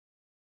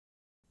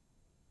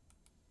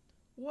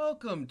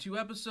Welcome to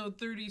episode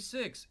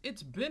 36.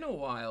 It's been a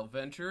while,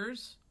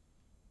 venturers.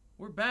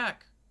 We're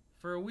back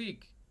for a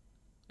week,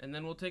 and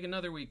then we'll take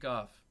another week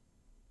off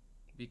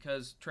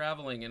because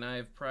traveling and I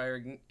have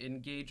prior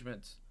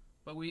engagements.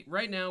 But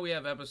right now we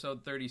have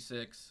episode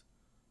 36,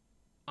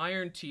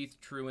 Iron Teeth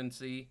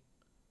Truancy.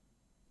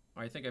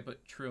 I think I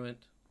put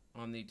Truant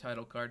on the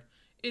title card.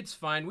 It's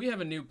fine. We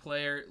have a new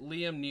player,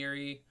 Liam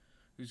Neary,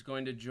 who's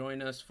going to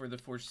join us for the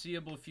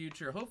foreseeable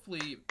future,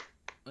 hopefully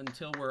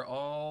until we're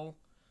all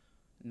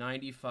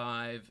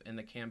 95 and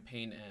the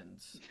campaign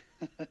ends.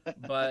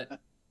 But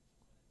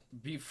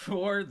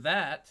before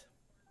that,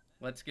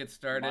 let's get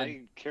started.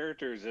 My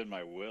character's in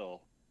my will.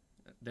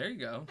 There you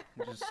go.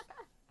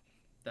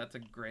 That's a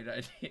great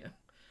idea.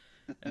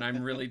 And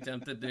I'm really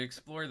tempted to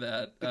explore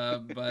that.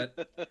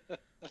 But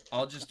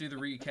I'll just do the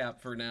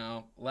recap for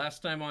now.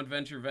 Last time on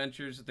Venture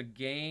Ventures, the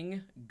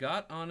gang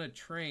got on a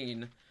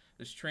train.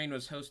 This train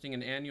was hosting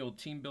an annual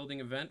team building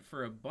event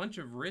for a bunch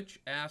of rich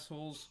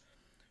assholes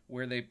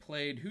where they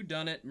played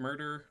Whodunit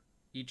Murder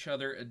Each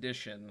Other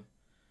Edition.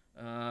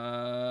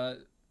 And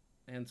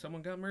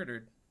someone got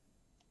murdered.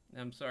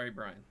 I'm sorry,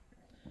 Brian.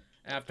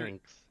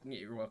 Thanks.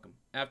 You're welcome.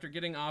 After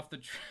getting off the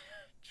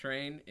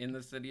train in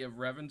the city of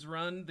Revan's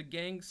Run, the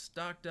gang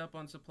stocked up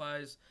on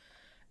supplies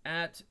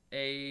at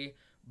a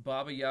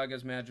Baba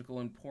Yaga's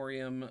Magical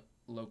Emporium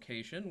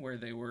location where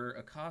they were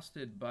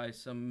accosted by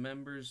some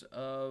members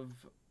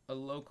of a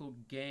local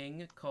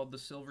gang called the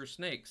Silver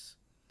Snakes.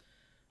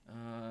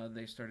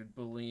 They started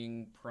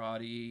bullying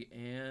Proddy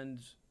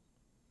and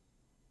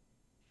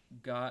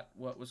got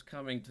what was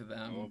coming to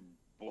them.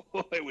 Oh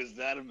boy, was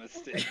that a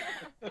mistake.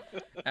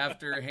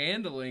 After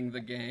handling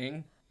the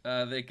gang,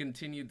 they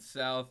continued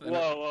south.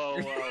 Whoa.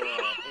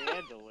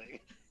 Handling.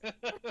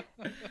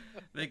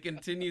 They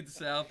continued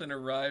south and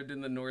arrived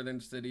in the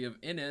northern city of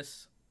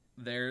Innis.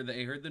 There,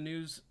 they heard the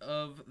news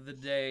of the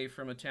day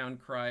from a town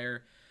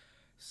crier,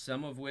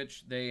 some of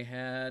which they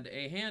had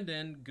a hand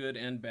in, good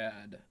and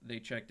bad. They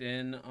checked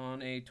in on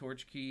the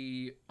torch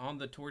key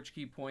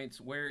points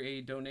where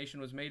a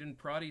donation was made in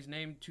Proddy's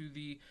name to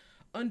the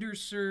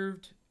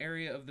underserved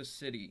area of the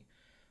city.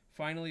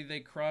 Finally, they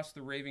crossed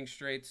the raving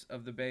straits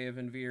of the Bay of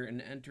Envir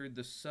and entered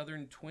the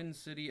southern twin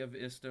city of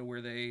Ista,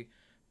 where they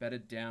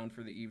bedded down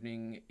for the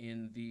evening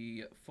in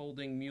the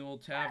Folding Mule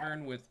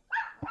Tavern with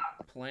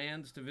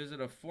plans to visit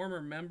a former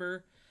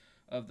member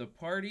of the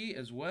party,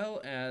 as well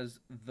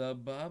as the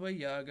Baba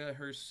Yaga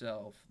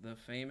herself, the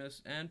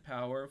famous and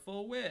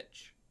powerful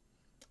witch.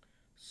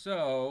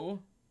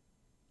 So,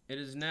 it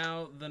is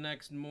now the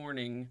next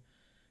morning,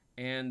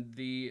 and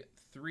the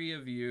three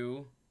of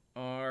you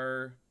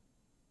are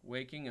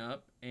waking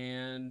up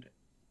and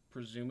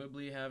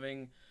presumably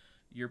having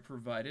your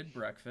provided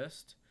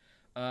breakfast.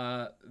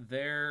 While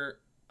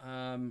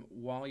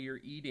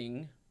you're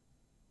eating,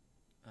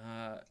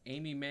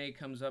 Amy May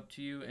comes up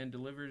to you and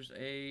delivers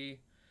a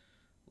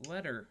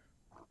letter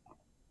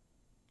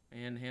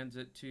and hands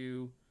it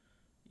to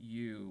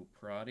you,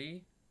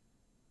 Proddy.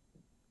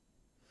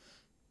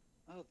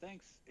 Oh,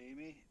 thanks,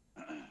 Amy.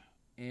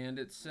 And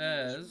it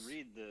says,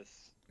 read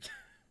this.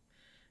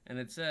 And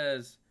it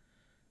says,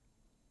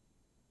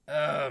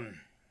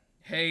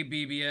 hey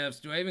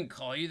BBFs, do I even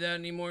call you that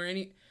anymore?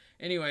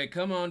 Anyway,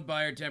 come on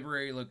by our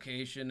temporary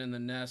location in the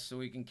nest so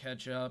we can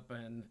catch up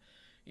and,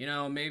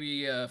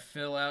 maybe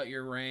fill out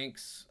your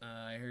ranks.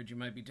 I heard you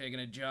might be taking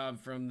a job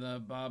from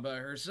the Baba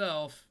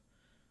herself.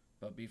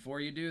 But before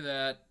you do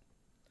that,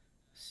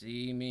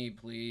 see me,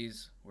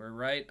 please. We're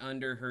right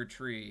under her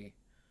tree.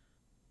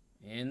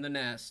 In the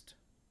nest.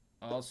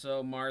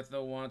 Also,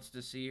 Martha wants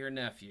to see her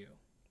nephew.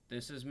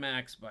 This is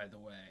Max, by the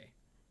way.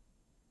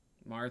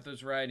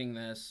 Martha's writing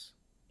this.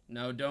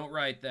 No, don't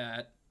write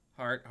that.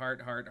 Heart,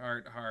 heart, heart,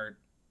 heart, heart.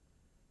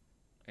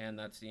 And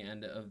that's the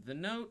end of the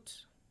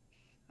note.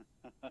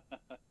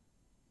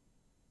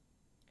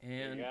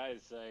 And hey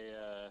guys,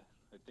 I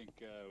think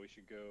we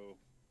should go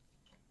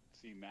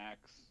see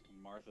Max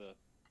and Martha.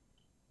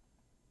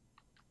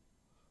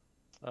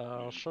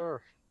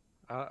 Sure.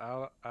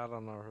 I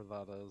don't know who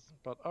that is,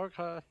 but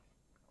okay.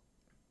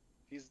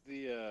 He's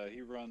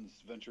he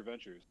runs Venture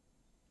Ventures.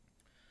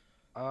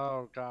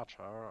 Oh,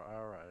 gotcha.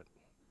 All right.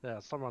 Yeah,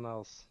 someone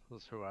else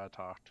is who I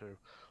talked to.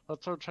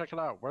 Let's go check it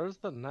out. Where's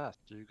the nest?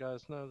 Do you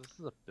guys know? This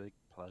is a big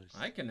place.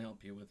 I can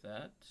help you with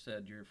that,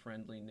 said your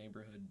friendly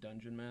neighborhood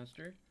dungeon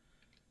master.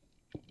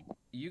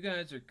 You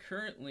guys are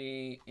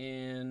currently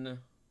in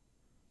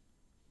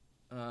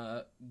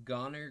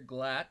Goner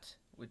Glatt,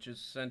 which is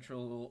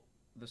the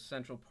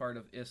central part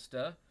of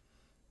Ista,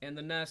 and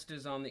the nest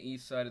is on the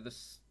east side of the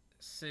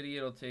city.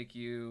 It'll take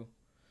you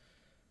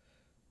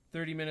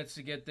 30 minutes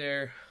to get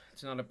there.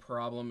 It's not a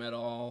problem at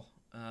all.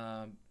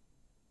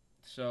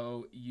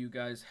 So you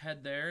guys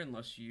head there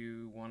unless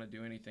you want to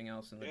do anything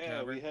else in the tavern.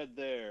 Yeah, we head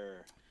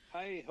there.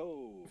 Hi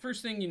ho.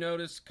 First thing you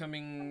notice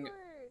closing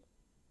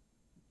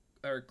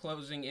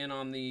in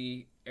on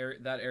that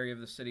area of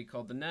the city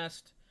called the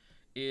Nest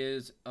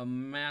is a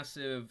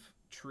massive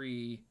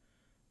tree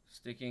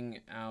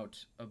sticking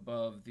out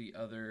above the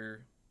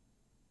other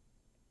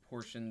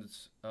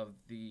portions of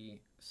the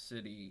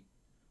city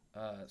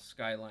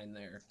skyline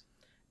there.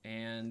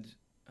 And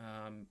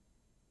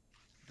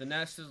the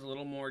nest is a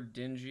little more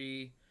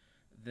dingy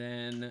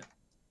than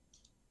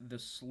the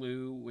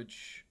slough,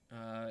 which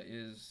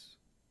is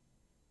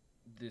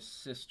this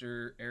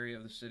sister area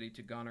of the city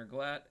to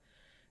Gonerglat.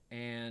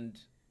 And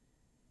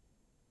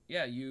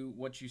yeah,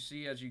 what you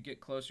see as you get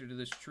closer to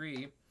this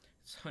tree,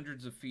 it's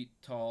hundreds of feet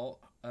tall,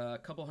 a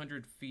couple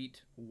hundred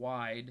feet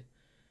wide,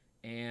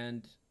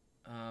 and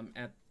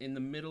in the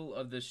middle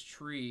of this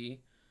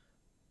tree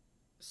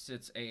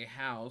sits a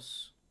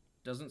house.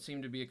 Doesn't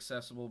seem to be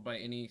accessible by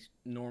any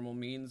normal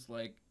means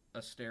like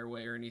a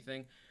stairway or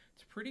anything.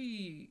 It's a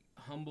pretty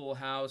humble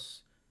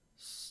house,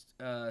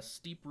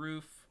 steep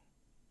roof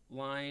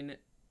line,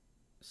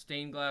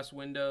 stained glass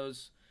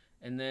windows,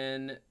 and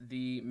then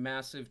the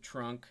massive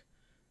trunk.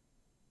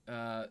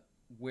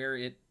 Where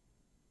it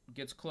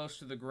gets close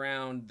to the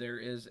ground, there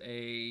is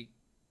a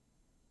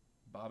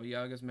Baba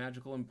Yaga's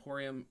Magical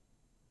Emporium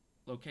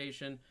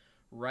location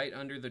right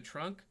under the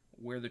trunk,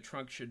 where the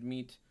trunk should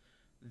meet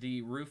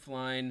the roof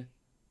line.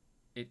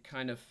 It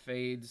kind of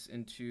fades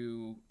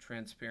into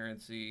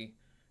transparency,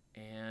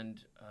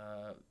 and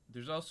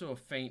there's also a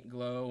faint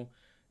glow.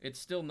 It's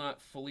still not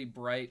fully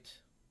bright,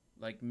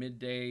 like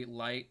midday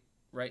light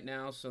right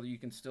now, so you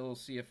can still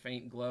see a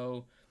faint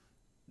glow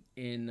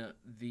in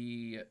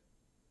the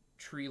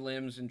tree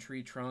limbs and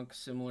tree trunk,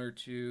 similar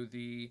to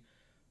the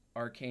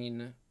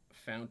arcane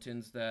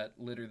fountains that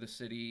litter the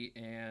city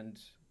and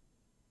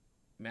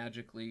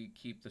magically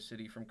keep the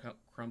city from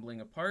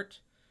crumbling apart.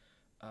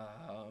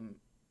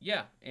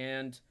 Yeah,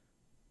 and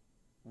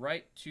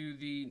right to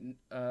the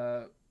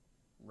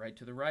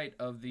right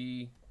of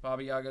the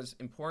Baba Yaga's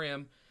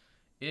Emporium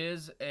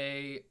is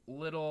a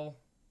little.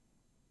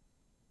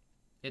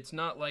 It's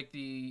not like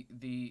the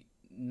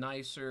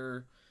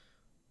nicer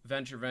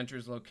Venture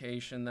Ventures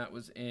location that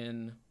was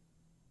in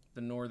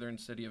the northern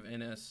city of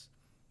Innis.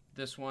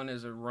 This one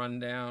is a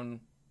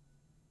rundown.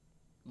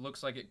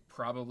 Looks like it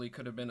probably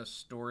could have been a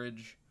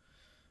storage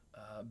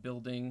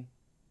building,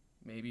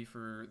 maybe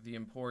for the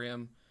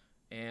Emporium.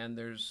 And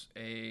there's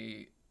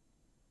a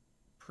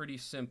pretty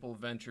simple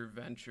Venture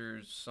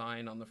Ventures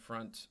sign on the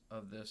front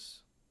of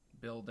this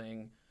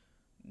building.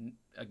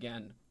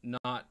 Again,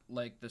 not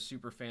like the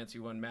super fancy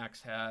one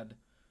Max had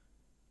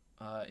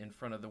in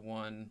front of the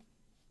one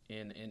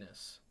in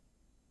Innis.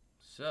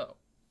 So,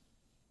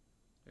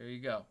 there you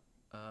go.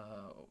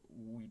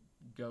 We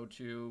go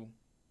to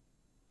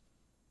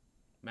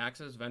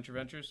Max's Venture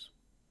Ventures.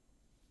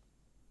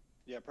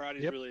 Yeah,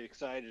 Proddy's Yep. really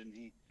excited, and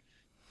he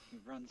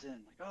runs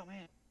in like, "Oh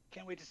man,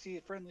 can't wait to see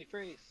a friendly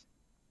face."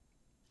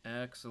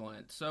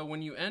 Excellent. So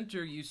when you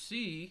enter, you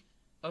see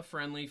a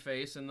friendly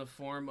face in the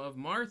form of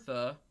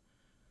Martha,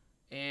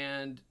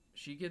 and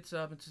she gets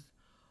up and says,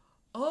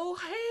 "Oh,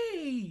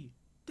 hey!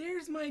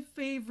 There's my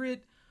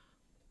favorite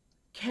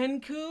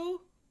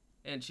Kenku!"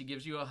 And she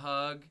gives you a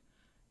hug,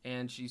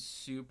 and she's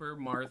super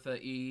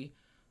Martha-y.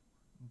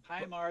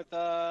 Hi,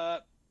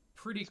 Martha.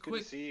 Pretty It's good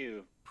quick. to see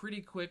you.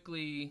 Pretty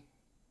quickly,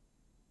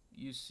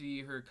 you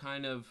see her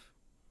kind of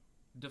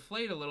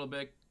deflate a little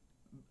bit,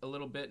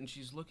 and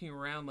she's looking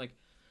around like,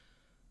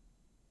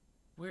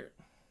 "Where,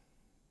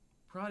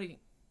 Proddy?"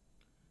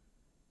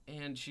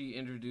 And she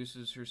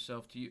introduces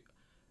herself to you.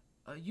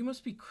 "You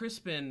must be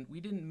Crispin.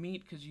 We didn't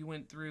meet because you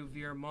went through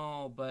Veer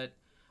Mall, but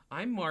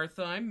I'm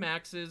Martha. I'm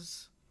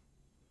Max's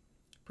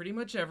pretty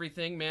much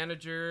everything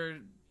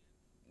manager.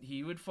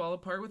 He would fall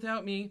apart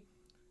without me,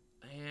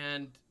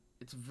 and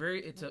it's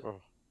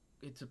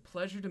a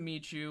pleasure to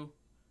meet you.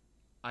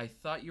 I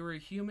thought you were a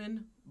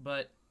human,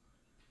 but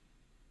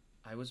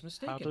I was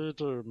mistaken." How do you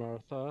do,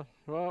 Martha?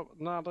 Well,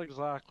 not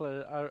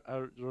exactly.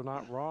 You're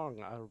not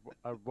wrong.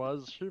 I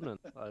was human.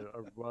 I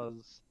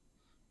was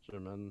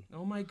human.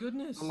 Oh my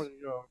goodness. I'm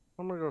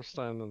gonna go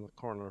stand in the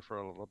corner for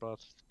a little bit.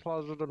 It's a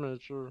pleasure to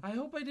meet you. I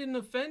hope I didn't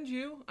offend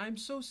you. I'm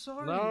so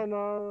sorry.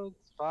 No,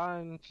 it's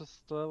fine. Just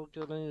still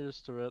getting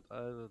used to it.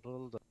 A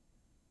little bit.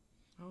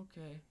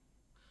 Okay.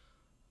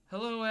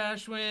 Hello,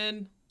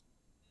 Ashwin.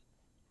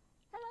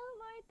 Hello,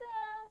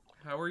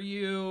 Martha. How are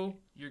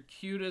you? You're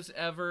cute as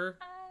ever.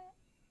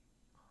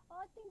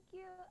 Oh, thank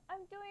you.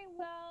 I'm doing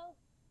well.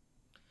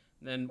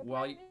 Then But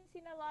while I've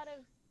seen a lot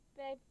of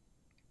bad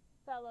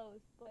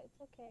fellows, but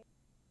it's okay.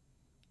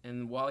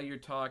 while you're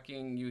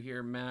talking, you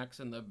hear Max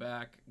in the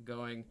back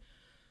going,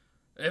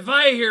 "If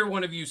I hear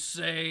one of you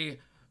say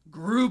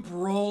group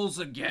roles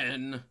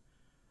again,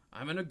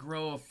 I'm gonna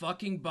grow a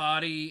fucking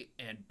body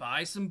and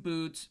buy some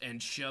boots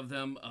and shove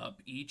them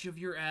up each of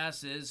your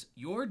asses.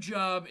 Your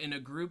job in a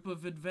group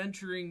of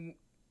adventurers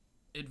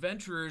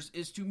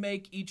is to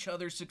make each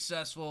other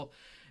successful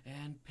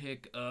and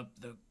pick up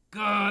the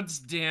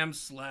goddamn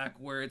slack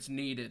where it's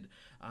needed.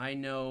 I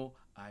know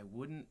I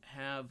wouldn't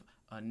have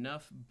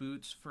enough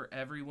boots for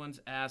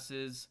everyone's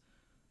asses.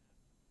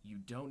 You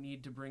don't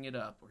need to bring it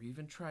up or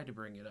even try to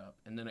bring it up."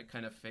 And then it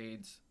kind of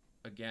fades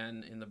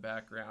again in the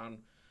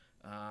background.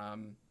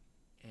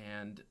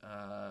 And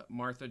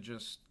Martha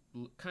just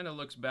kind of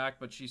looks back,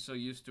 but she's so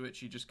used to it,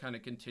 she just kind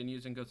of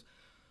continues and goes,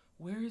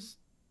 Where's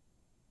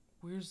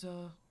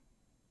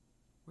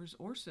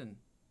Orson?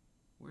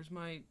 Where's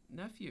my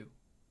nephew?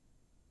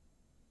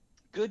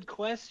 Good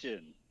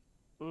question.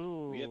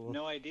 Ooh. We have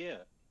no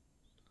idea.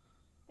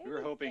 They We were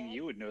was hoping dead.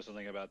 you would know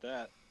something about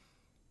that.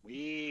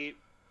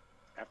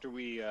 After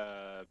we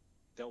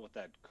dealt with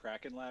that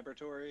Kraken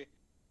laboratory,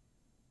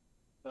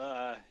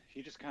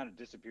 he just kind of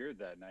disappeared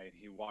that night.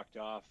 He walked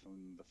off,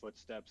 and the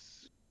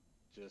footsteps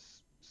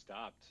just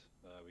stopped.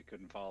 We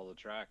couldn't follow the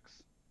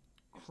tracks.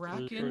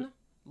 Kraken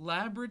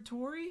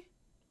Laboratory?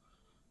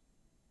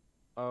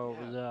 Oh,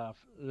 Yeah.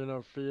 You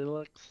know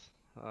Felix?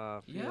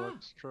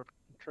 Felix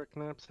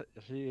Tricknips?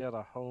 He had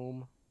a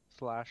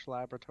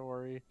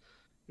home/laboratory.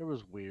 It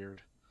was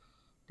weird.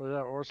 But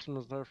yeah, Orson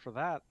was there for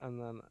that, and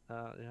then,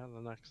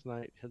 the next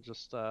night, he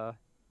just,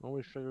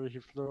 we figured he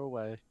flew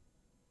away.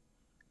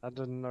 I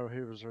didn't know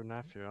he was her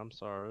nephew, I'm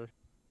sorry.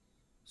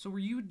 So were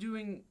you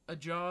doing a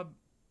job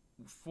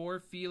for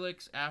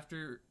Felix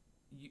after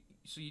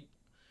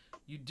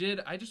you did,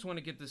 I just want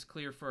to get this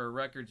clear for our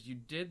records, you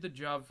did the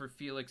job for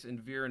Felix in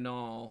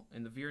Virinal,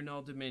 in the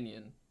Virinal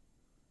Dominion.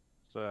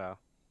 So yeah.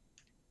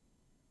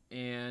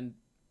 And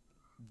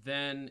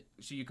then,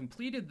 so you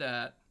completed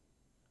that.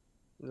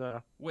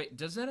 Yeah. Wait,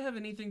 does that have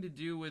anything to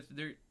do with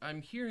there?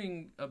 I'm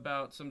hearing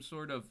about some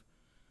sort of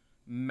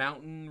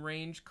mountain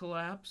range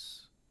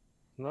collapse.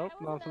 Nope,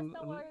 That wasn't nothing.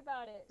 us, don't worry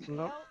about it.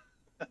 Nope.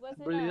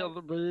 Wasn't We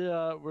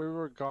us.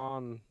 were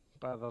gone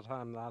by the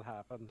time that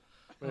happened.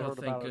 We Oh, heard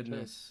thank about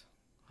goodness.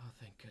 Oh,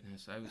 thank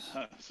goodness. I was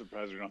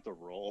Surprised we don't have to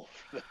roll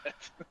for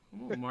that.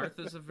 Ooh,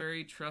 Martha's a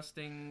very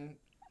trusting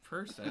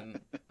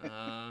person.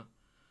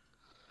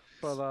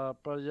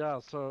 But yeah,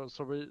 so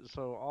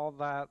all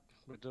that,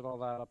 we did all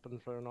that up in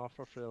Fairnoff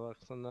for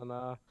Felix, and then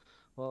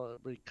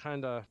we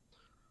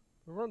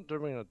weren't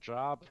doing a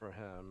job for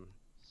him,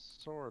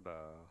 sorta.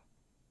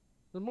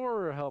 The more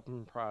we were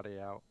helping Proddy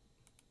out.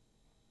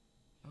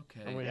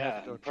 Okay. And we Yeah, had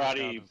to go and check out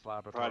Proddy- his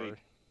laboratory.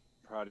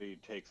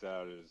 Proddy takes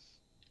out his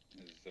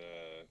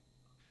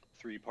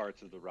 3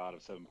 parts of the rod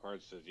of 7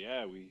 parts. Says,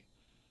 "Yeah, we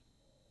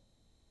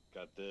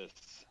got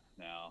this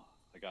now.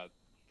 I got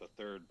the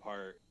 3rd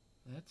part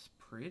That's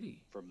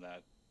pretty. from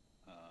that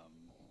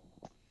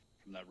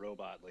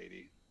robot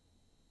lady."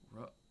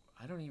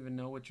 I don't even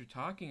know what you're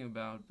talking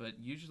about, but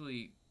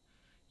usually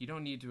you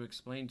don't need to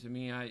explain to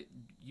me.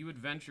 You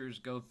adventurers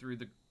go through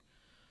the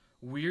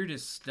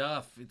weirdest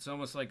stuff. It's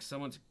almost like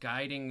someone's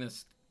guiding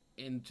this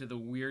into the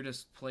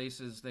weirdest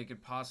places they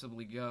could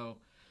possibly go.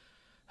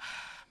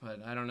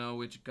 But I don't know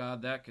which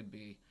god that could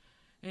be.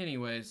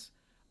 Anyways,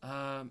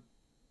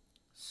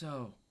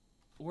 so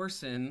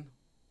Orson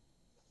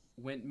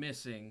went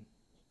missing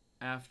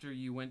after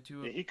you went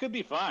to Yeah, he could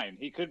be fine.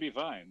 He could be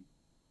fine.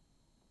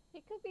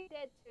 He could be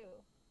dead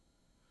too.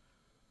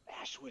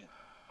 Ashwin.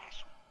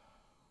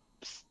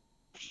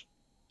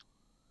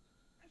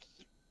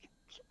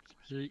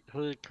 He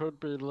could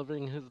be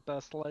living his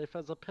best life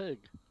as a pig.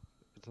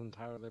 It's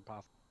entirely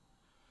possible.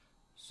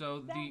 So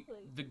Exactly.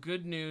 the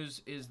good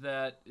news is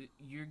that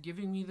you're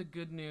giving me the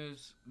good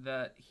news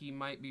that he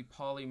might be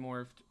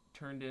polymorphed,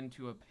 turned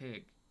into a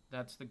pig.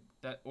 That's the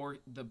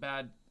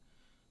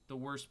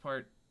worst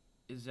part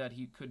is that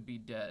he could be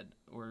dead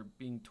or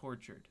being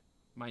tortured.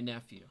 My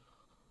nephew.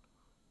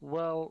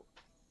 Well,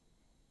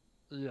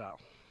 yeah.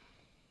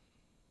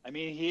 I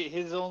mean,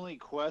 his only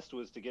quest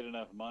was to get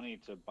enough money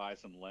to buy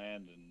some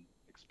land and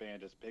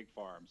expand his pig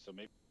farm. So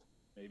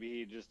maybe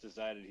he just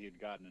decided he had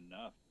gotten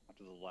enough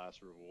after the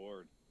last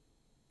reward.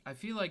 I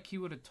feel like he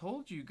would have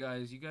told you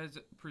guys. You guys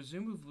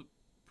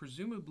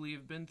presumably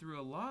have been through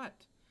a lot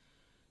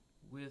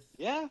with...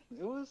 Yeah,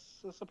 it was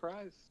a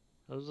surprise.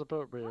 It was a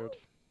bit weird.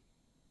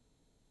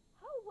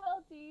 How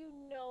well do you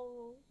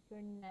know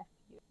your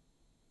nephew?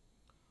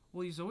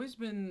 Well, he's always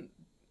been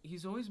a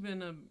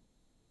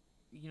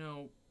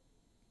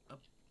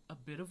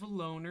bit of a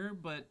loner,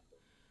 but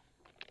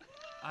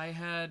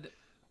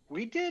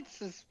We did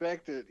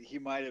suspect that he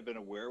might have been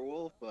a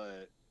werewolf,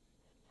 but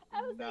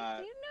I was like,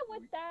 do you know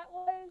what that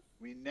was?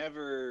 we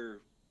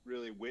never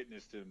really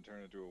witnessed him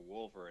turn into a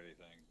wolf or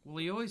anything. Well,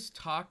 he always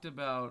talked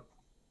about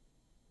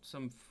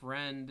some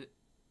friend.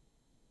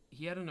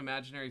 He had an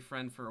imaginary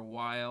friend for a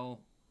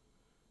while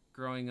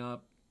growing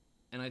up,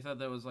 and I thought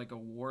that was like a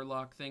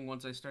Warlock thing.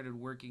 Once I started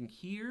working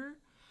here,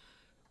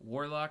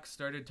 Warlock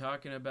started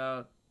talking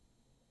about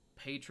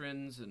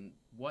patrons and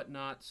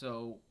whatnot,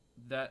 so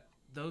that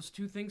those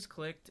two things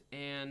clicked,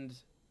 and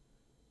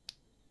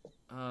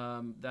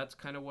that's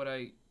kind of what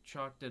I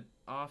chalked it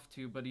off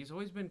to. But he's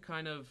always been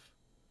kind of,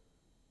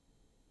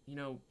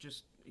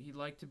 just he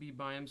liked to be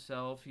by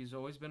himself. He's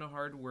always been a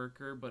hard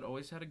worker, but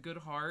always had a good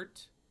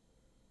heart.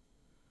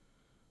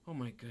 Oh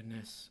my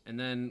goodness. And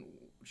then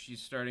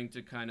she's starting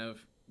to kind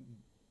of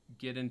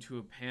get into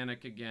a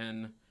panic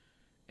again,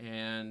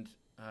 and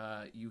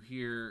you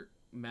hear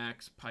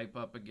Max pipe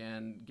up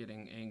again,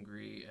 getting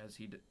angry as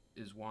he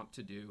is wont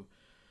to do.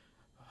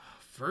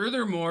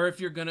 Furthermore, if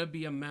you're going to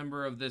be a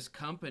member of this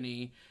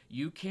company,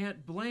 you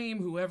can't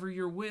blame whoever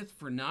you're with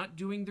for not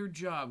doing their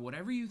job.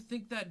 Whatever you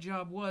think that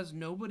job was,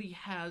 nobody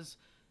has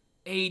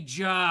a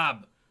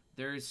job.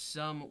 There is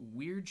some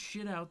weird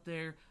shit out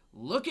there.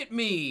 Look at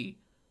me.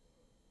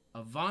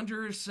 A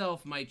Wanderer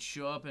herself might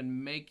show up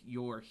and make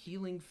your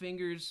healing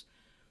fingers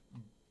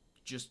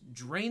just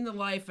drain the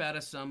life out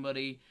of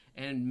somebody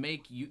and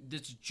make you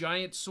this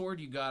giant sword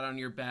you got on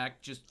your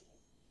back just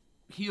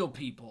heal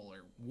people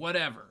or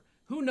whatever.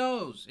 Who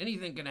knows?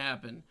 Anything can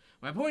happen.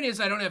 My point is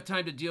I don't have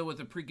time to deal with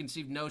the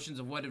preconceived notions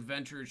of what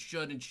adventurers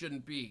should and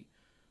shouldn't be.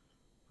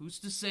 Who's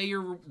to say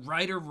you're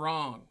right or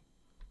wrong?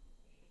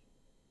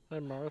 Hey,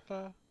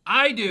 Martha?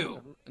 I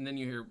do! And then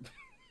you hear...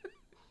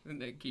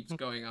 and it keeps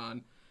going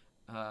on.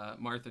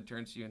 Martha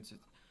turns to you and says,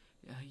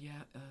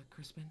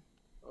 Crispin?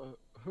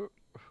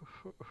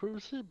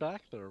 Who's he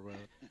back there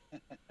with?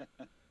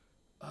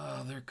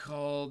 They're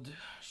called...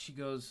 She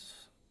goes...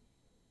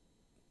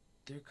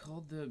 They're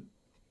called the...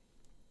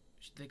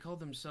 They call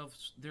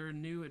themselves... They're a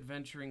new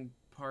adventuring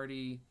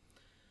party.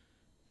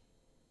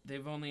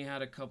 They've only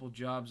had a couple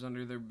jobs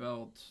under their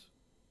belt.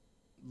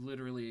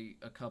 Literally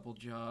a couple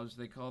jobs.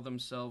 They call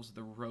themselves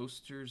the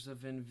Roasters of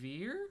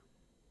Envir.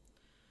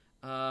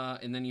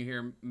 And then you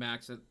hear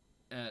Max at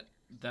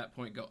that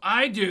point go,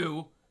 I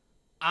do!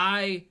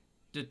 I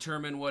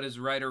determine what is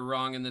right or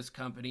wrong in this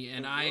company,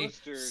 and I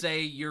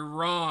say you're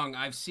wrong.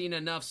 I've seen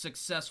enough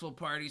successful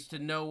parties to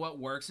know what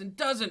works and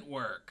doesn't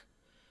work.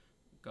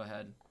 Go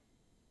ahead.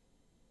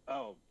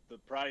 Oh, the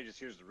Proddy just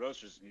hears the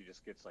Roasters and he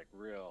just gets like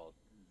real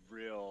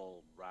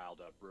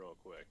riled up real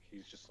quick.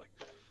 He's just like,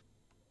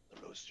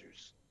 the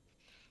Roasters.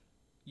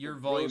 Your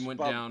volume went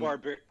down.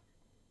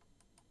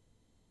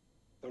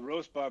 The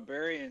Roast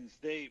Barbarians,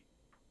 they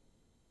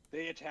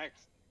attacked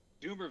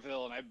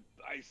Doomerville, and I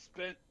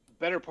spent the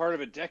better part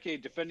of a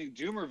decade defending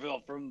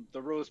Doomerville from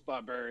the Roast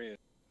Barbarians.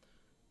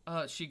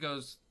 She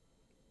goes,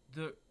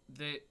 I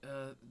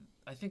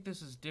think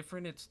this is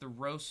different. It's the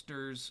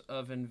Roasters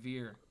of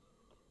Envir.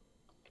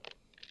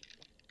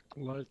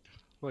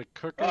 Like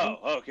cooking? Oh,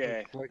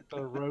 okay. Like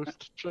the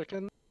roast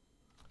chicken?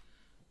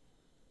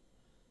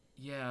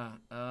 Yeah,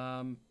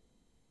 and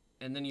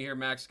then you hear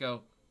Max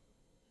go,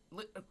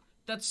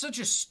 that's such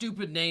a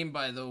stupid name,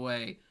 by the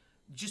way.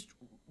 Just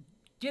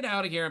get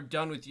out of here. I'm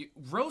done with you.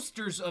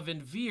 Roasters of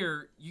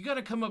Envir, you got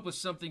to come up with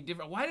something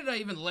different. Why did I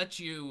even let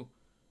you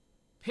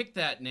pick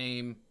that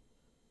name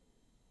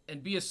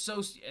and be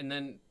associated? And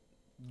then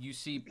you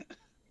see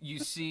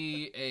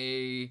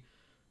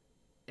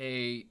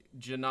a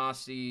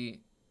genasi,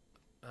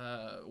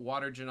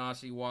 water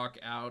genasi walk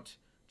out,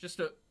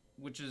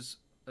 which is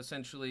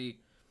essentially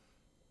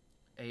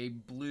a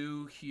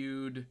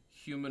blue-hued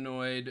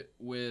humanoid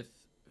with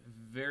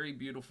very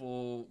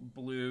beautiful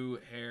blue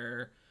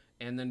hair,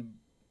 and then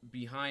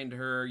behind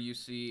her you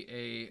see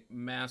a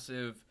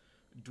massive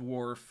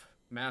for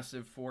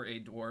a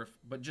dwarf,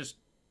 but just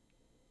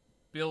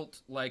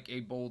built like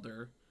a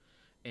boulder,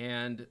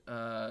 and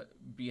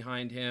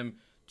behind him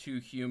 2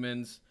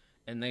 humans,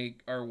 and they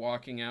are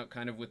walking out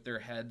kind of with their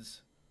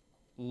heads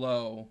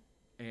low,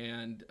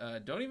 and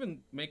don't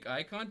even make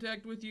eye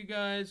contact with you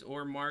guys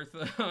or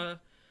Martha.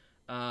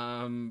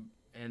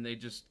 And they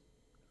just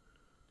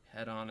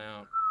head on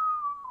out.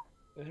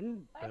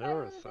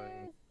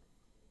 Embarrassing.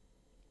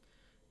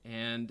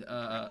 And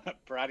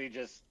Proddy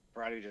just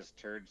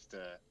turns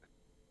to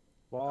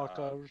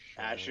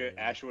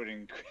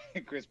Ashwin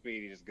and Crispy,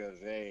 and he just goes,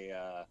 "Hey,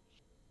 I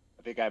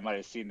think I might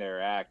have seen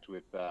their act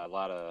with a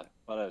lot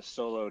of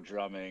solo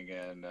drumming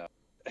and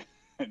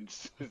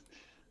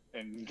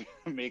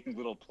making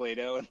little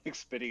Play-Doh and like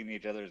spitting in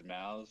each other's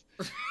mouths.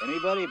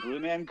 Anybody, Blue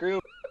Man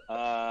Group?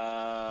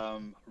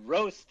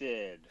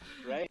 Roasted,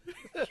 right?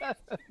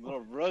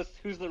 Little roast.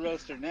 Who's the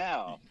roaster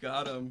now? You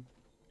got him.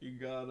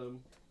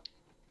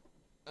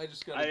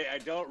 I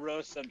don't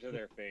roast them to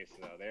their face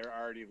though. They're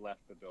already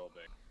left the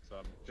building, so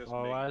I'm just.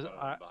 Oh, making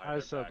I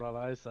said what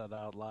I said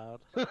out loud.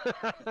 Oh,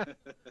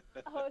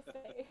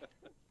 say.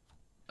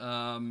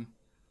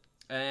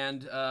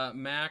 And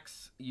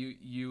Max, you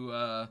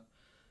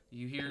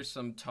hear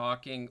some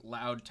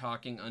loud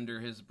talking under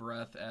his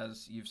breath,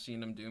 as you've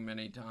seen him do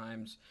many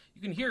times.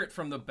 You can hear it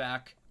from the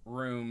back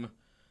room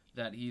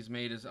that he's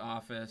made his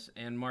office,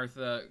 and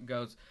Martha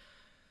goes,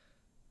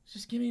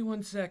 just give me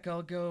 1 sec,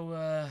 I'll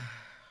go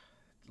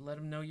let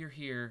him know you're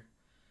here.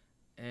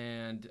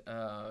 And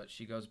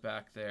she goes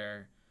back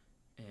there,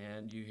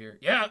 and you hear,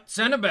 yeah,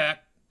 send him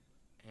back.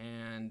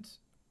 And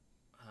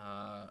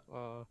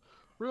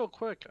real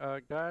quick,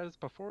 guys,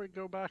 before we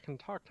go back and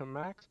talk to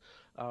Max,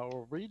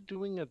 are we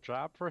doing a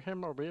job for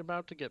him? Are we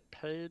about to get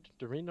paid?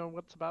 Do we know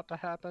what's about to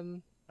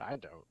happen? I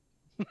don't.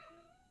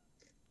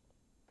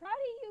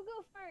 Proddy, you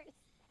go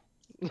first.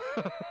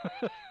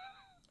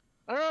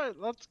 Alright,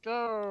 let's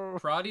go.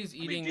 Proddy's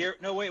eating...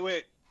 No,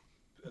 wait.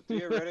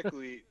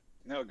 Theoretically...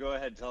 No, go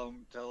ahead. Tell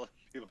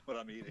people what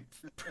I'm eating.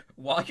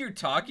 While you're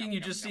talking,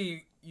 you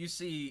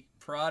see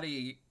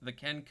Proddy, the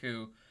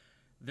Kenku.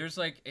 There's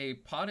like a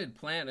potted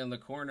plant in the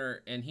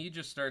corner, and he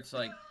just starts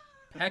like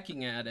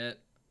pecking at it,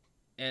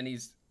 and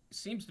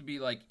seems to be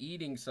like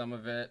eating some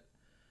of it.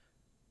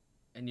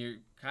 And you're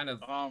kind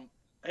of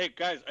Hey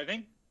guys, I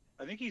think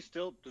does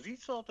he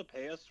still have to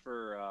pay us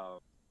for?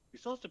 He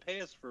still has to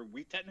pay us for.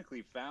 We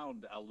technically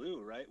found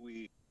Alu, right?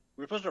 We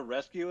were supposed to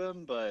rescue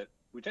him, but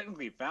we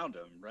technically found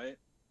him, right?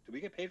 Do we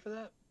get paid for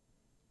that?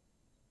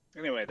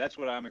 Anyway, that's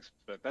what I'm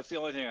expecting. That's the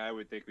only thing I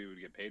would think we would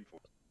get paid for.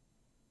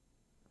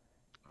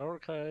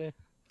 Okay.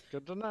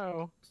 Good to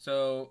know.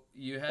 So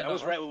you had That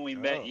was right when we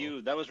met Oh.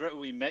 you. That was right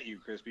when we met you,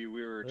 Crispy.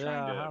 We were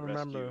trying Yeah, to I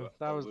remember. rescue.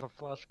 That was the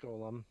flesh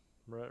golem.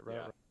 Right.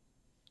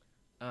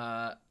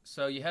 Yeah.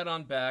 So you head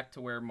on back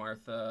to where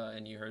Martha,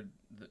 and you heard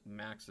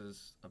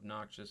Max's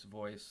obnoxious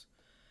voice,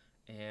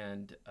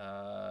 and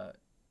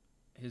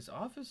his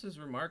office is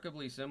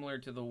remarkably similar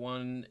to the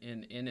one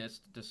in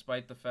Innis,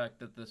 despite the fact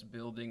that this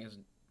building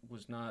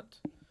was not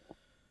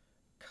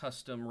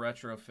custom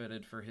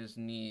retrofitted for his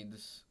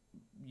needs.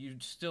 You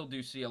still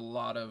do see a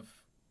lot of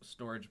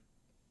storage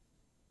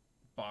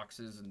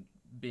boxes and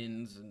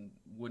bins and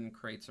wooden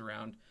crates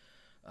around.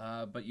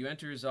 But you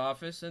enter his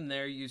office, and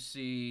there you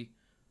see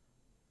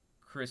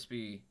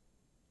Crispy.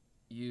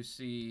 You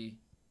see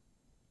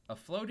a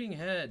floating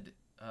head,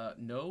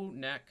 no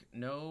neck,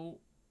 no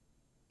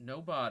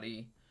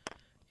body,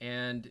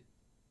 and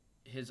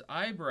his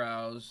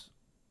eyebrows,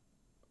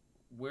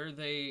 where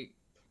they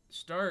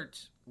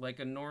start like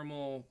a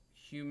normal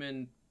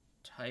human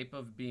type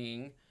of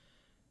being,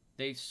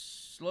 they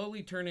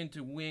slowly turn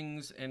into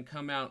wings and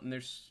come out, and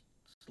they're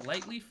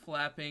slightly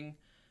flapping,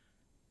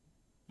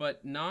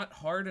 but not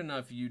hard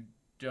enough, you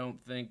don't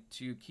think,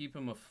 to keep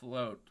him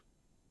afloat.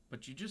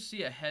 But you just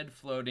see a head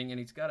floating, and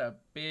he's got a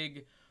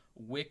big,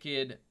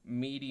 wicked,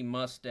 meaty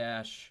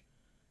mustache,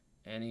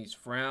 and he's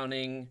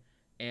frowning,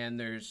 and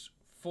there's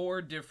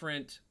 4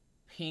 different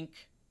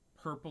pink,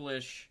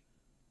 purplish,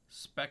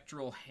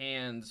 spectral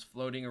hands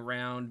floating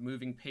around,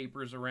 moving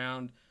papers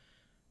around,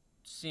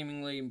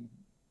 seemingly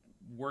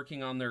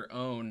working on their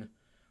own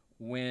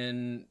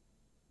when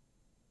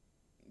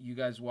you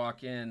guys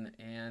walk in,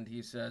 and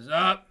he says,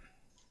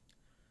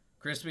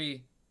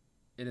 Crispy,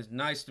 it is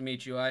nice to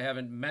meet you. I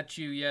haven't met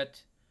you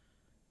yet.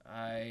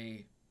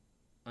 I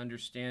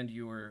understand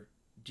you are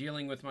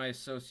dealing with my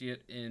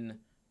associate in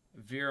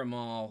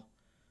Viramal.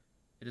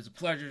 It is a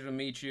pleasure to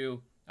meet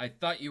you. I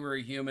thought you were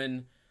a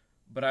human,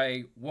 but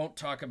I won't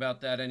talk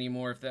about that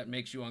anymore if that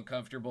makes you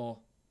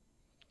uncomfortable.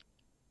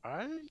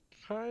 I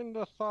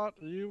kinda thought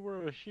you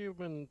were a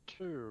human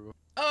too.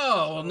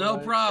 Oh, well, no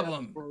I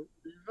problem. guess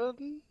we're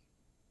even?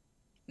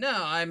 No,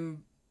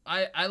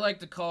 I like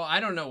to call, I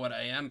don't know what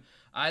I am.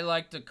 I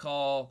like to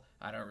call,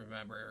 I don't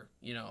remember,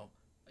 you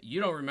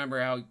don't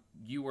remember how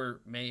you were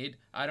made.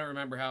 I don't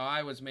remember how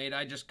I was made.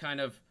 I just kind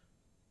of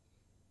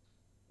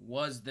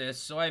was this.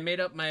 So I made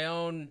up my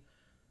own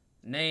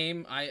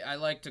name. I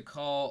like to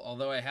call,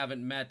 although I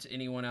haven't met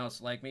anyone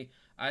else like me,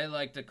 I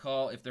like to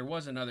call, if there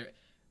was another,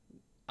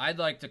 I'd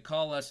like to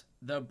call us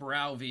the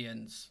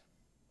Browvians.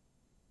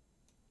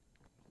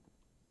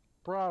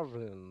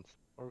 Bravians.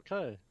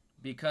 Okay.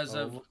 Because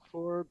I'll of... look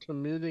forward to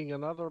meeting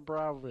another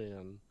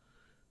Bravian.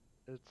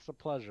 It's a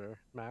pleasure,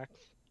 Max.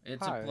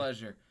 It's Hi. a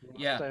pleasure. I'll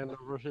Yeah. stand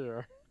over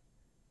here.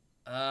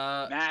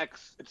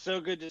 Max, it's so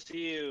good to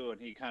see you.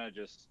 And he kind of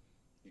just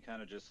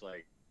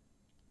like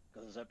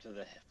goes up to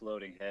the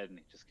floating head and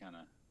he just kind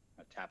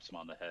of taps him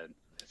on the head.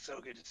 It's so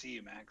good to see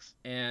you, Max.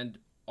 And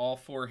all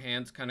 4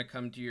 hands kind of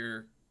come to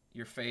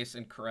your face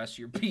and caress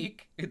your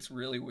beak. It's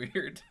really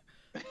weird.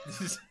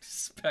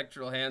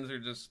 Spectral hands are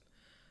just...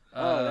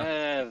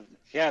 yeah,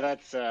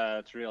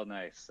 that's real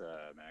nice,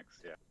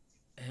 Max. Yeah.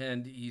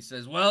 And he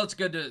says, well, it's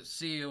good to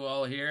see you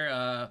all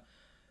here.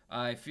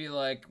 I feel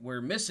like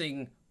we're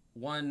missing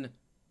one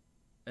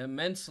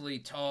immensely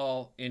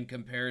tall, in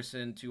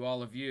comparison to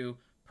all of you,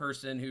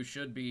 person who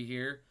should be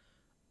here.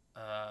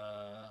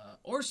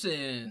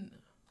 Orson.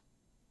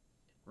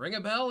 Ring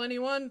a bell,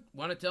 anyone?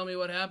 Want to tell me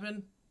what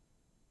happened?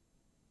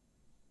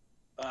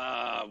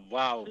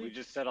 Wow, we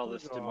just said all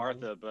this to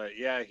Martha, but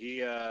yeah,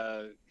 he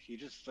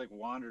just like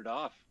wandered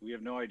off. We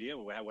have no idea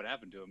what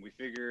happened to him. We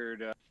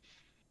figured,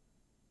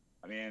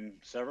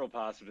 several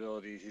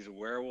possibilities. He's a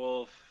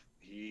werewolf.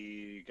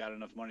 He got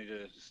enough money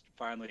to just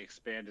finally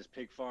expand his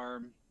pig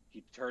farm.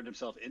 He turned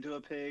himself into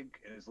a pig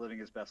and is living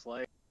his best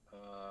life.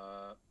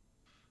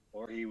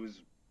 Or he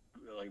was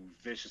like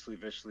viciously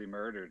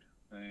murdered.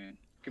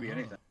 Could be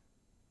anything.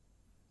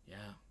 Yeah.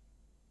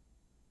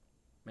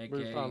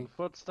 We found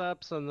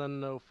footsteps and then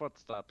no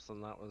footsteps,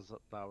 and that was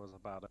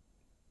about it.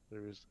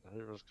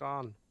 He was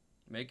gone.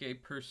 Make a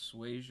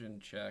persuasion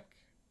check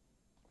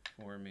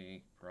for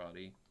me,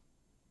 Proddy.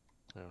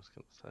 I was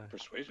gonna say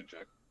Persuasion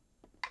check.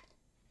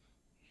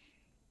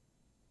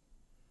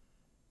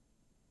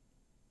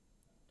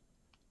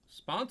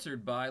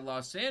 Sponsored by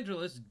Los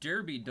Angeles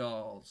Derby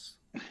Dolls,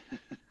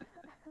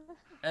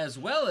 as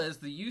well as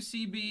the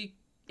UCB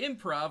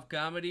Improv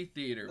Comedy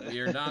Theater. We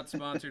are not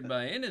sponsored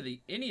by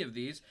any of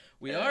these.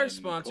 We are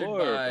sponsored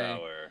by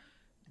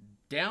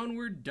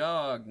Downward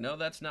Dog. No,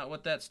 that's not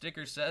what that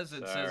sticker says.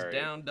 It says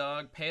Down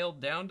Dog. Pale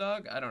Down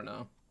Dog? I don't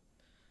know.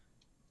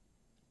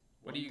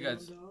 What do you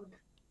guys... Dog?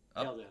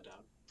 Oh. Pale Down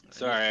Dog.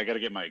 Sorry, I gotta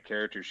get my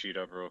character sheet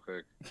up real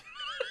quick.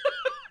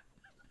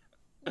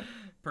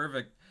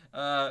 Perfect.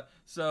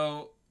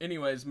 So,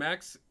 anyways,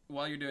 Max,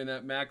 while you're doing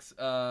that, Max,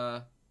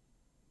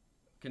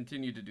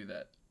 continue to do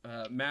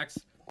that. Max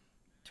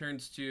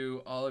turns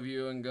to all of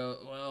you and go,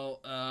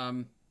 well,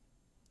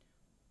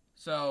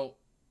 So,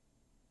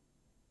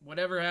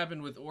 whatever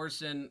happened with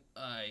Orson,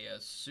 I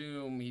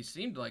assume he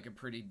seemed like a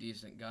pretty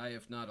decent guy,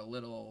 if not a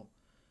little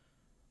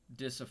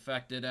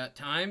disaffected at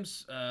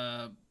times.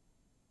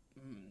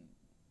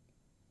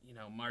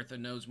 Martha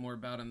knows more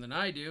about him than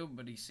I do,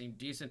 but he seemed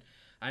decent.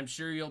 I'm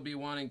sure you'll be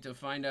wanting to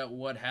find out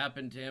what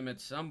happened to him at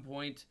some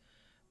point.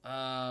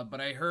 But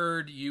I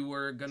heard you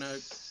were gonna...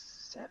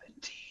 17.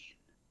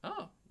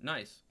 Oh,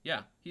 nice.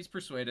 Yeah, he's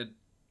persuaded.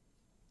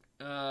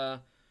 And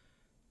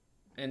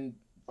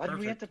Why do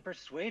we have perfect. to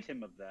persuade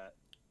him of that?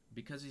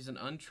 Because he's an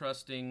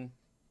untrusting,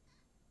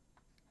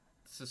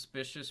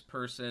 suspicious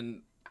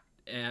person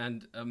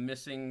and a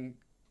missing...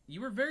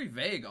 You were very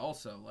vague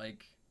also,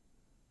 like...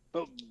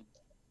 But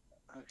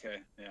okay,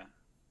 yeah.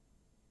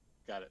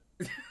 Got it.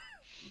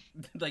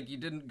 like, you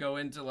didn't go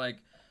into, like,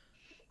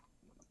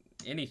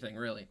 anything,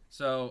 really.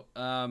 So,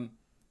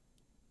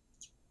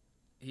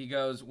 he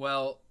goes,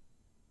 well,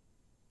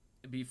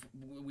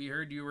 we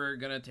heard you were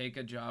going to take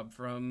a job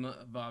from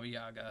Baba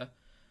Yaga.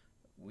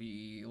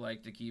 We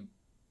like to keep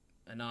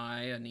an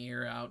eye, an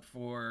ear out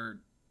for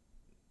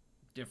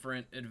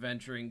different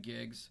adventuring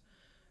gigs.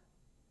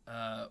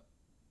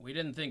 We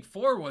didn't think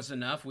 4 was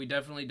enough. We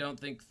definitely don't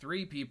think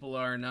 3 people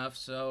are enough.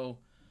 So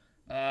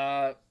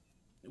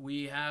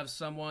we have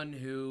someone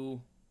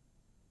who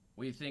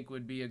we think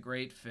would be a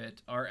great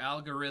fit. Our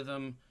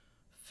algorithm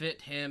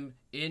fit him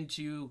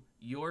into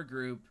your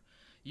group.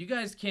 You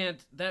guys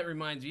can't... That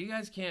reminds me, you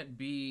guys can't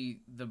be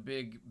the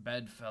big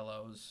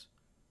bedfellows.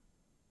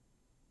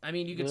 I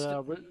mean, you could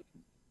Yeah,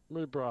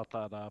 we brought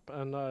that up,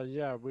 and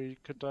yeah, we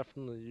could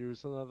definitely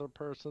use another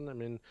person. I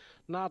mean,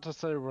 not to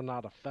say we're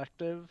not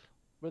effective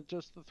with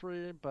just the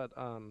 3, but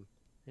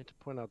need to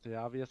point out the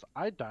obvious.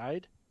 I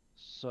died,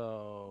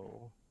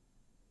 so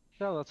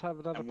yeah, let's have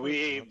another And person.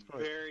 we That's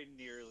great. very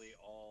nearly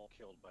all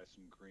killed by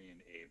some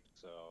green ape,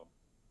 so...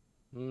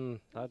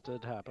 That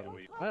did happen. Yeah,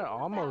 we- I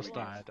almost we-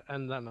 died,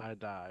 and then I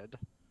died.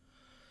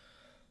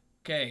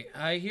 Okay,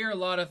 I hear a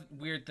lot of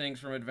weird things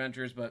from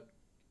adventurers, but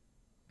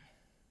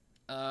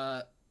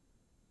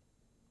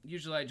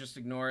usually I just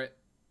ignore it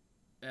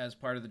as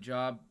part of the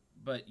job.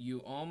 But you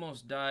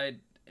almost died,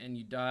 and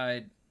you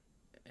died,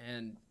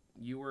 and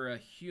you were a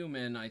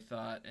human, I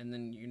thought, and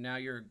then now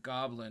you're a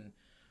goblin.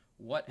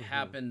 What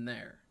happened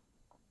there?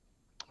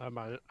 I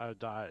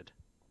died,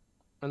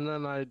 and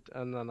then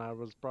I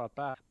was brought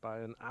back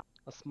by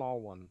a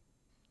small one.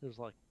 He was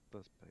like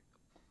this big.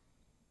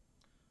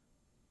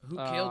 Who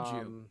killed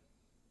you?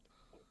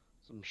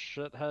 Some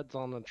shitheads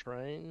on the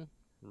train.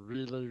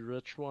 Really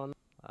rich one.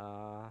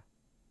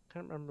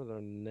 Can't remember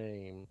their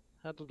name.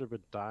 Had to do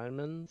with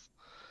diamonds.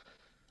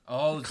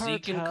 Oh, The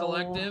Zekin cartel.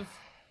 Collective?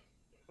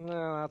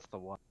 Yeah, that's the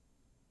one.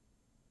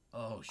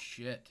 Oh,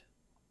 shit.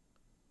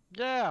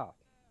 Yeah,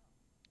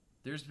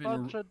 There's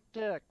bunch of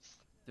dicks.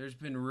 There's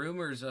been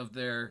rumors of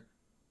their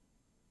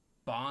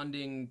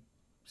bonding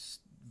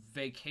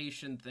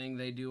vacation thing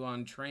they do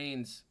on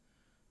trains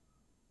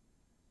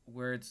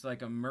where it's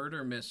like a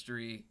murder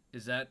mystery.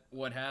 Is that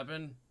what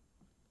happened?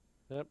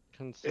 Yep,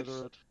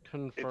 consider it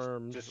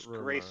confirmed. It's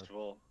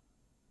disgraceful.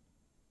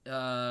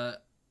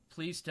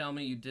 Please tell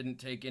me you didn't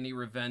take any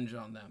revenge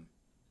on them.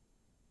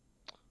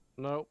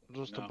 Nope,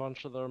 just a No.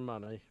 bunch of their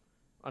money.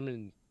 I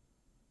mean,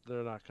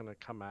 they're not gonna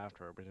come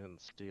after it. We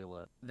didn't steal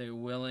it. They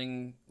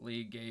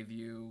willingly gave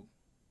you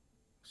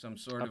some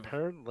sort of...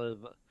 Apparently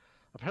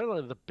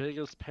the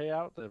biggest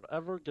payout they've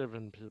ever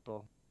given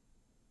people.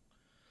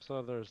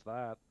 So there's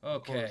that.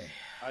 Of Okay.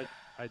 course,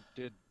 I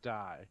did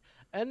die.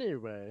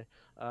 Anyway,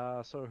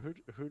 so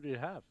who do you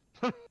have?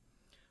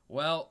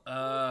 Well,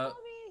 Tell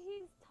me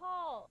he's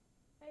tall.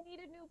 I need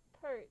a new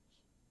perch.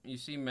 you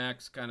see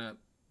Max kind of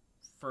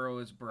furrow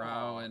his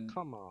brow Oh, and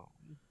come on.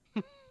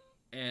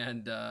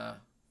 Sorry.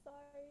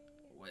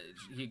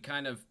 he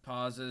kind of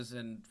pauses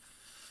and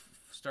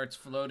starts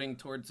floating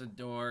towards the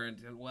door and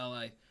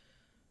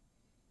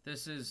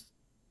this is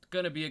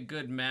going to be a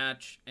good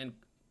match, and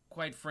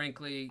quite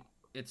frankly,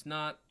 it's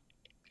not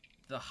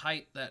the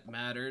height that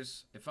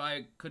matters. If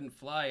I couldn't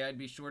fly, I'd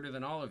be shorter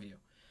than all of you.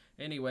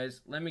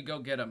 Anyways, let me go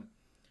get him.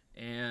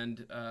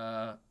 And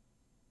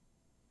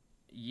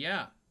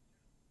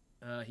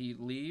he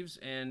leaves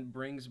and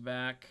brings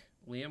back...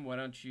 Liam, why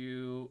don't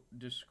you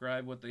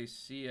describe what they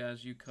see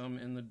as you come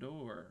in the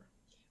door?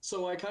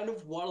 So I kind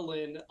of waddle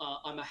in.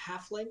 I'm a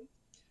halfling,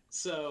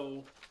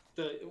 so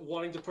the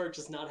wanting to perch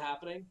is not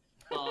happening.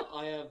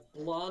 I have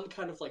blonde,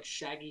 kind of like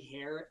shaggy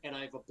hair, and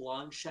I have a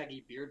blonde,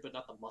 shaggy beard, but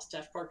not the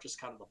mustache part, just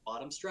kind of the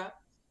bottom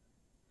strap.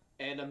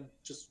 And I'm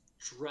just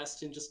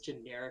dressed in just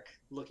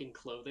generic-looking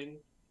clothing.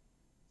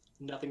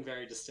 Nothing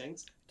very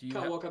distinct.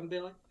 Kind of walk up and be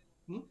like,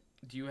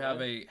 Do you have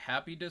a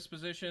happy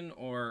disposition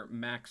or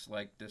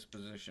Max-like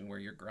disposition where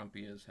you're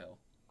grumpy as hell?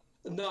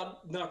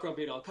 Not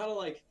grumpy at all. Kind of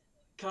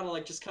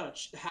like just kind of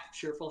half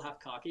cheerful, half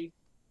cocky.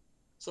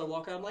 So I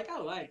walk out, I'm like,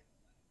 oh, hey.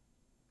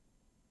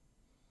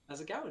 How's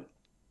it going?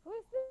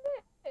 Who's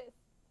this?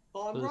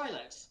 Oh, I'm This-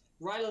 Rilos.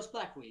 Rilos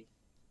Blackweed.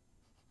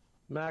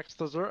 Max,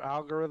 does our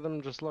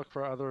algorithm just look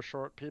for other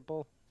short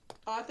people?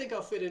 I think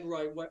I'll fit in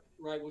right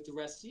with the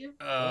rest of you.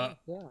 Yeah,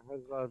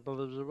 I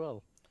believe you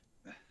will.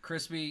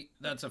 Crispy,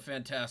 that's a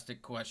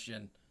fantastic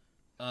question.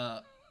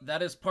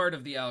 That is part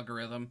of the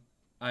algorithm.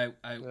 I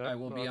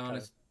will be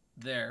honest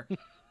there.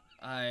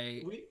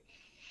 We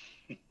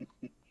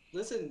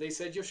listen. They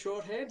said you're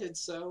short-handed,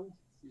 so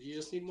you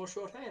just need more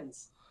short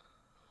hands.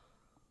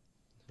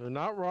 You're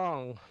not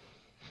wrong.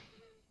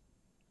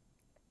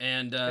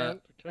 And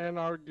Can't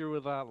argue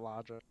with that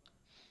logic.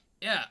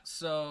 yeah,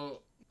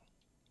 so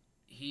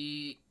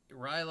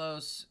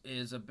Rilos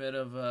is a bit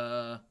of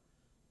a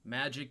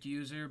magic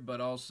user, but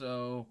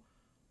also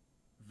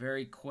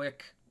very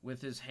quick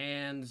with his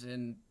hands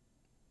and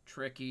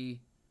tricky.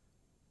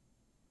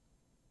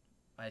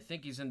 I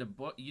think he's into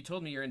book. You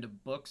told me you're into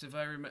books, if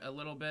I remember a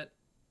little bit.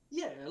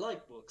 Yeah, I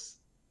like books.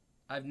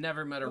 I've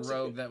never met a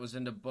rogue that was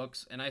into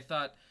books, and I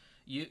thought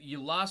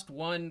you lost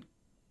one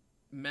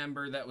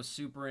member that was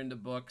super into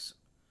books,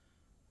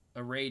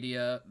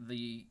 Aradia,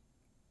 the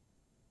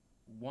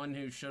one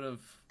who should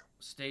have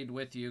stayed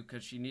with you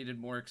because she needed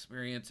more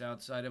experience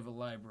outside of a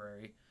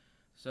library.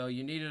 So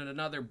you needed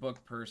another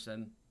book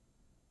person.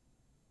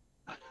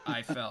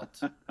 I felt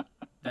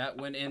that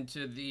went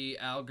into the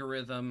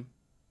algorithm.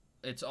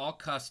 It's all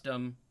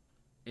custom.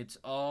 It's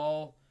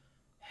all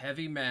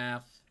heavy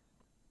math.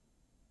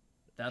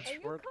 That's Are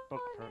you Short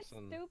book calling us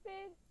person.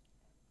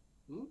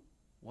 stupid?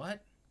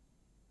 what?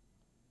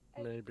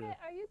 Maybe.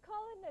 Are you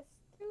calling us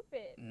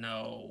stupid?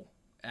 No,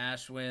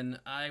 Ashwin.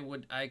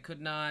 I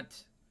could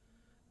not.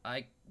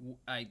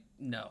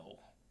 No.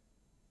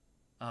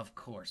 Of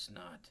course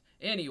not.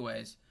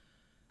 Anyways,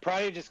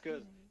 Proddy just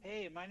goes,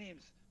 "Hey, my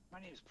name's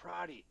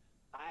Proddy.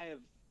 I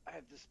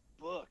have this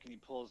book," and he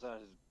pulls out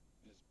his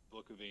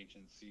book of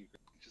ancient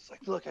secrets. Just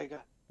like, "Look, I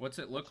got what's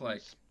it look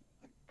like?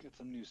 I got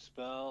some new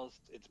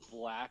spells. It's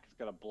black. It's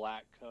got a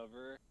black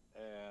cover,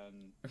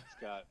 and it's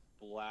got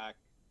black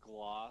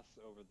gloss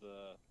over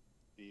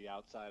the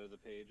outside of the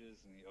pages."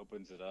 And he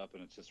opens it up,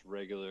 and it's just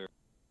regular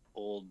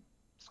old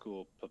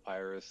school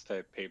papyrus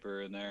type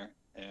paper in there.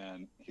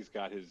 And he's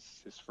got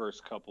his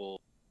first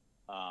couple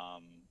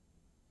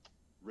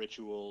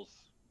rituals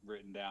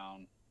written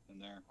down in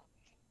there.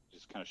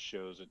 Just kind of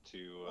shows it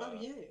to. Oh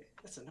yeah,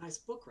 that's a nice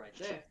book right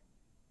there.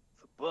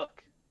 It's a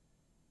book.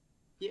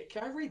 Yeah,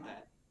 can I read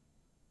that?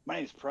 My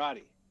name's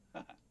Proddy.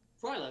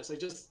 Rilos, I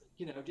just,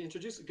 to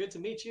introduce it. Good to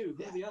meet you.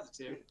 Who are the other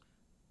two?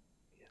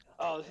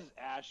 Oh, this is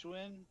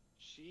Ashwin.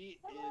 She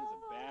is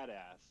a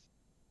badass.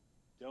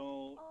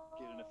 Don't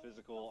get in a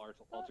physical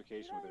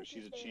altercation with her.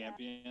 She's a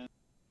champion,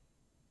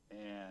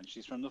 and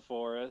she's from the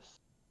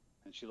forest,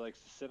 and she likes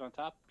to sit on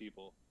top of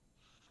people.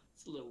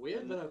 It's a little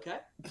weird, but okay.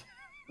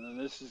 And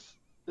this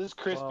is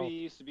Crispy. Well,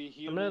 Used to be It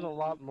human. made a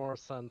lot more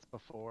sense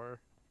before.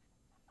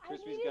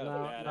 Crispy's got a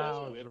Now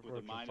badass it's whip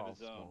with a mind of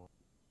his own.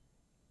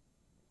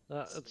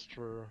 It's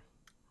true.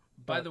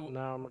 By But the w-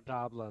 now I'm a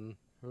goblin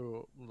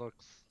who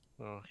looks,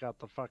 got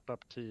the fucked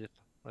up teeth.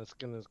 My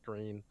skin is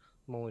green.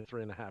 I'm only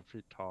 3.5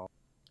 feet tall.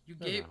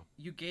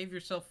 You gave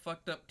yourself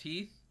fucked up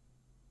teeth?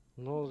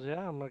 Well,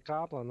 yeah, I'm a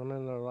goblin. I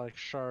mean, they're like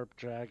sharp,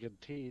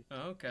 jagged teeth.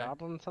 Oh, okay.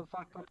 Goblins have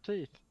fucked up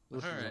teeth.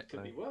 This is a Alright.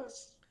 Could be thing.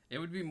 worse. It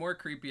would be more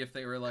creepy if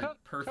they were like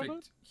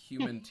perfect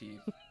human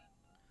teeth.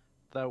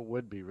 That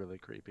would be really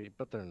creepy,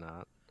 but they're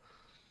not.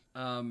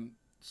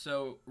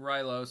 So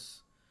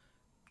Rilos,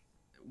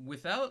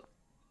 without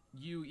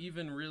you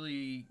even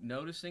really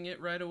noticing it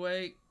right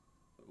away,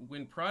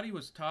 when Proddy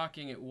was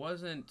talking, it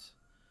wasn't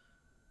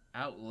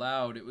out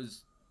loud. It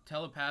was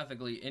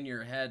telepathically in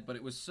your head, but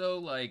it was so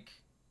like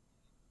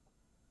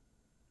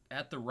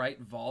at the right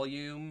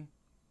volume,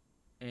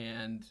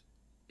 and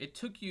it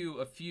took you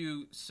a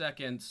few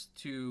seconds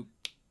to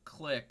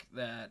click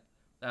that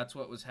that's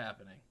what was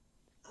happening.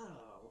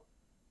 Oh.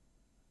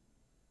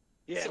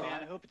 Yeah, So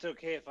man. I hope it's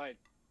okay if I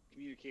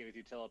communicate with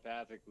you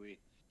telepathically.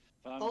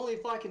 Only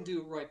if I can do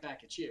it right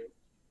back at you.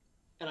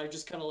 And I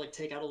just kind of like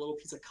take out a little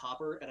piece of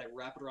copper and I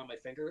wrap it around my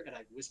finger and I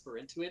whisper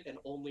into it, and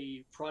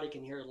only Proddy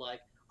can hear like,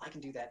 I can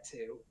do that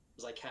too,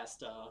 as I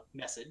cast a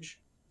message.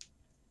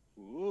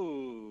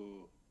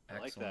 Ooh, I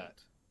Excellent. like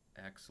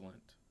that.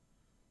 Excellent.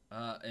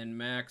 And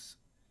Max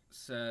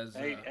says,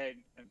 Hey,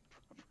 and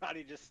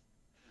Proddy just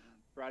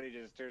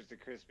turns to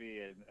Crispy,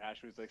 and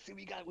Ashwin's like, "See,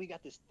 we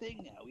got this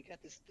thing now. We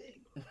got this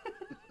thing."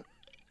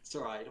 It's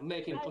all right. I'm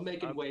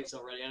making waves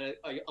already, and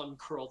I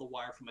uncurl the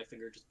wire from my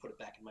finger, just put it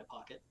back in my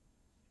pocket.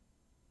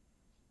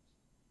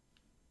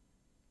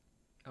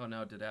 "Oh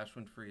no, did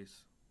Ashwin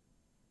freeze?"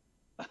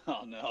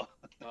 Oh no!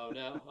 Oh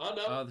no! Oh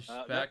no! Oh, she's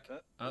back. No.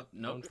 Oh,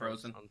 nope,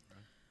 frozen.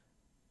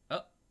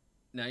 Oh,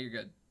 now you're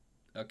good.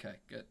 Okay,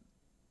 good.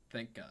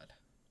 Thank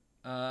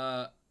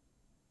God.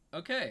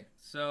 Okay,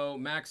 so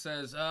Max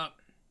says,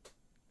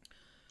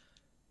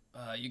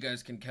 you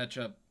guys can catch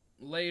up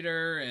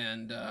later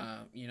and,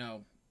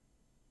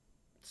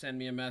 send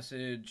me a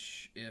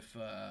message if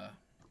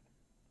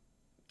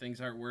things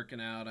aren't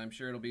working out. I'm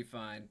sure it'll be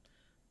fine.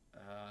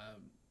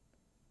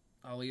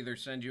 I'll either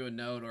send you a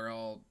note or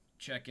I'll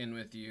check in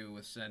with you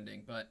with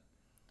sending. But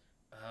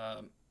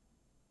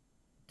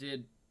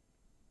did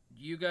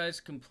you guys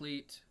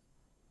complete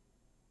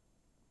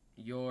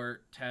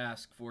your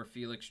task for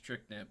Felix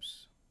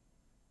Tricknips?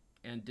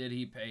 And did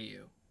he pay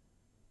you?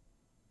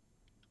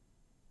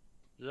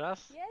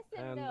 Yes. Yes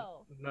and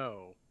no.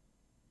 No.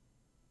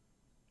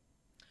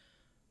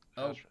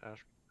 Oh, Ash got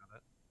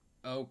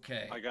it.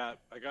 okay. I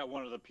got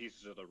one of the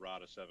pieces of the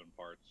rod of 7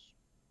 parts.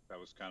 That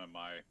was kind of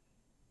my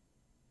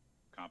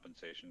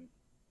compensation.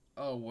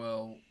 Oh,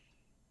 well,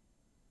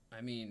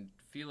 I mean,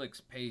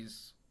 Felix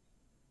pays.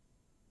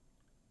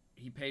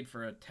 He paid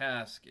for a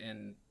task,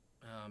 and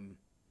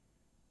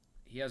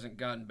he hasn't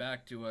gotten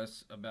back to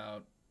us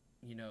about,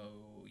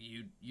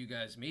 you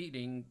guys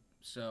meeting.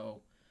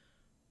 So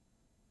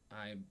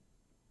I'm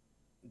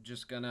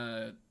just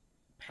gonna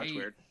pay. That's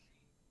weird.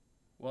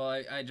 Well,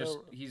 I just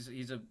So-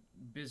 he's a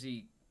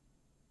busy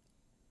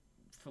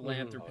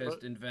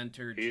philanthropist,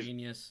 inventor, He's-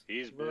 genius.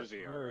 He's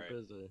busy, all Very right.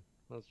 busy.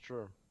 That's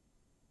true.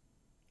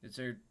 Is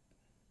there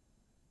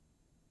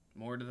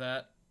more to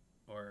that,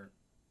 or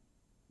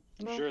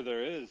I'm No. sure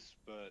there is,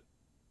 but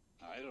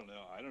I don't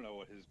know. I don't know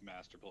what his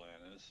master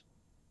plan is.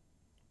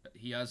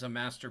 he has a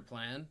master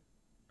plan?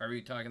 Are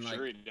we talking I'm like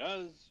sure he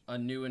does. a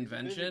new a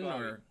invention,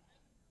 busybody. or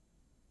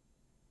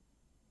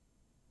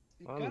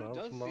He I kind don't of know.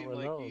 does From what seem we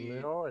like know, he. he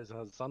always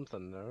has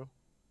something new.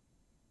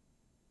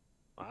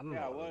 I don't Yeah,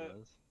 know what it what-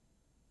 is.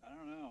 I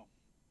don't know.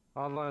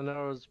 All I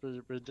know is we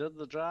did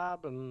the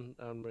job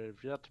and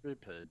we've yet to be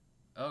paid.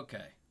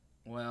 okay?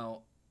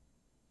 Well,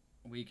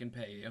 we can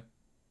pay you.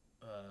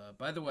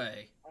 By the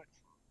way,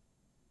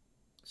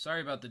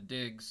 sorry about the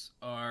digs.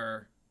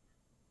 Our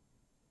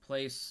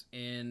place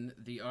in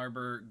the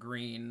Arbor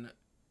Green,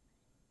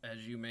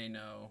 as you may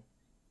know,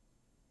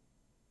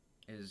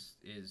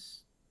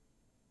 is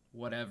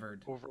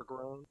whatevered.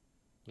 Overgrown.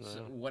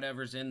 So No.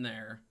 whatever's in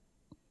there,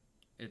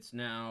 it's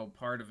now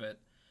part of it.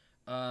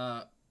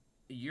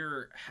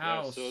 Your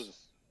house. Yeah,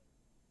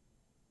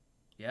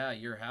 Yeah,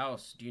 your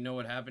house. Do you know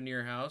what happened to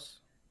your house?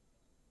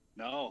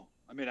 no.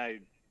 I mean, I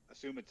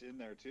assume it's in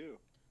there too.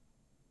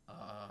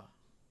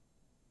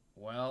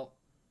 Well,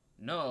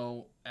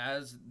 no.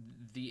 As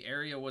the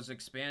area was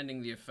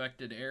expanding, the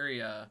affected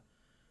area,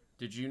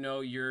 did you know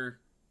your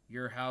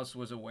house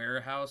was a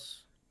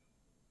warehouse?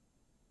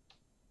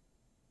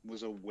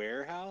 Was a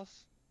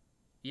warehouse?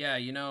 Yeah,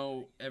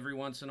 every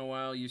once in a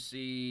while you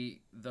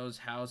see those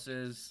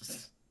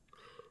houses,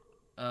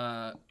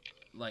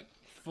 like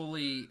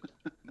fully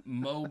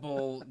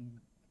mobile,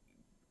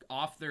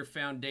 off their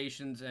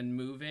foundations and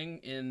moving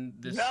in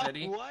the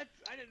city. What?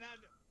 I did not.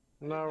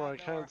 No, I did not know our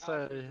can't house say.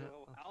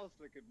 was a house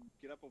that could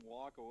get up and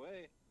walk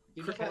away.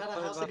 You never had a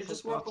house that could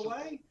just walk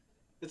away?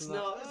 It's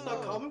not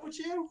common with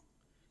you?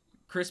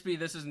 Crispy,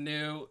 this is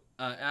new.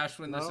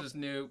 Ashwin, this No. is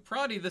new.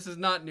 Proddy, this is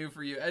not new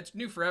for you. It's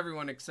new for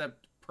everyone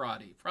except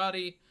Proddy.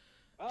 Proddy,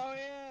 Oh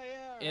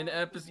yeah. in right.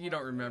 episode, you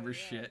don't remember Yeah.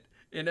 shit.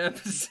 In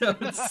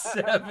episode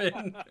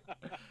 7,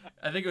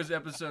 I think it was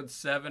episode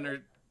 7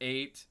 or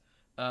 8,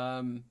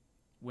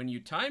 when you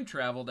time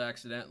traveled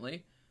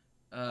accidentally,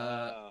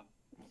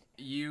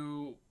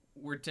 you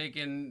were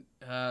taken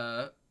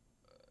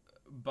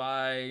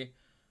by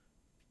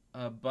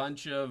a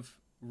bunch of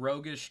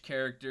roguish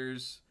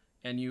characters,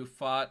 and you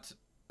fought.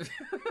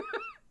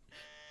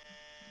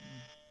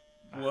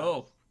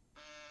 Whoa!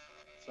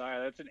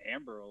 Sorry, that's an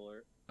Amber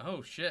Alert.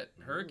 Oh shit!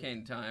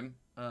 Hurricane time.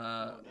 Oh,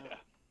 no. Yeah.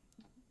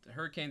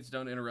 Hurricanes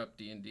don't interrupt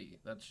D&D.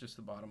 That's just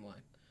the bottom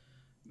line.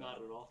 Not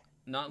at all.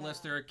 Not unless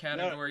they're a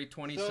category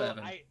 27.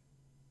 So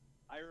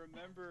I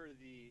remember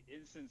the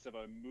instance of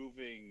a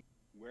moving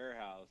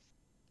warehouse,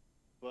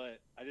 but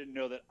I didn't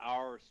know that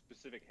our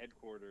specific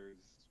headquarters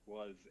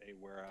was a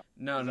warehouse.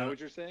 No, Is no. that what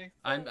you're saying?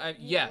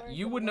 Yeah, weren't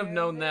you wouldn't have aware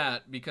known of it?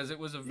 that because it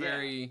was a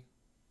very.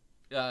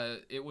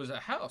 It was a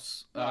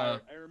house. No,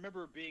 I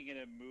remember being in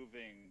a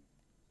moving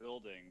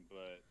building,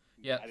 but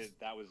Yeah. I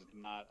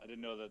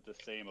didn't know that the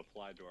same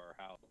applied to our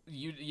house.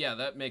 Yeah,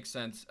 that makes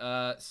sense.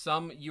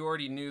 You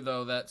already knew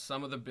though that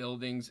some of the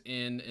buildings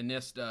in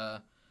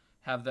Inista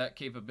have that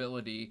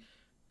capability.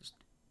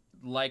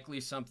 Likely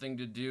something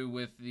to do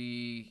with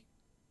the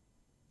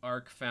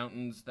arc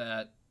fountains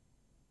that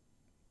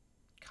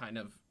kind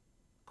of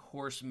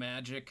course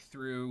magic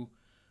through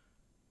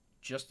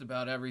just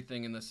about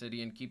everything in the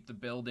city and keep the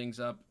buildings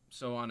up,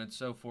 so on and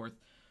so forth.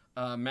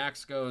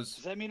 Max goes,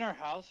 Does that mean our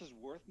house is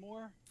worth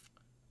more?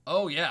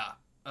 "Oh yeah,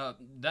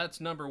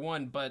 that's number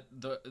one." But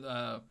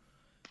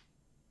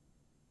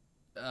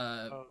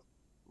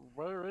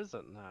Where is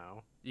it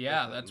now?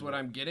 yeah, that's what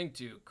I'm getting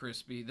to,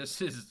 Crispy.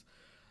 This is,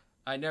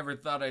 I never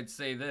thought I'd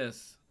say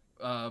this,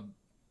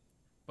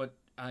 but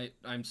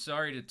I'm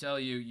sorry to tell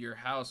you, your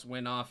house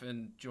went off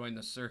and joined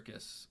the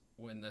circus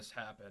when this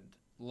happened.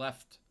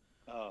 Left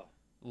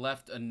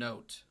a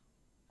note.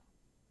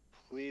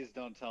 Please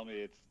don't tell me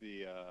it's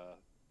the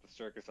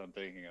circus I'm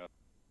thinking of.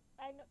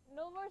 I know,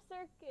 no more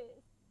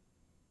circus.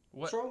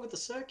 What's What? wrong with the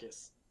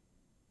circus?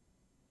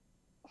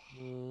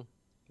 The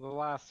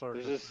last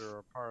circus this- we were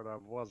a part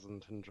of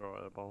wasn't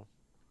enjoyable.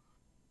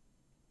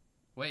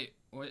 Wait,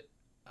 what?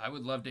 I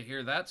would love to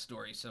hear that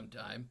story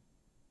sometime.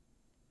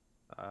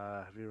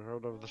 Have you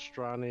heard of the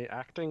Strani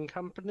Acting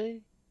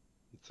Company?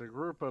 It's a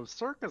group of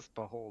circus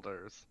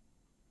beholders.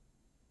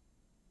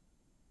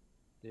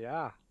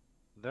 Yeah,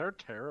 they're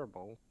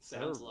terrible.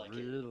 Sounds they're like it.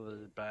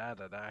 really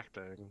bad at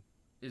acting.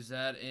 Is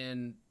that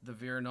in the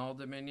Virenal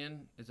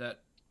Dominion? Is that?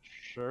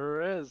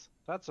 Sure is.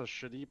 That's a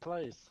shitty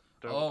place.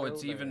 Don't Oh, go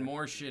it's even there.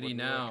 more shitty Wouldn't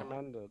now.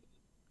 recommend it.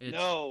 It's,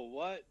 No,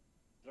 what?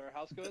 Did our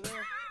house go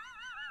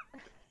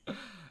there?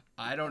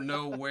 I don't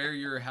know where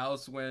your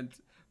house went,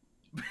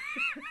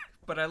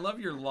 but I love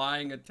your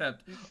lying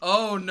attempt.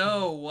 Oh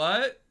no,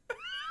 what?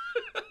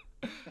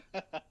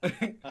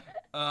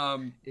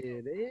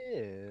 It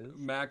is.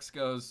 Max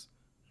goes,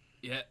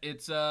 yeah,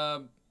 it's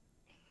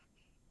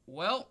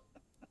well,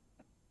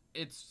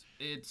 it's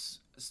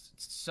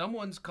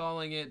someone's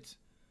calling it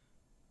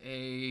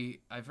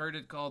I've heard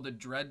it called a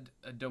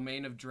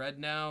domain of dread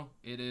now.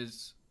 It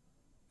is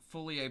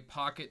fully a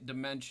pocket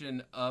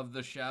dimension of the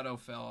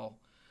Shadowfell,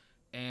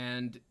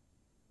 and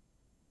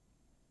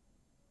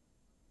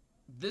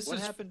this What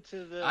is happened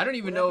to the? I don't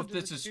even what know if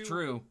happened to this the is two-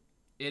 true.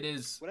 It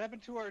is. What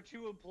happened to our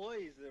 2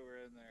 employees that were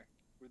in there?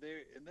 Were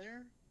they in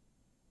there?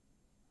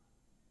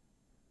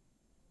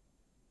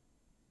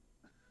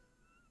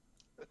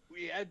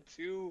 We had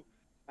 2.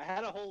 I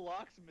had a whole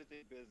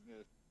locksmithing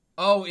business.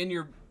 Oh, in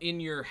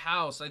your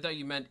house. I thought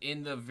you meant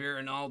in the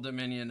Virenal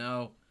Dominion.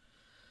 Oh.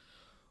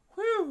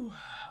 Whew.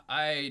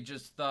 I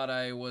just thought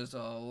I was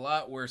a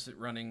lot worse at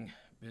running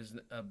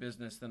a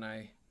business than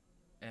I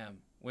am,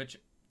 which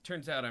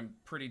turns out I'm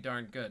pretty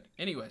darn good.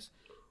 Anyways,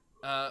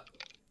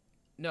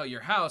 no,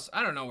 your house.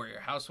 I don't know where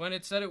your house went.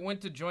 It said it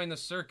went to join the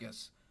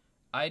circus.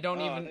 I don't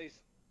Okay.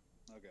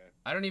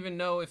 even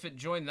know if it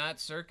joined that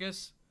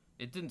circus.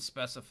 It didn't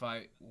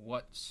specify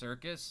what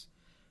circus.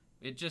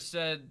 It just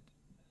said,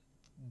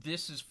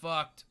 "This is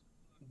fucked.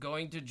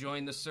 Going to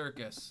join the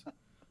circus,"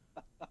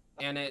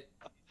 and it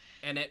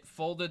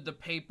folded the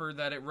paper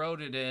that it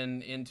wrote it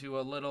in into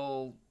a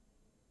little,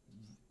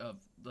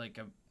 like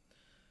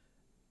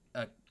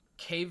a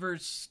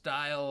caver's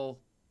style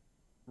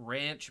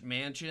ranch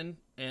mansion,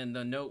 and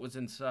the note was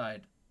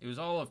inside. It was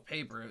all of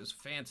paper. It was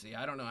fancy.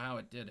 I don't know how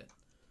it did it.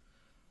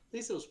 At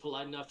least it was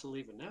polite enough to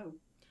leave a note.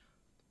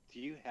 Do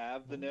you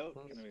have the note?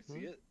 Can we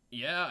see it?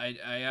 Yeah,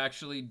 I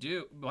actually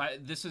do.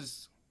 But this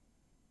is.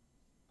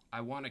 I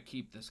want to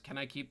keep this. Can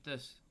I keep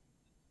this?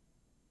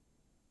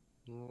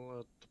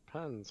 Well, it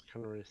depends.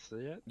 Can we see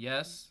it?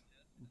 Yes,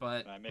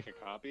 but Can I make a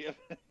copy of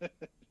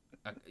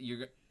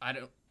it?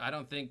 I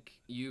don't think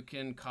you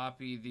can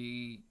copy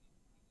the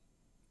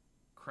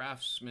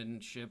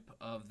craftsmanship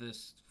of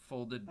this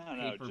folded I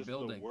don't paper know, just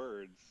building. the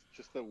words.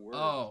 Just the words.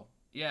 Oh,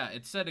 yeah,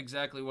 it said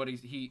exactly what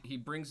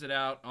he brings it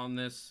out on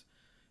this.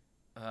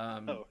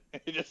 Oh,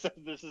 he just said,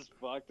 "This is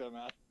fucked. I'm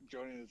out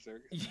joining the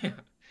circus." Yeah.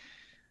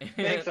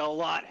 Thanks a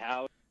lot,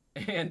 Howard.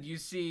 And you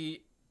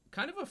see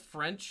kind of a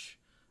French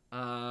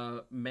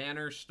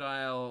manor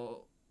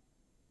style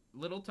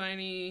little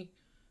tiny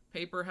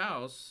paper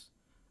house,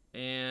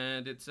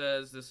 and it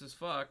says, "This is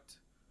fucked.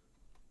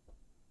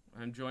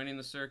 I'm joining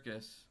the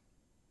circus."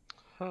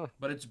 Huh.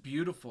 But it's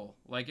beautiful.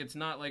 Like, it's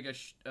not like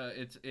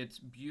it's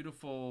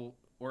beautiful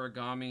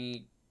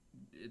origami.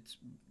 It's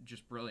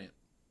just brilliant.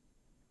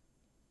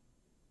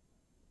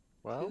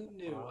 Well, Who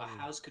knew a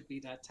house could be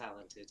that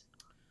talented?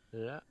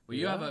 Yeah. Well,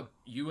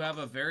 you have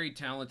a very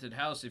talented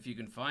house if you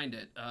can find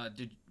it.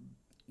 Did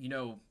you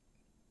know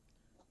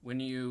when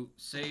you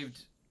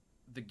saved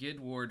the Gid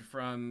Ward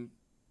from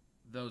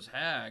those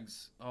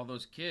hags, all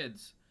those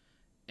kids,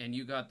 and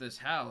you got this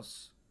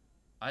house?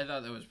 I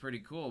thought that was pretty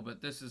cool,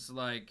 but this is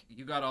like,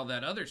 you got all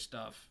that other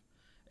stuff,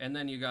 and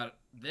then you got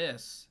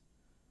this.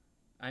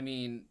 I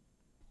mean,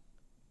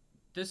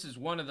 this is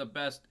one of the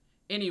best.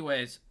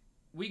 Anyways,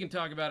 we can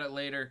talk about it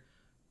later.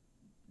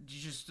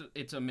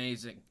 It's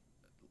amazing.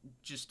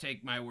 Just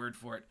take my word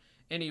for it.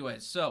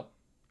 Anyways, so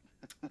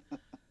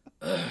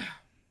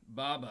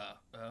Baba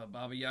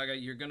Yaga,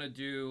 you're gonna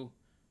do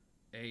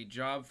a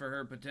job for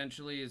her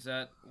potentially. Is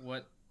that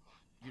what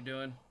you're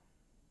doing?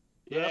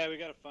 Yeah, we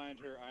gotta find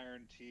her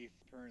iron teeth.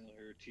 Apparently,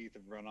 her teeth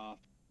have run off.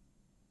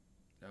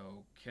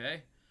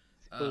 Okay.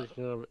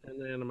 Speaking of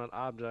inanimate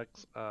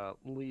objects,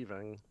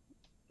 leaving.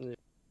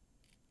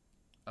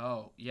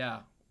 Oh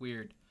yeah,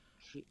 weird.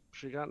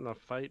 She got in a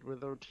fight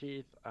with her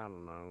teeth. I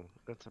don't know.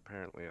 It's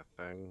apparently a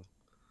thing.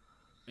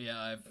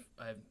 Yeah,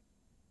 I've.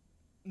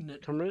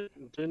 Can we?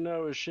 Do you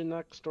know? Is she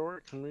next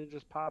door? Can we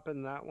just pop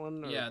in that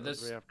one? Or Yeah, do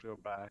this- we have to go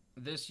back.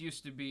 This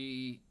used to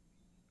be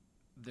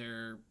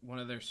one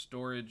of their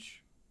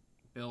storage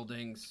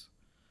buildings,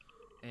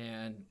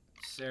 and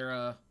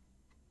Sarah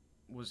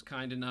was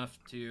kind enough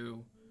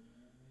to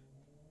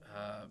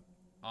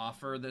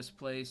offer this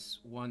place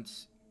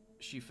once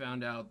she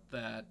found out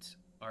that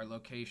our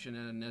location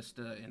in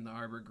Anista in the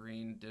Arbor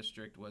Green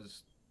district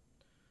was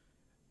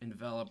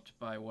enveloped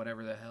by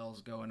whatever the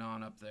hell's going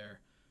on up there.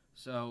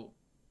 So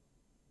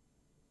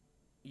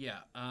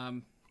yeah,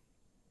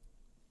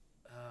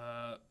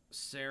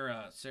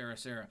 Sarah,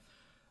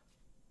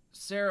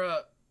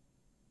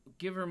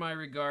 give her my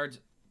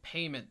regards.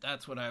 Payment,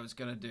 that's what I was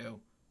gonna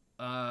do.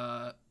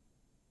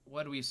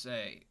 What do we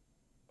say?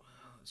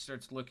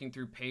 Starts looking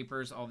through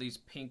papers. All these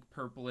pink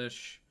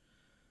purplish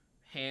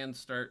hands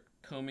start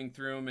combing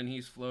through him, and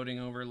he's floating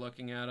over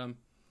looking at them.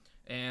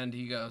 And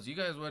he goes, "You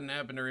guys wouldn't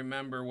happen to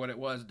remember what it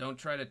was. Don't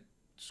try to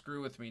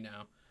screw with me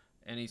now.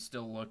 And he's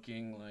still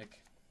looking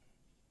like...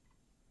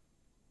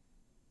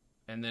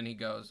 And then he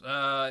goes,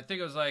 I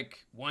think it was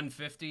like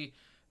 150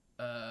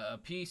 a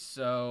piece,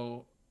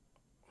 so...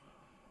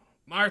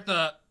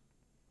 Martha!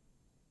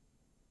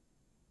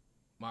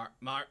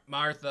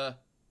 Martha,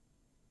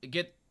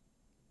 get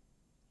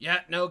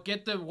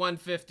the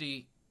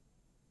 150.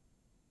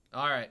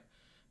 All right.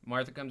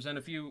 Martha comes in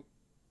a few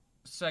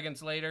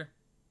seconds later,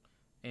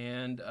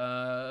 and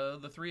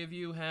the three of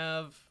you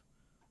have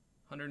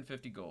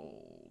 150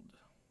 gold.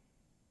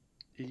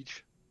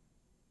 Each?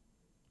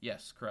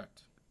 Yes,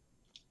 correct.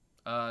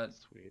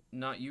 Sweet.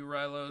 Not you,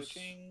 Rilos.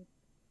 Cha-ching.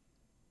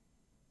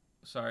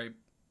 Sorry,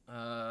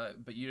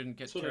 but you didn't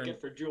get That's what I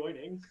get for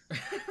joining.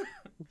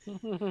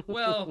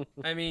 Well,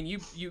 I mean,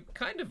 you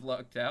kind of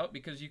lucked out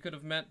because you could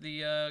have met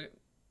the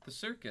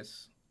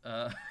circus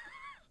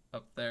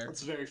up there.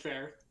 That's very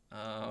fair.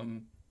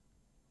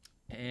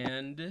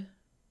 And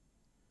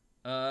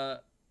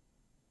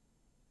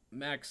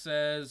Max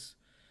says,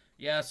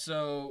 yeah,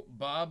 so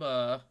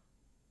Baba,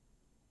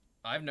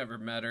 I've never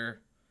met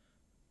her.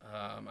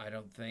 I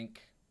don't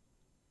think.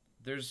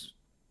 There's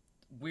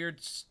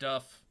weird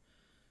stuff.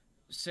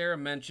 Sarah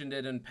mentioned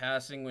it in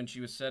passing when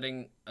she was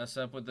setting us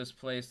up with this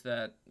place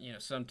that, you know,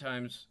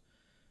 sometimes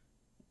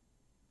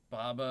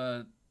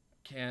Baba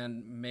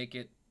can make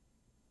it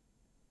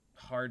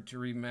hard to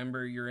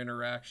remember your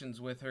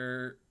interactions with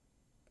her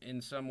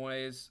in some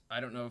ways. I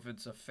don't know if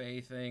it's a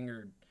Fae thing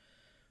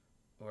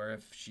or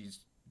if she's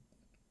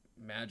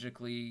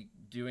magically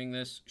doing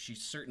this.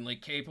 She's certainly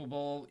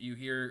capable. You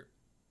hear,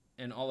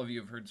 and all of you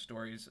have heard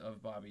stories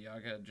of Baba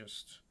Yaga,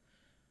 just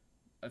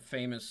a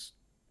famous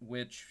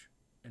witch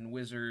and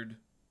wizard,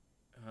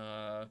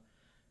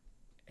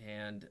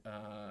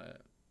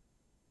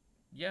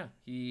 yeah,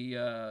 he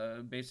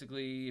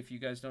basically, if you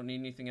guys don't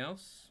need anything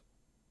else,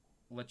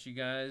 let you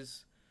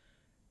guys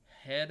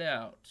head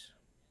out.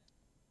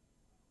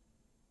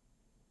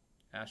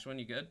 Ashwin,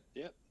 you good?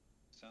 Yep.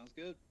 Sounds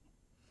good.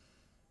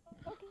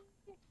 Okay.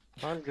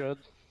 I'm good.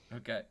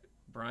 Okay.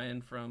 Brian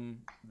from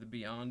the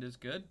Beyond is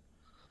good?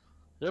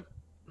 Yep.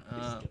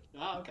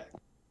 Okay.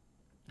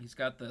 He's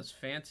got those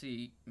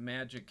fancy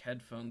magic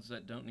headphones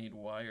that don't need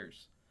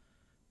wires.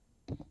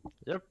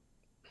 Yep.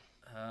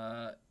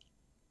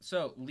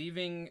 So,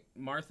 leaving,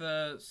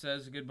 Martha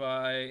says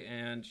goodbye,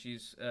 and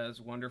she's as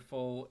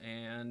wonderful,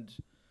 and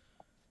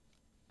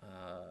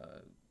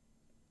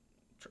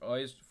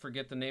always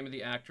forget the name of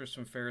the actress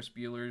from Ferris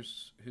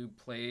Bueller's who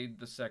played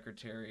the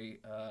secretary.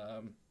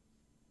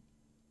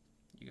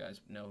 You guys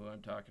know who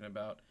I'm talking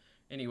about.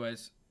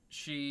 Anyways,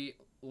 she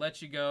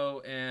lets you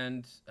go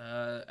and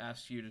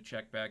asks you to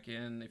check back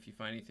in if you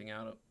find anything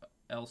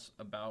else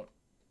about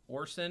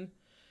Orson.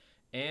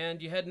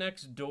 And you head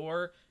next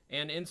door,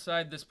 and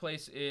inside this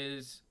place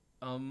is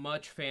a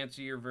much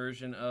fancier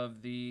version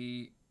of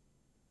the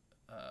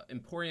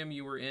Emporium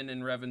you were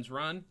in Revan's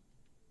Run.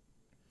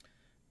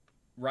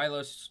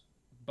 Rilos,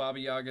 Baba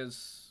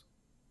Yaga's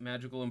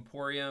magical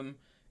emporium,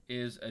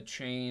 is a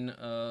chain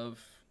of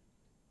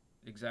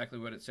exactly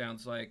what it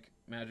sounds like,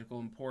 magical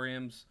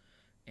emporiums,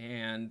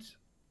 and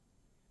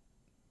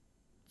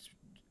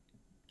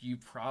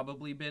you've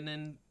probably been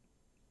in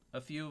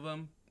a few of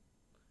them.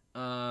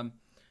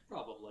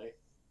 Probably.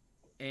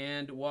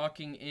 And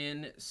walking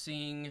in,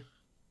 seeing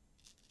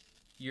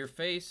your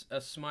face,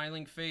 a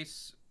smiling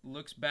face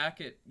looks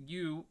back at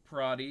you,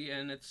 Proddy,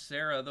 and it's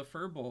Sarah the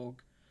Furbolg.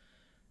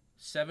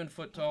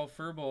 7-foot-tall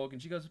Furbolg,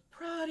 and she goes,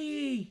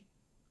 Proddy!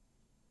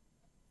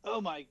 Oh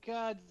my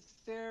God,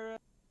 Sarah!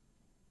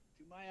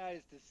 Do my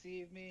eyes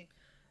deceive me?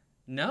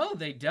 No,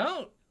 they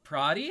don't.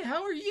 Proddy,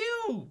 how are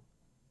you?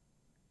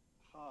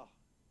 Oh,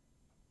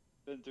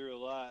 been through a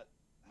lot.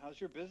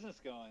 How's your business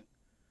going?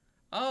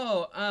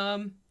 Oh,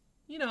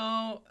 you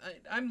know,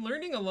 I'm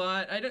learning a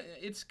lot.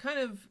 It's kind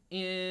of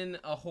in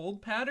a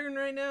hold pattern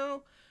right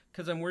now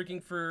because I'm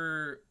working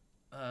for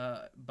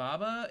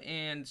Baba,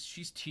 and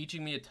she's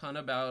teaching me a ton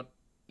about,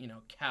 you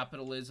know,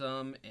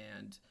 capitalism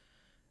and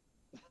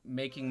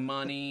making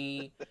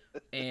money.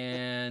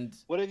 And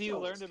what have you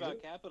learned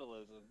about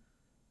capitalism?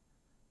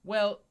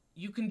 Well,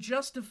 you can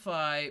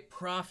justify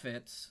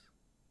profits.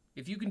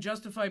 If you can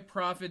justify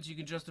profits, you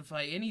can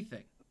justify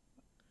anything.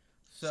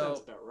 So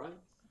sounds about right.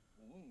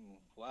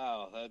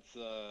 Wow, that's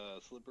a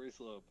slippery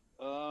slope.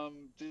 So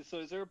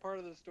is there a part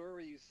of the store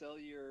where you sell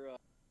your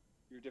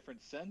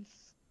different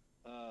scents?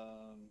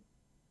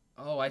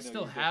 Oh, I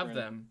still have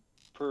them.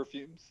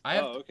 Perfumes.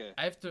 Okay.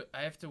 I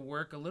have to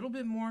work a little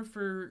bit more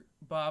for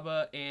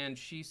Baba, and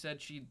she said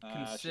she'd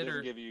consider. She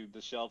doesn't give you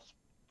the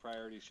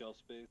priority shelf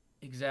space.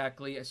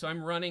 Exactly. So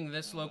I'm running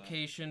this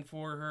location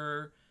for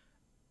her.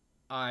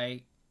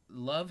 I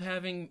love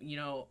having, you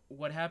know,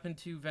 what happened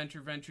to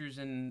Venture Ventures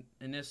in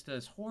Anista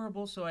is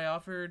horrible, so I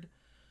offered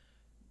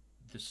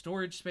the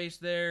storage space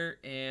there,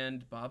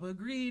 and Baba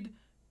agreed.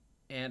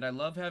 And I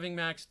love having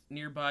Max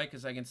nearby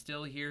because I can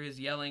still hear his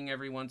yelling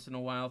every once in a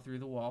while through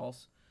the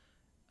walls.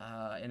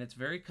 And it's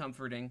very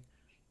comforting.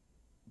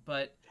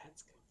 But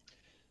That's good.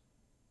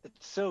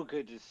 It's so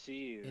good to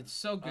see you. It's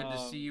so good to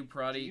see you,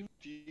 Proddy.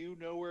 Do you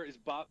know where is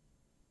Bob?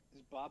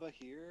 is Baba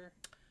here?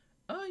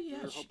 Oh We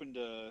yeah, were hoping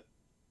to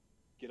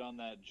get on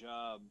that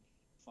job,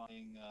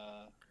 finding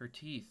her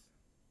teeth.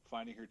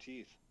 finding her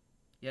teeth.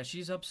 Yeah,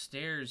 she's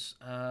upstairs.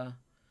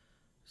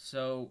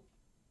 So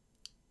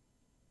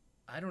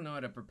I don't know how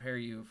to prepare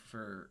you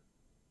for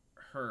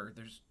her.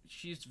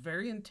 She's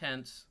very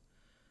intense.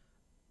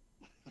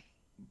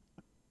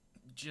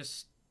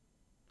 Just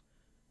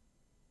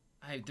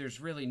there's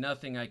really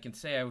nothing I can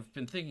say. I've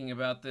been thinking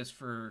about this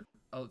for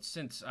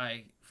since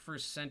I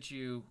first sent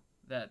you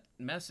that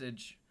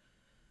message,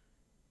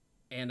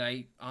 and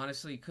I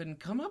honestly couldn't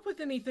come up with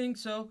anything.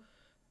 So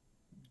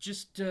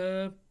just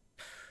yeah.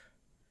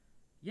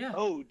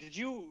 Oh, did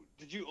you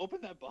open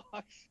that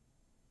box?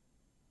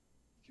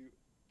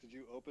 Did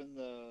you open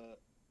the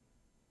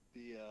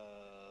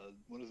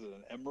what is it,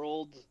 an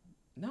emerald?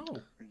 No.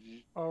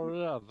 Oh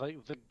yeah,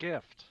 the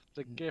gift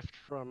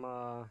from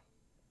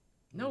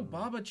No,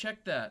 Baba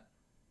checked that.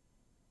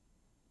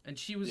 And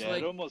she was yeah,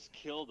 like, it almost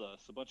killed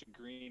us. A bunch of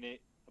green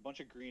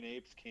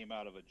apes came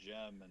out of a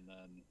gem and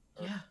then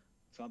yeah,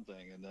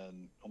 something and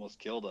then almost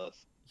killed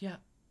us. yeah,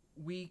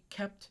 we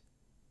kept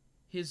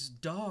his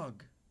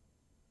dog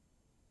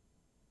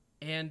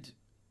and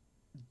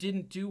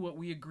didn't do what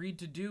we agreed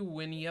to do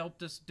when he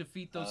helped us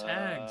defeat those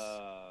hags.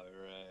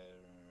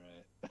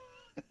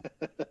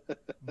 Right.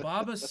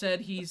 Baba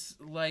said he's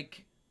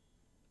like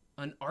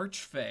an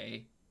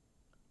archfey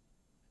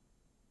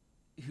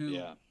who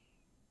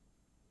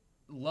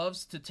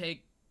loves to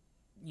take,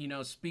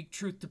 speak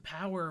truth to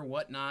power or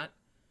whatnot.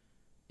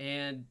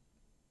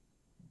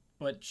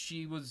 But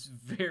she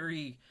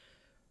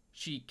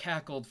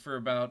cackled for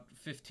about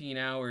 15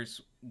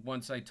 hours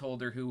once I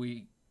told her who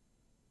we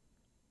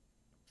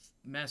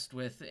messed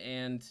with,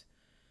 and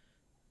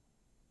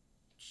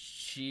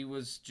she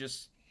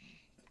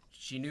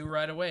knew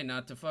right away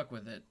not to fuck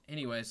with it.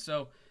 Anyway,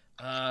 so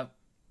I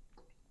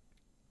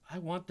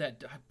want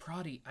that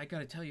Proddy. I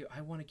gotta tell you,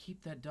 I want to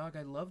keep that dog.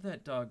 I love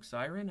that dog,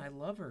 Siren. I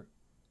love her.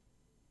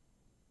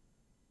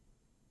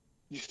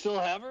 You still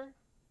have her?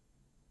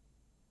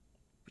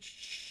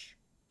 Shh.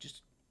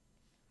 Just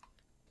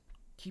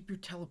keep your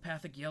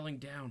telepathic yelling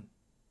down.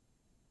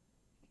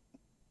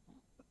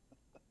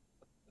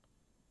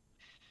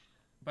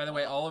 By the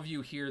way, all of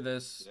you hear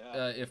this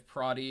if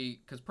Proddy,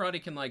 because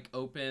Proddy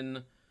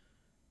can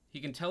he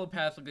can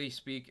telepathically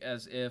speak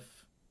as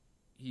if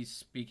he's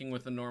speaking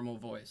with a normal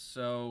voice.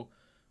 So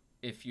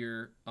if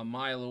you're a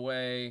mile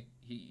away,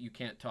 you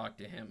can't talk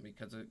to him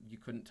because you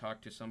couldn't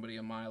talk to somebody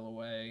a mile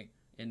away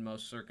in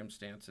most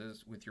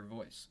circumstances with your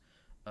voice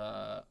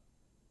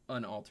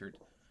unaltered.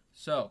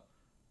 So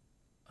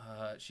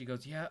she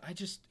goes, yeah,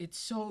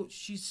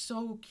 she's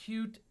so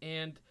cute,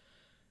 and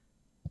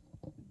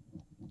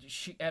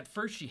at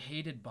first she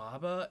hated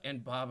Baba,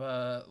 and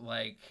Baba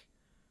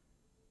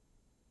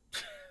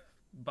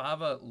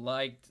Baba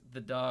liked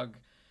the dog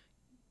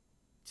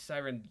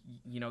Siren,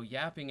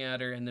 yapping at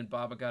her, and then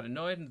Baba got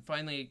annoyed, and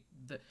finally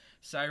the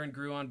Siren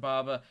grew on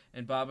Baba,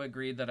 and Baba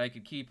agreed that I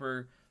could keep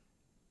her.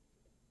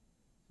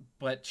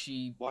 But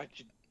why'd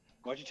you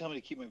tell me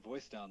to keep my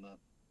voice down then?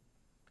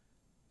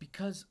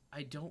 Because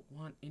I don't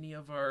want any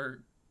of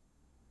our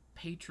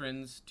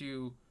patrons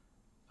to.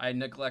 I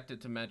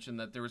neglected to mention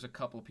that there was a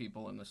couple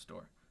people in the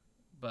store,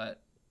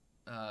 but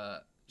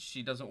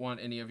she doesn't want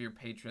any of your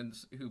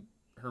patrons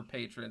her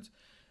patrons.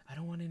 I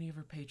don't want any of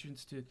her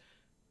patrons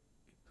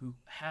who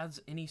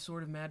has any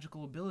sort of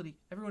magical ability.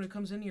 Everyone who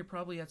comes in here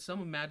probably has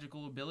some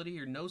magical ability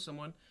or knows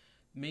someone.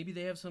 Maybe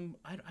they have some.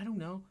 I don't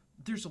know.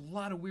 There's a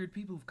lot of weird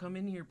people who've come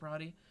in here,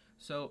 Proddy.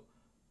 So,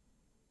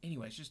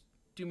 anyways, just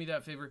do me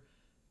that favor.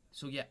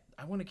 So yeah,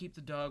 I want to keep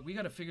the dog. We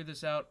got to figure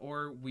this out,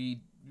 or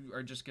we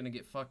are just gonna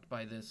get fucked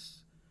by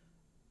this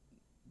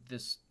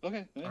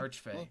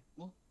archfey.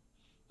 Well,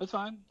 that's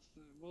fine.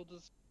 We'll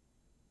just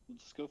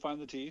go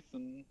find the teeth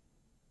and.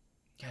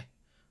 Okay.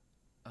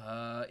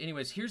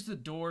 Anyways, here's the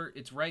door.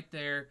 It's right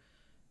there.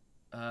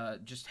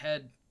 Just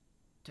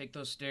take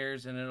those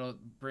stairs, and it'll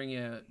bring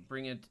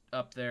it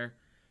up there.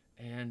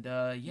 And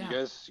yeah.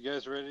 You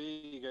guys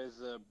ready? You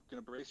guys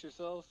gonna brace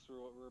yourselves for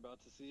what we're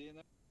about to see in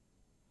there?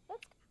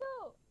 Let's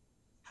go.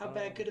 How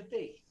bad could it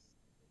be?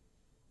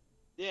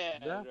 Yeah.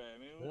 Yeah. Right.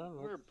 I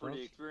mean, we're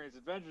pretty experienced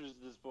adventurers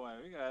at this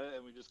point. We got it,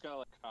 and we just kind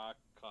of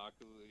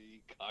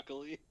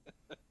cockily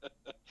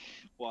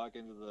walk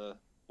into the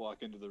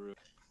room.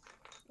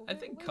 I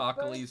think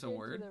cockily's a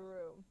word.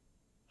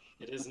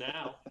 It is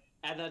now.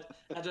 Add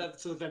that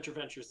to the Venture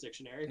Ventures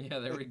dictionary. Yeah,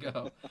 there we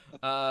go.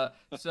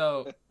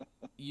 So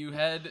you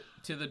head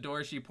to the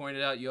door she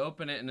pointed out. You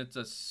open it, and it's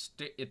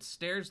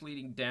stairs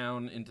leading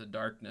down into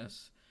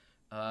darkness,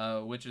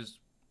 which is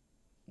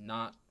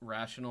not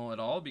rational at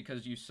all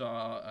because you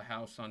saw a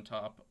house on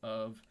top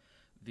of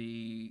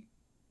the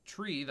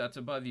tree that's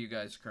above you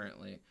guys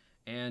currently.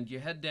 And you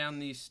head down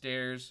these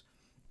stairs,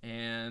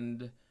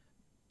 and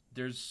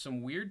there's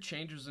some weird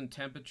changes in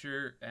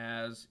temperature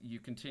as you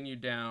continue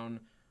down.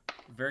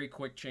 Very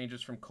quick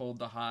changes from cold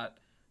to hot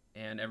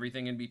and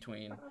everything in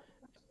between.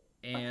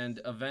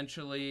 And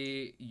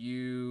eventually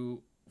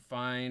you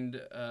find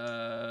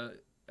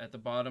at the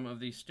bottom of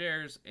these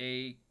stairs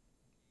a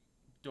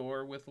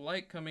door with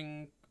light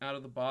coming out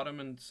of the bottom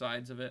and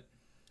sides of it.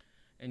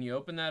 And you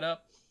open that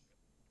up,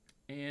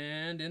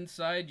 and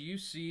inside you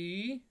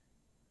see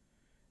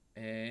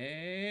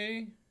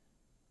a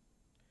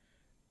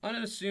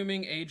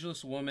unassuming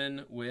ageless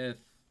woman with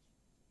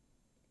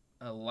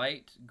a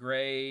light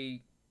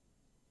gray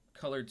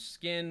colored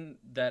skin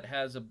that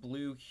has a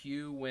blue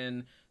hue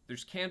when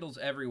there's candles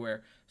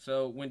everywhere.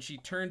 So when she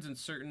turns in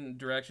certain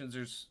directions,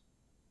 there's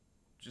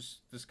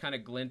just this kind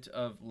of glint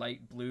of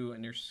light blue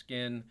in her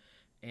skin,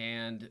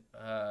 and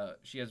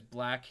she has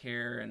black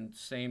hair and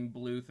same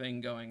blue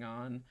thing going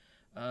on.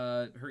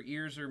 Her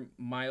ears are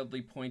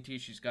mildly pointy.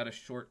 She's got a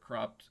short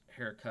cropped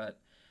haircut.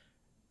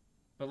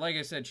 But like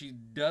I said, she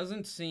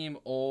doesn't seem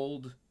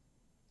old.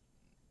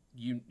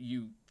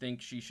 You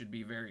think she should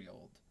be very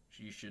old.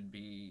 She should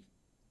be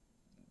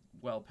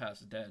well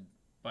past dead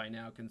by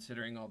now,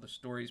 considering all the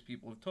stories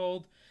people have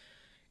told.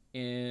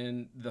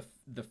 In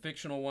the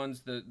fictional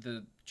ones,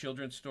 the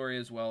children's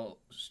stories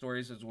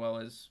as well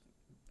as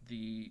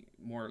the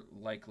more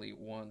likely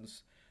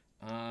ones.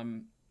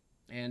 And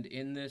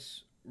in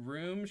this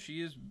room,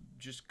 she is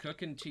just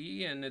cooking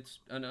tea, and it's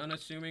an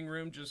unassuming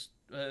room, just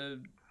a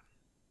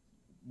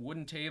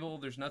wooden table.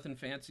 There's nothing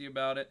fancy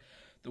about it.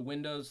 The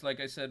windows, like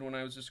I said when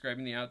I was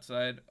describing the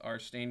outside, are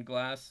stained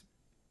glass.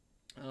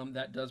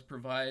 That does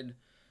provide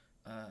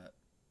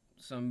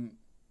some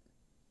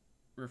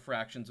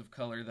refractions of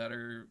color that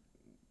are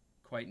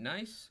quite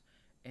nice.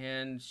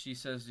 And she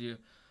says to you,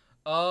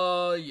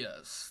 "Ah,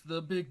 yes,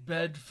 the big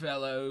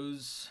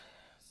bedfellows.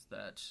 Is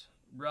that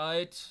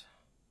right?"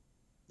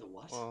 The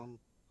what?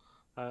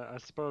 I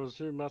suppose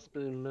you must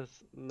be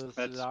Miss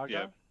Yaga?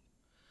 Yeah.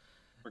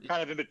 We're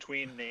kind of in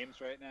between names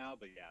right now,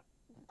 but yeah.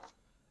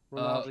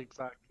 We're not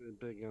exactly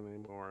big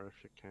anymore,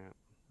 if you can't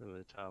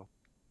really tell.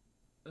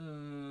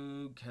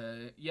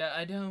 Okay. Yeah,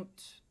 I don't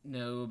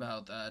know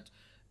about that.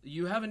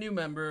 You have a new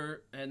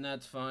member, and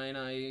that's fine.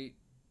 I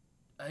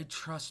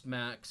trust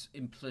Max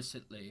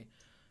implicitly.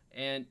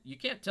 And you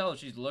can't tell if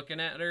she's looking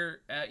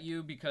at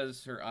you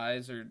because her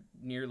eyes are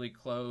nearly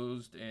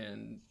closed,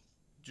 and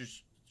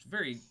just it's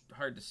very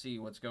hard to see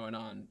what's going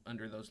on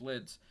under those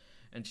lids.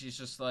 And she's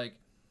just like,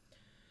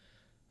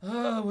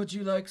 "Oh, would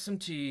you like some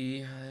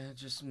tea? I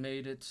just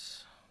made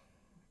it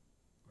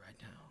right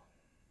now."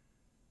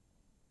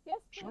 Yes,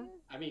 Sure.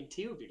 please. I mean,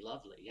 tea would be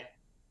lovely, yeah.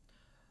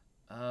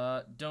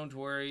 Don't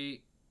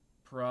worry,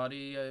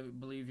 Proddy, I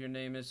believe your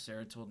name is.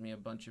 Sarah told me a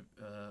bunch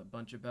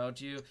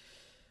about you.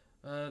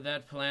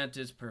 That plant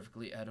is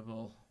perfectly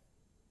edible.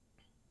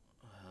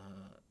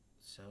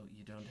 So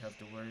you don't have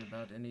to worry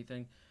about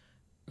anything.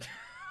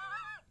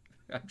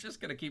 I'm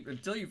just gonna keep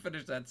until you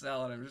finish that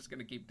salad. I'm just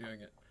gonna keep doing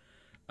it.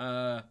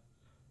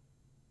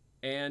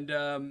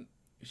 And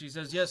she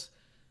says, "Yes,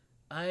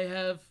 I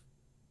have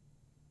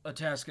a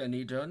task I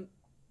need done,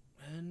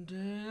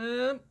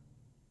 and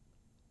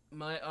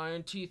my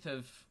iron teeth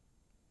have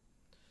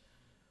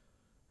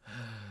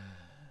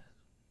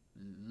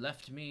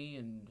left me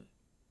in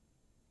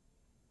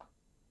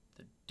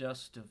the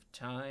dust of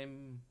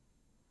time,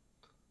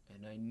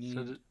 and I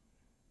need..."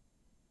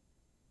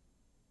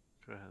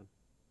 Go ahead.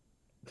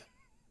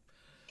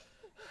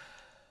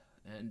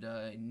 "And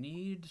I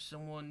need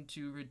someone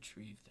to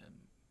retrieve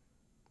them."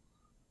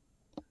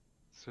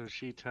 So is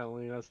she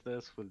telling us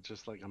this with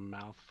just like a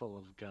mouthful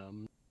of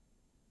gum?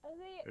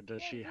 Or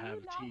does she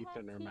have teeth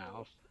in her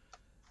mouth?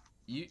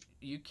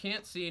 You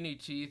can't see any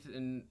teeth,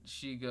 and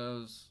she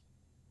goes,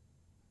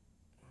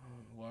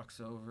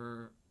 walks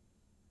over,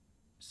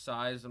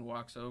 sighs and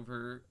walks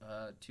over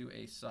to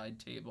a side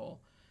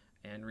table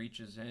and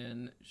reaches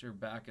in. Her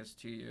back is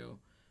to you.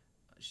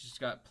 She's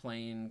got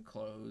plain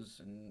clothes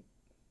and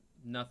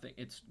nothing.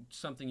 It's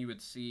something you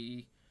would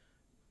see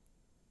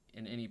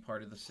in any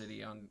part of the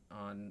city on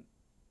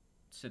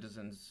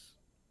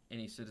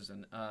any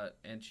citizen.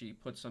 And she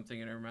puts something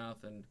in her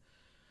mouth, and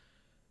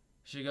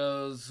she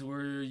goes,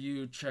 "Were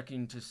you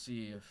checking to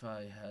see if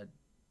I had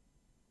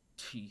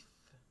teeth?"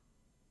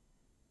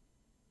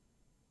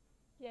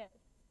 Yes.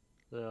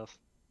 Yes.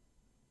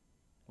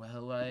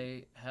 "Well,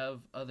 I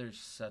have other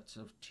sets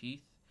of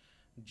teeth,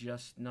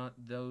 just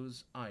not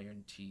those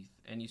iron teeth."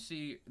 And you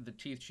see the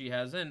teeth she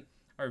has in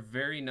are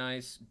very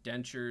nice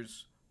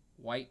dentures,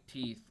 white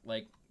teeth,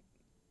 like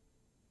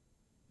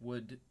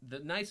the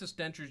nicest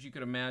dentures you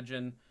could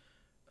imagine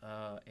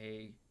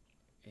a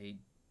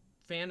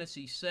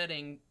fantasy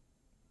setting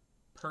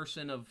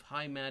person of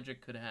high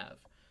magic could have.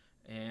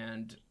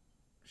 And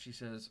she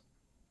says,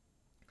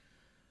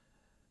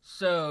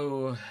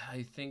 "So,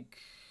 I think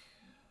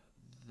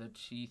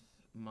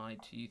my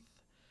teeth,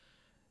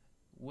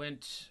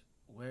 went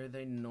where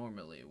they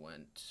normally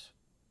went,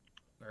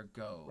 or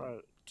go."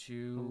 Right.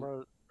 To...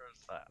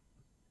 Where's that?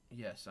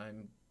 Yes,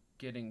 I'm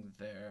getting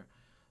there.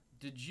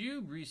 Did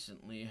you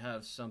recently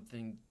have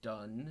something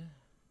done,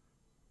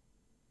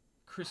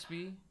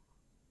 Crispy?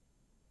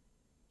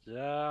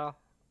 Yeah,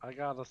 I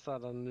got a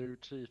set of new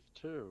teeth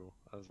too,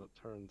 as it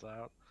turns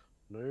out.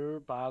 New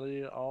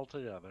body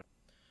altogether.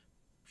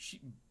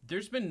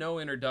 There's been no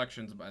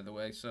introductions, by the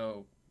way,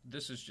 so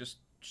this is just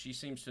she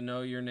seems to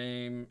know your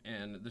name,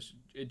 and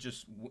it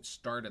just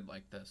started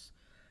like this.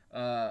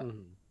 Uh,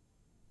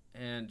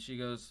 and she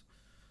goes,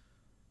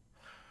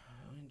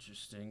 oh,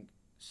 interesting.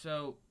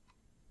 So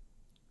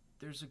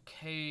there's a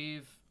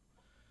cave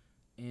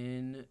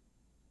in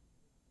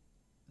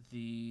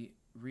the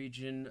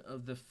region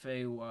of the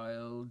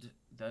Feywild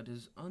that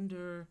is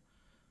under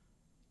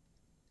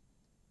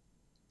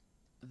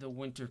the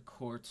Winter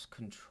Court's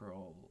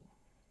control.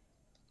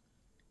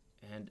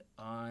 And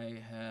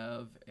I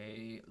have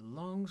a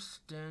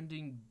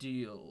long-standing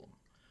deal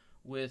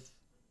with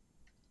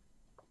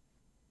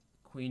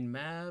Queen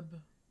Mab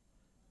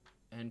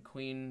and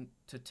Queen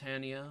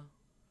Titania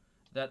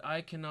that I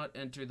cannot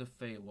enter the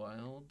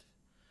Feywild,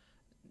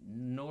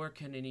 nor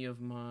can any of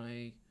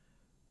my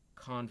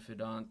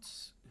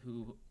confidants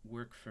who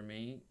work for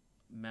me,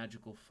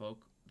 magical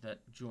folk that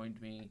joined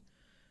me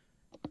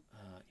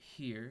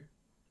here.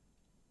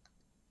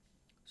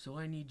 So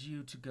I need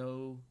you to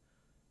go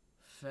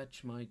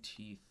fetch my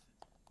teeth.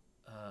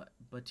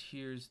 But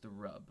here's the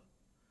rub.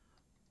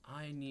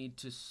 I need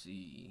to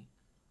see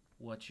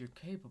what you're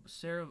capable.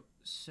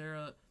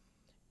 Sarah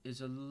is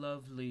a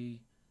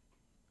lovely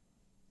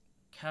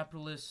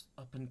capitalist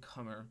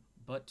up-and-comer,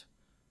 but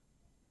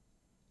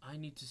I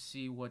need to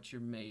see what you're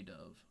made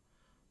of.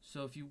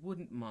 So if you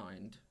wouldn't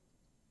mind,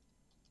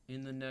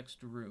 in the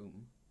next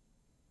room,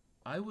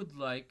 I would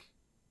like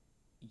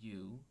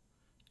you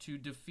to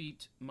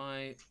defeat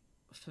my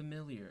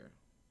familiar.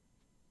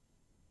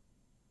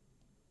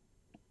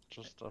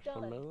 Just a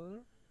familiar?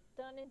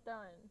 Done and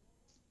done.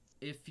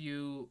 If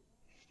you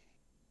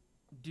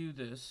do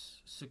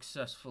this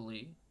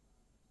successfully,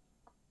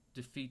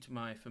 defeat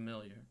my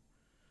familiar,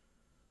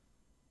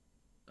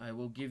 I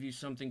will give you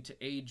something to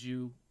aid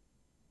you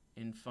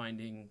in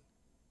finding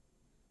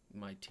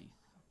my teeth.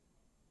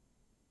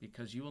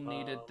 Because you will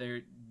need it.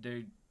 They're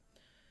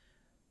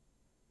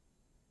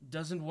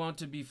doesn't want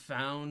to be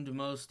found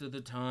most of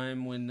the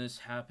time when this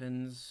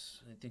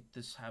happens. I think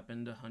this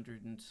happened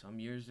 100 and some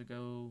years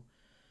ago.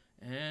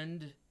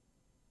 And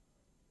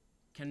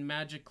can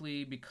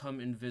magically become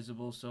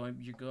invisible, so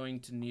you're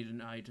going to need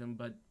an item,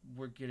 but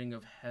we're getting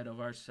ahead of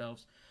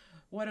ourselves.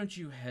 Why don't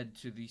you head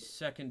to the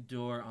second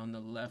door on the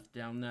left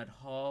down that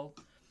hall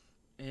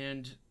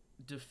and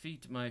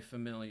defeat my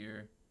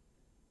familiar.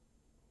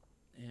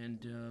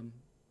 And,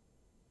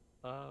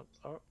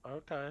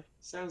 okay.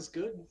 Sounds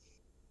good.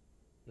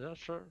 Yeah,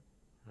 sure.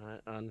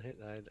 I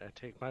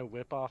take my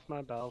whip off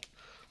my belt.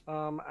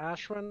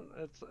 Ashwin,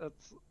 it's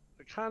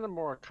kind of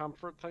more a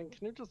comfort thing.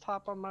 Can you just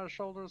hop on my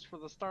shoulders for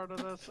the start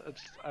of this?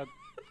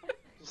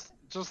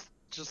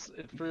 Just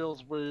it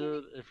feels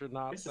weird if you're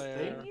not It's a there.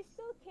 thing. Can you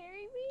still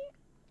carry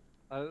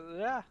me?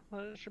 Yeah,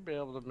 I should be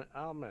able to.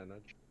 I'll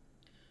manage.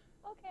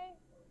 Okay.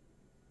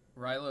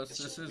 Rilos, It's this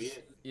just is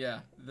weird. yeah,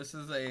 this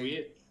is a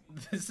Weird.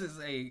 this is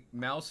a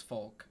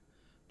Mousefolk.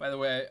 By the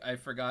way, I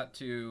forgot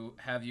to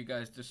have you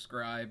guys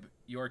describe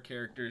your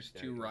characters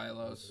to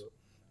Rilos.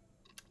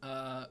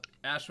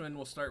 Ashwin,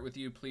 we'll start with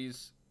you.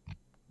 Please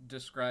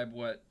describe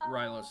what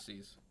Rilos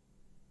sees.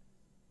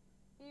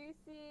 You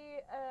see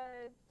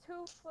a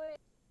 2-foot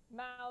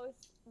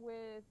mouse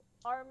with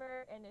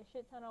armor and a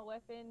shit ton of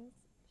weapons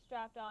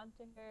strapped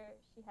onto her.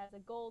 She has a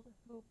gold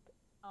hoop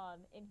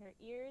in her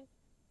ears,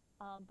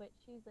 but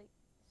she's like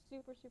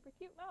super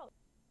cute mouse.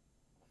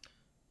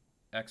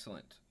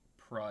 Excellent.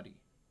 Proddy.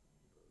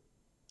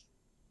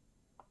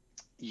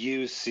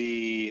 You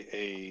see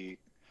a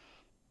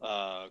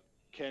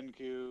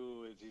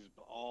Kenku. He's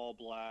all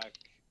black.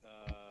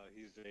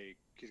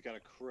 He's got a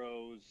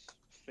crow's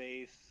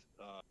face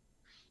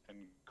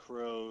and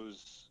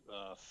crow's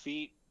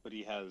feet, but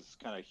he has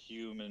kind of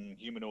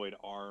humanoid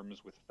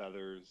arms with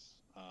feathers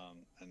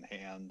and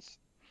hands.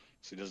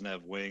 So he doesn't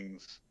have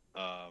wings.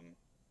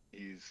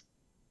 He's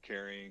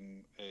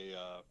carrying a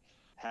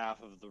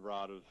half of the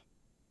rod of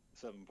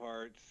 7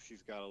 parts.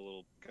 He's got a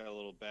little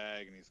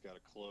bag, and he's got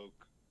a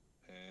cloak.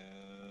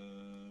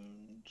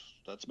 And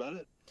that's about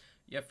it.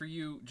 Yeah, for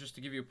you, just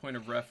to give you a point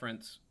of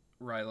reference,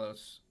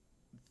 Rilos,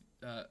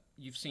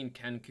 you've seen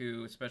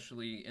Kenku,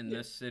 especially in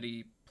this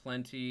city,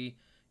 plenty.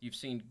 You've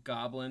seen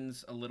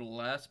goblins a little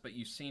less, but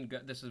you've seen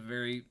this is a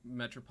very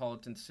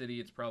metropolitan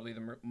city. It's probably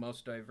the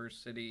most diverse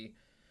city,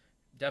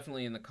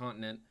 definitely in the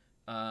continent.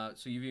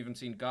 So you've even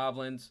seen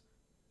goblins,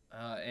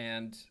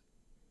 and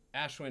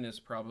Ashwin is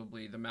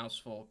probably the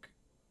Mousefolk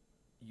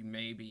you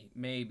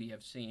maybe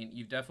have seen.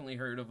 You've definitely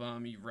heard of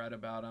them, you've read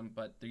about them,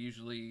 but they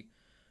usually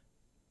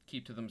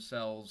keep to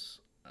themselves.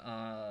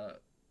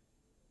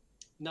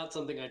 Not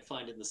something I'd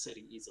find in the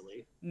city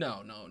easily.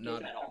 No,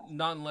 not at all.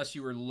 Not unless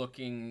you were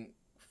looking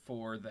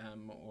for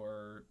them,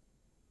 or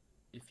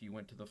if you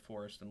went to the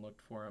forest and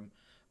looked for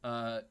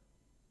them.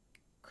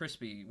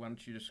 Crispy, why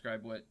don't you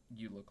describe what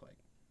you look like?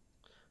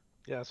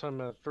 Yeah, so I'm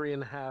a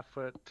 3.5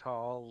 foot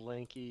tall,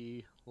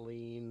 lanky,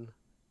 lean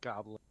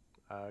goblin.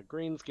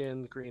 Green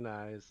skin, green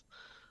eyes.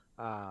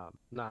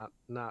 Not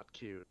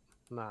cute.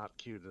 Not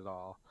cute at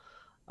all.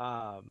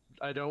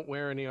 I don't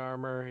wear any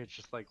armor. It's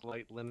just like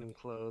light linen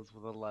clothes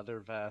with a leather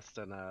vest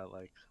and a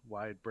like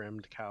wide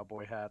brimmed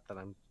cowboy hat that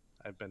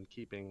I've been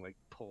keeping like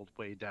pulled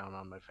way down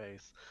on my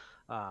face.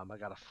 I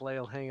got a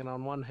flail hanging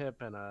on one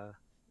hip and a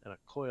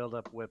coiled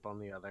up whip on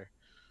the other,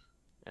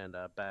 and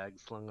a bag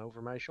slung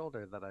over my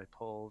shoulder that I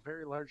pull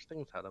very large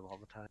things out of all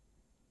the time.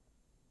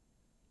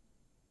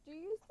 Do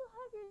you still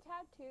have your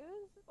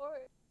tattoos, or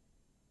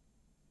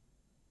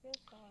guess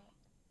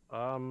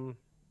not?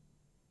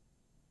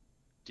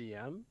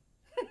 DM.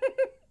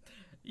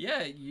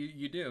 Yeah,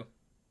 you do.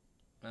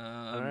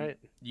 All right.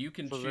 You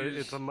can So choose.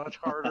 it's a much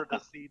harder to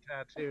see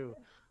tattoo.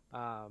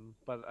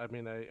 But I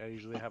mean, I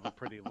usually have a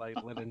pretty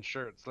light linen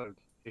shirt, so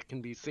it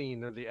can be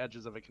seen, or the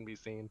edges of it can be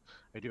seen.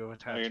 I do have a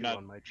tattoo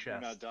on my chest.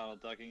 You're not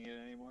Donald Ducking it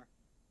anymore?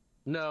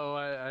 No,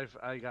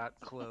 I got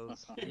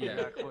clothes. Yeah. I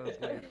got clothes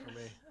made for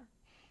me.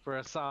 For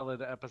a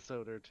solid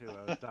episode or two,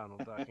 I was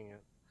Donald Ducking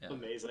it. Yeah.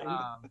 Amazing.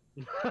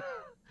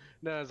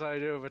 No, so I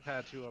do have a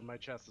tattoo on my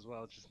chest as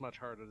well. It's just much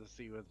harder to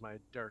see with my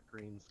dark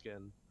green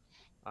skin.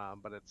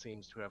 But it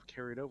seems to have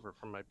carried over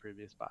from my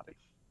previous body.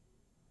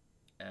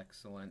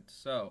 Excellent.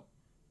 So,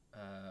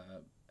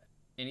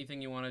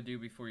 anything you want to do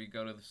before you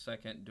go to the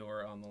second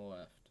door on the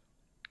left?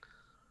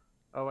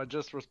 Oh, I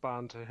just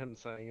respond to him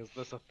saying, "Is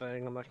this a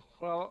thing?" I'm like,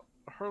 well,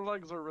 her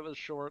legs are really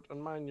short,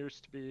 and mine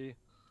used to be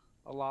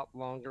a lot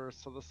longer,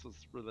 so this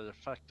is really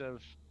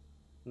effective.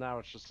 Now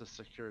it's just a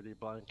security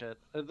blanket.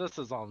 This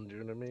is all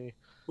new to me.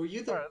 Were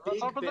you the Alright, let's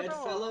big open the door.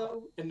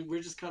 bedfellow, and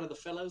we're just kind of the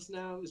fellows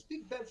now? Is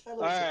big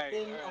bedfellow Alright, a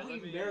thing? alright, Are we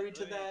let me- married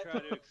to let me that? try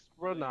to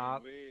We're explain.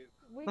 not. We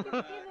We're can be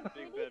not the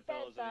big pretty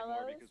bedfellows anymore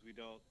bedfellows. because we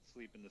don't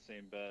sleep in the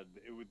same bed.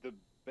 The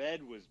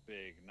bed was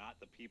big, not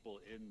the people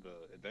in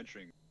the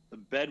adventuring. The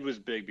bed was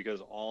big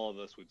because all of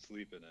us would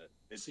sleep in it.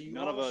 It's So you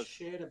none all of us.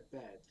 shared a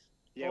bed.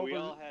 Yeah, Oh, we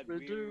but all had. we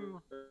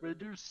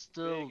do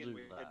still big, and do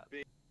we had that.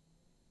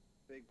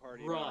 big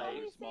party Right.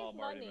 members, You small save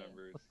party money.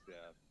 members. Yeah.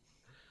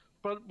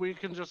 But we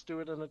can just do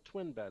it in a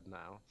twin bed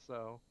now,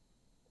 so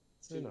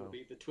So You we'll know.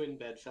 be the twin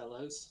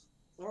bedfellows.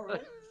 All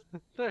right.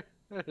 there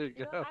you You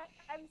go. know,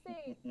 I'm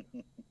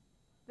saying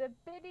the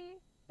bitty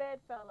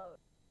bedfellows.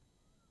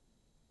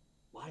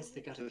 Why has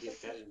there got to be a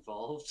bed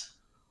involved?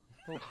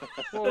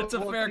 That's a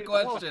We'll fair keep-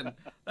 question.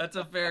 That's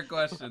a fair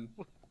question.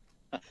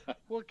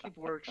 We'll keep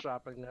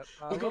workshopping it.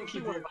 We're going Let's to see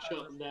keep what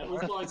workshopping that. We'll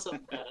find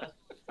something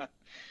better.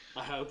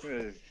 I hope.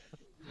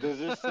 Does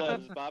this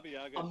Baba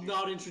Yaga? I'm do-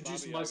 not does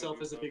introducing Baba Yaga myself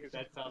do as a big focus?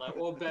 bedfellow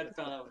or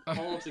bedfellow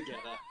all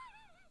together.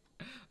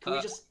 Can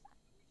we just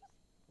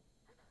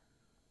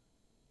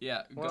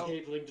Yeah. Well- Go.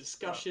 tabling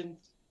discussion?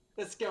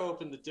 Let's go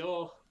open the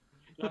door.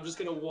 And I'm just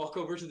gonna walk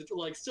over to the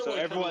like still So like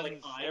kind of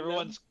everyone's like eyeing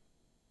everyone's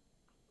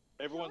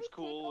Shall everyone's we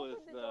cool kick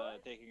with open the door?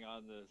 taking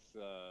on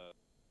this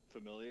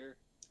familiar. them.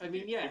 I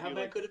mean, yeah. How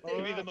bad could it be?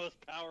 Maybe the most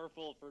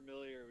powerful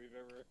familiar we've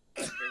ever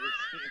seen.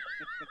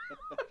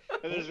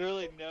 And there's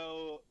really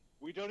no.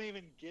 We don't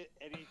even get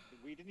any.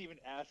 We didn't even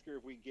ask her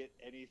if we get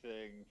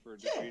anything for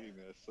Yeah. defeating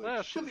this. Yeah,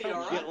 Like, she Should be said- we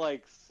alright. get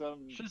like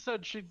some. She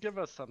said she'd give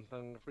us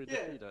something if we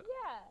Yeah. defeat it.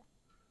 Yeah.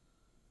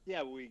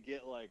 Yeah, we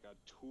get like a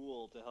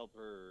tool to help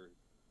her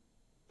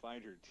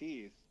find her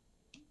teeth.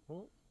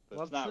 Well, That's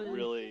let's not see-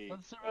 really.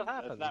 let's see what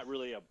happens. That's not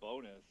really a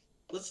bonus.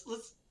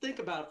 Let's think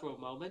about it for a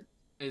moment.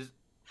 Is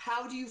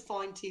How do you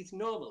find teeth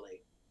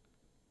normally?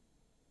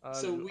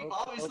 So you we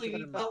op- obviously open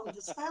need them up. help with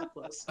the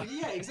samplers.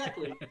 Yeah,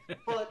 exactly.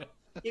 But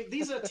if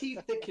these are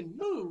teeth that can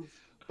move,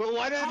 But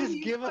why How not do just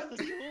you give us find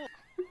the teeth?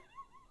 tool?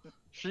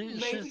 She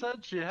Maybe-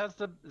 said she has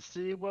to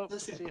see what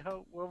Listen.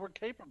 what we're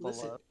capable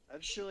Listen. of. I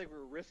just feel like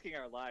we're risking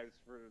our lives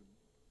for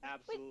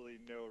absolutely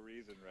no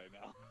reason right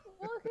now.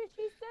 Well, because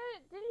she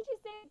said, didn't she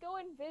say go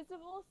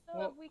invisible? So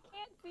Well- if we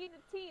can't see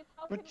the teeth,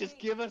 how But can just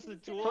we give us the use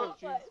it tools. to help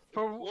She's- us?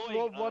 For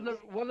employing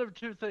us. one of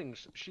two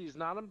things. She's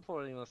not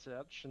employing us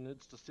yet. She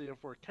needs to see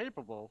if we're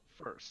capable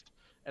first.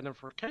 And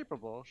if we're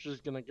capable, she's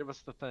gonna give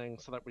us the thing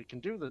so that we can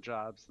do the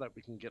job so that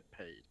we can get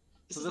paid.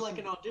 this So is this like is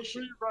an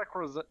audition.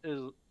 Prerequisite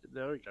is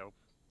there we go.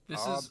 this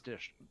is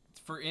Audition.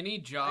 for any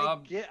I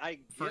job get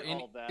for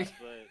all that,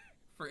 but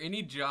for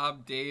any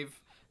job Dave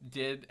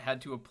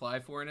had to apply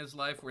for in his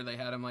life where they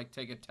had him like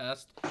take a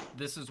test.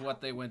 This is what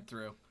they went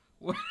through.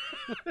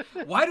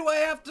 Why do I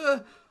have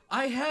to?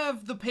 I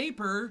have the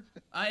paper.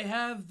 I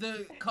have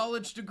the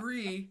college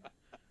degree.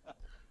 I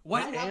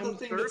What? have the am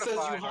thing that says you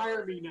certified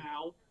hire me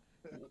now.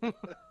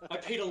 I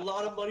paid a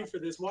lot of money for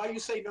this. Why you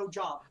say no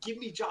job? Give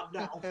me job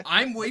now.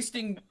 I'm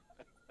wasting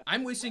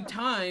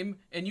time,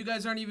 and you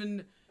guys aren't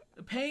even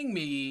paying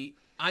me.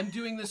 I'm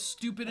doing this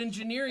stupid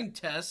engineering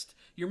test.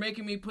 You're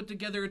making me put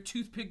together a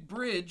toothpick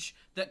bridge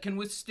that can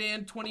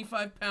withstand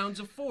 25 pounds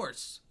of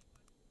force.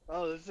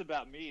 oh, this is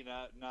about me,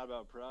 not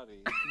about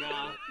Proddy.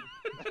 Nah.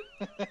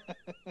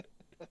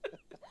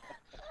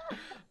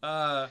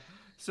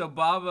 So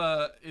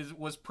Baba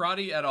was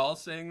Proddy at all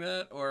saying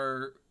that,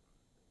 or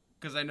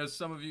because I know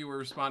some of you were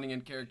responding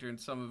in character and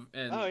some of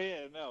and Oh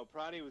yeah, no,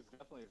 Proddy was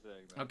definitely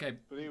saying that. okay.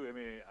 But he, I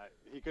mean,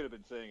 he could have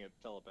been saying it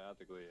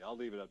telepathically. I'll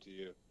leave it up to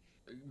you.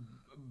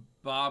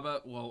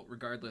 Baba, well,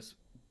 regardless,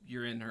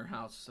 you're in her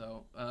house,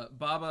 so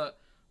Baba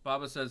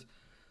says,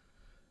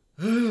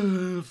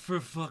 "For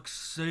fuck's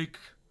sake,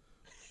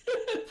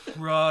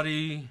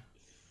 Proddy,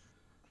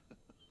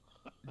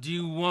 Do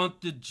you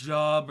want the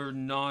job or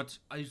not?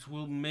 It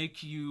will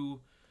make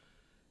you...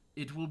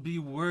 It will be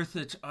worth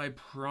it, I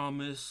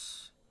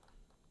promise.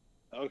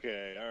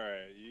 Okay, all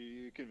right.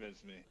 You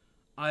convinced me.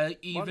 I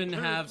even 1,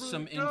 2, have 3,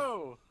 some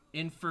go!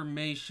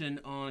 information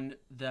on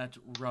that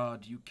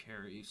rod you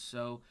carry.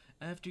 So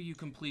after you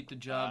complete the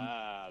job,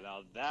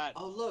 Now that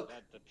Oh, look.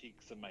 that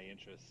piques of my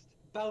interest.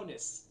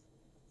 Bonus.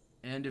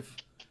 and if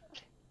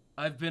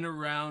I've been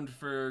around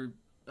for,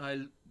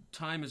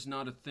 time is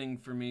not a thing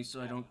for me,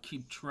 so I don't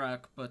keep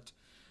track. But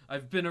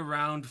I've been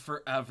around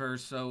forever,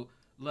 so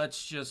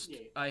let's just. Yeah.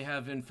 I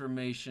have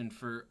information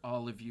for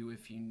all of you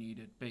if you need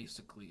it.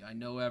 Basically, I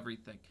know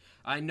everything.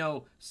 I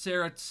know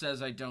Sarah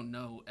says I don't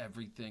know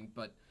everything,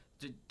 but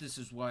this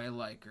is why I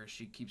like her.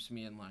 She keeps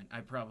me in line. I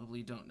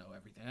probably don't know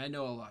everything. I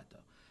know a lot though.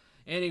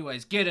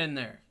 Anyways, get in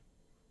there.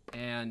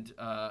 And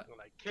When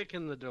I kick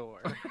in the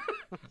door.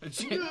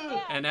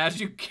 and as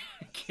you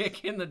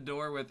kick in the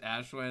door with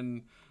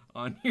Ashwin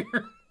on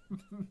your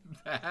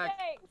back,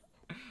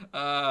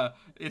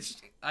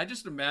 Thanks. I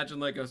just imagine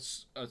like a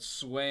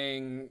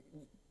swaying,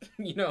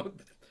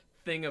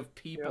 thing of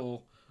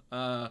people.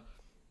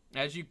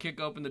 As you kick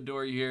open the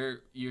door, you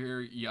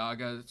hear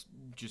Yaga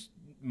just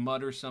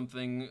mutter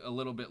something a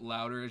little bit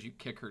louder as you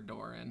kick her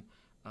door in,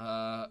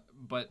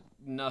 but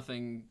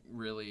nothing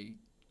really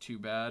too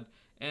bad.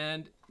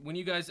 And when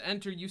you guys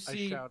enter, you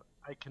see... I shout,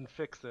 I can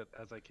fix it,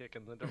 as I kick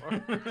in the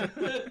door.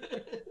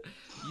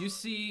 You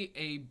see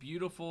a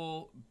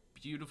beautiful,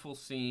 beautiful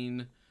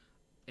scene.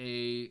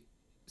 A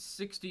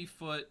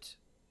 60-foot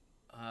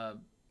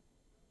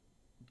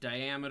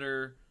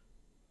diameter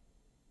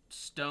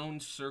stone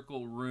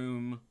circle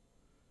room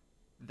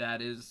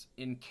that is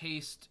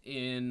encased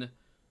in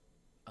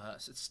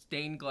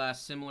stained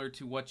glass, similar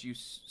to what you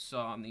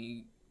saw on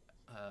the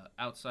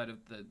outside of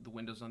the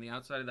windows on the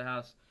outside of the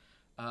house.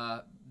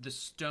 The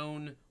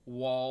stone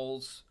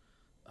walls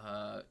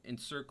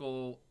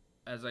encircle,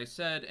 as I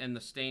said, and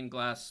the stained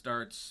glass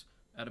starts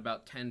at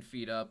about 10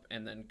 feet up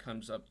and then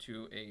comes up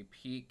to a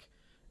peak.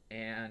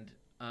 And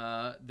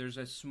there's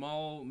a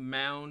small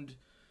mound,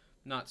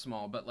 not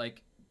small, but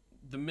like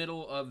the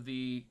middle of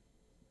the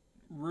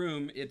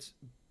room. It's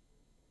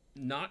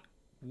not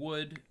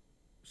wood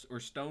or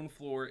stone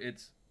floor.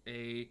 It's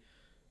a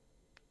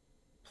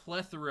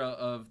plethora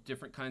of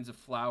different kinds of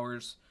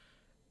flowers.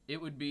 It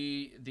would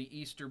be the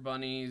Easter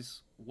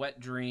bunny's wet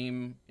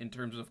dream in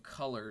terms of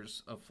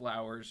colors of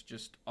flowers,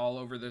 just all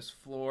over this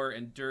floor,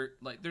 and dirt.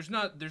 Like there's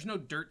no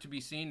dirt to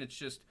be seen. It's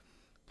just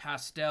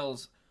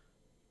pastel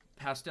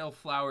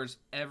flowers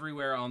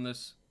everywhere on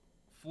this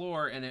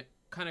floor, and it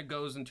kind of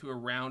goes into a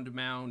round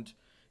mound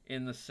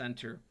in the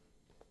center.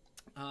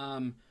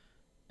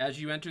 As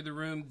you enter the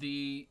room,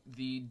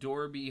 the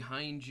door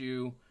behind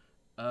you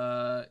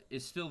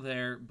is still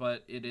there,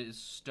 but it is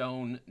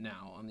stone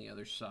now on the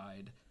other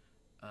side.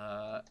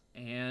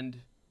 And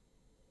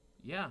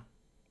yeah,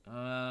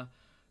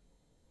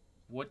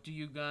 what do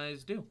you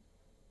guys do?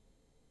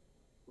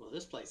 Well,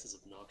 this place is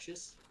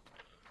obnoxious.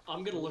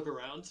 I'm gonna look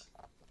around.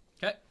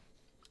 Okay.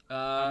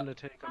 I'm gonna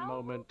take a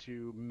moment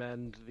to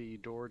mend the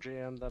door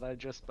jam that I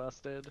just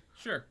busted.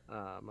 Sure.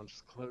 I'll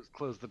just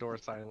close the door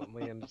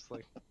silently and just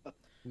like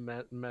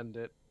mend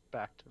it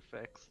back to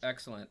fixed.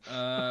 Excellent.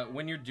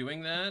 When you're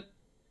doing that,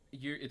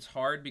 it's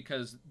hard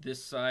because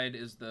this side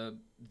is the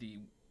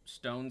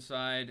stone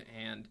side,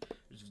 and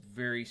there's a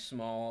very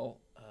small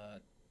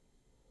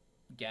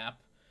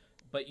gap.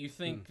 But you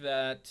think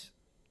that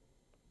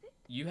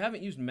you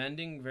haven't used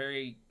mending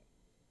very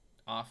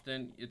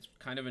often. It's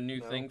kind of a new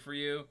thing for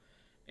you,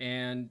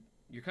 and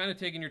you're kind of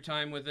taking your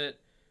time with it,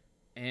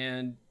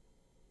 and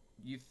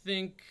you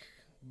think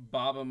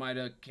Baba might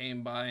have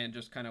came by and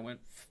just kind of went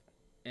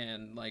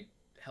and like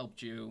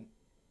helped you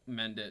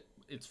mend it.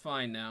 It's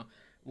fine now.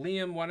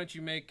 Liam, why don't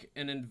you make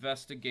an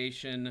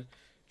investigation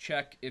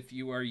check if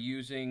you are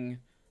using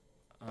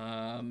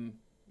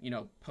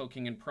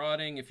poking and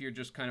prodding. If you're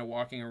just kind of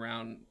walking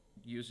around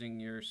using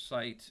your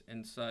sight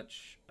and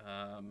such,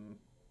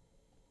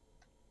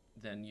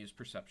 then use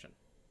perception.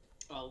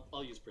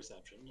 I'll use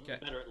perception. Okay. I'm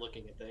better at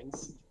looking at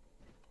things.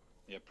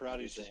 Yeah,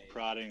 Proddy's just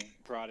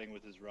prodding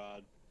with his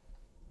rod.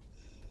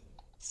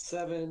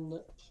 7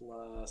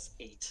 plus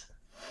 8.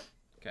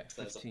 Okay,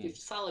 So that's 15. a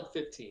solid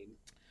 15.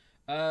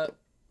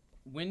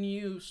 When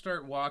you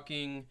start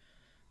walking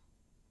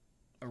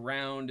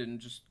around and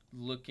just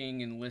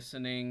looking and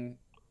listening,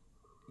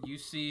 you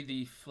see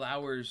the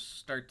flowers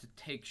start to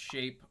take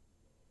shape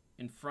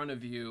in front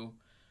of you,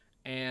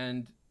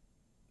 and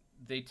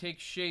they take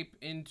shape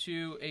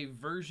into a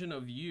version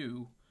of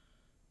you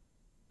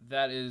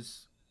that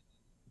is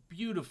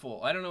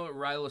beautiful. I don't know what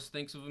Rilos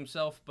thinks of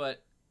himself,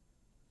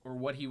 or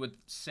what he would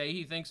say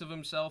he thinks of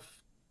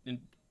himself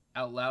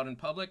out loud in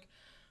public,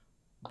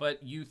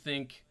 but you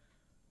think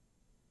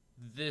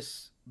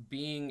this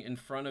being in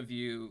front of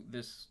you,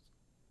 this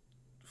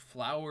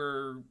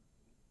flower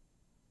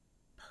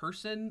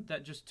person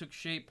that just took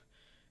shape,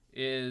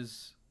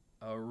 is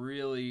a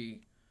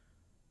really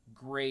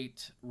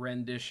great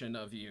rendition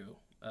of you.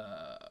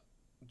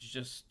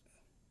 Just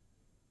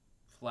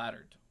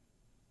flattered.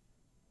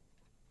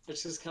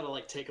 Let's just kind of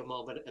like take a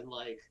moment and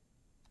like,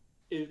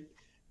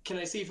 can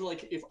I see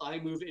if I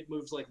move, it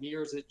moves like me,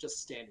 or is it just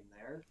standing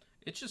there?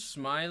 It's just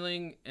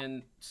smiling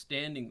and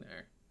standing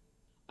there.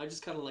 I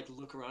just kind of like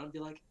look around and be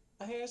like,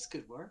 oh, hey, that's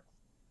good work.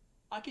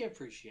 I can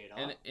appreciate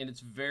it. And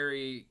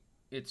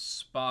it's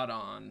spot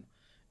on.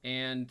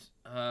 And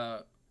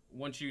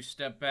once you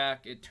step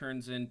back, it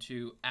turns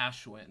into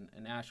Ashwin.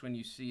 And Ashwin,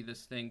 you see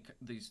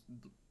these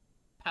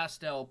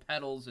pastel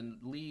petals and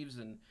leaves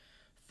and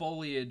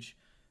foliage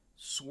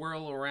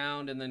swirl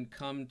around and then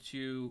come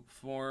to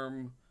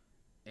form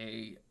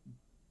a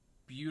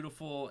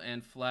beautiful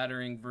and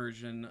flattering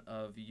version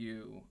of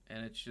you.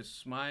 And it's just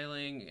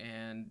smiling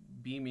and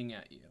beaming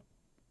at you.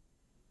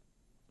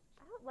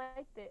 I don't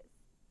like this.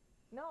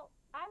 No,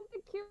 I'm the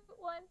cute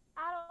one.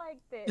 I don't like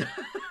this.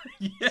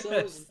 Yes. So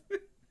is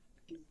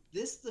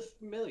this the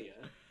familiar?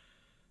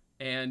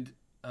 And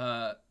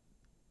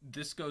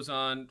this goes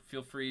on.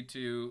 Feel free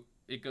to.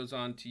 It goes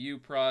on to you,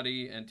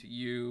 Proddy, and to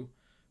you,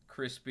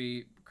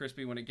 Crispy.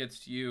 Crispy, when it gets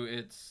to you,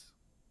 it's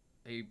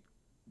a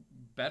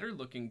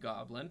better-looking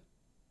goblin.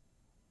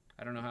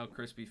 I don't know how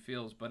Crispy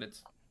feels, but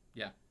it's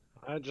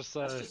I just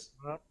say,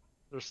 "Oh,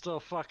 they're still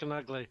fucking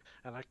ugly,"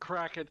 and I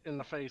crack it in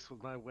the face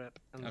with my whip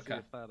and see Okay.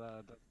 if that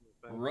does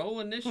anything. roll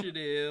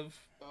initiative.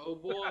 Oh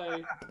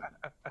boy.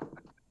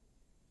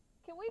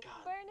 Can we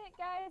God. burn it,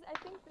 guys? I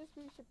think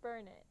we should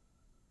burn it.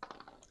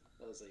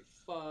 That was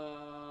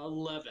a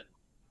 11.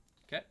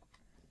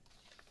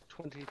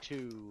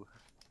 22.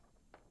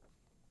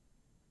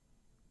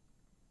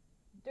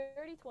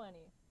 Dirty 20.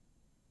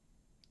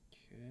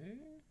 Okay.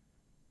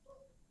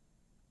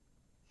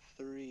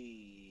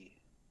 3.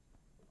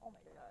 Oh my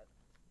god.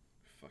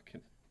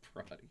 Fucking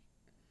Proddy.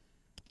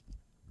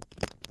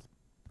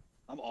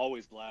 I'm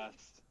always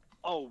last.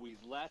 Always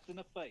last in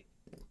a fight.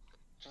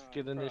 Just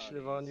get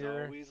initiative on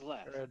your Always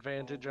last. or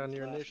advantage on Always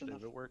your last in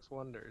initiative. a- It works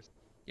wonders.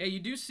 Yeah, you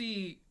do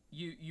see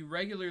you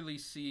regularly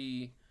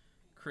see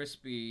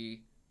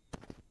Crispy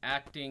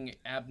acting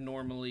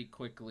abnormally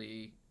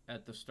quickly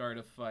at the start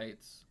of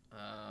fights,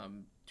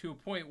 to a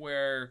point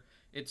where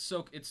it's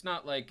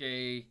not like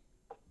a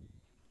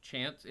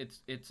chance.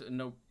 It's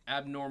an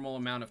abnormal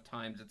amount of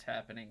times it's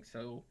happening.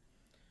 So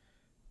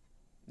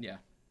yeah,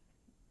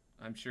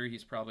 I'm sure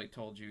he's probably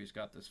told you he's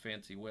got this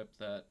fancy whip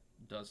that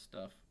does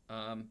stuff.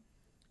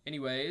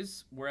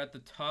 Anyways, we're at the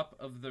top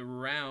of the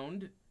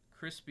round.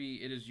 Crispy,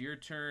 it is your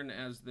turn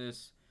as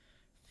this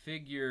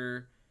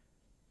figure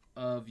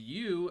of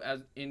you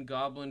as in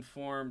goblin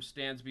form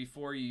stands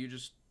before you. You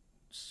just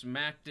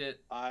smacked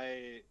it. Can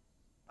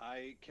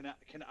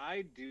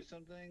I do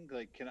something?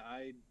 Like can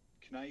I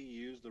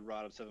use the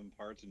Rod of Seven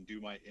Parts and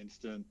do my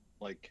instant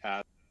like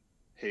cast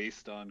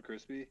haste on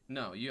Crispy?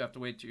 No, you have to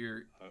wait till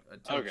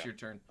it's Okay. your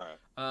turn. All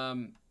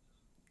right.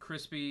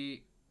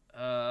 Crispy,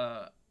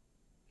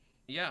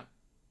 yeah.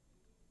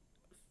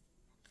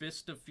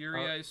 Fist of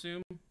Fury, I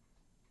assume.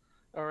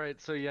 All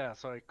right, so yeah,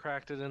 so I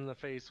cracked it in the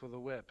face with a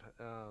whip.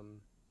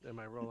 Am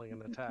I rolling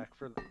an attack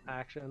for the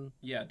action?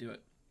 Yeah, do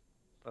it.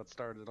 That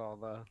started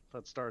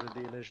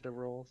the initiative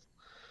rolls.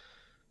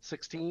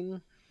 16.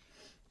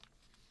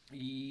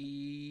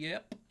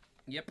 Yep.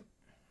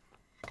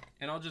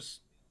 And I'll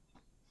just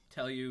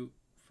tell you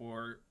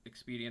for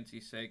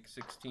expediency's sake,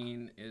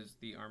 16 is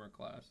the armor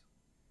class.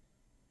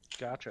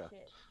 Gotcha.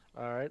 Shit.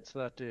 All right, so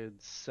that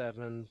did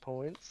 7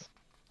 points.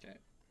 Okay.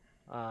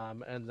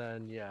 And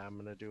then yeah, I'm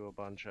gonna do a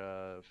bunch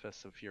of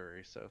Fists of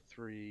Fury. So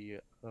 3.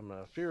 I'm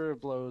gonna Fury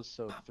of Blows.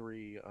 So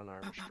 3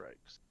 unarmed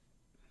strikes.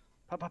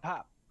 Pop, pop,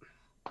 pop.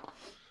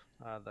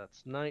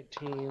 That's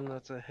 19.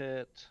 That's a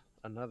hit.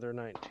 Another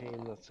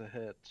 19. That's a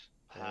hit.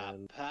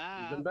 And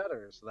Pop. even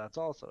better. So that's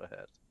also a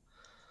hit.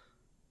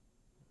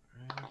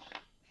 Alright.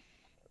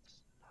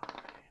 That's 9.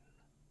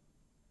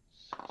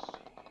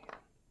 16.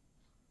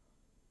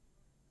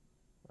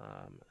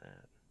 And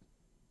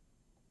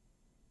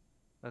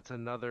that's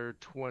another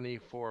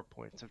 24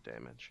 points of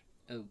damage.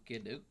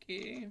 Okie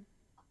dokie.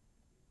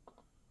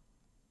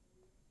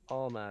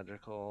 All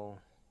magical,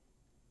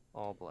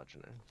 all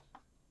bludgeoning.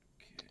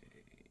 Okay.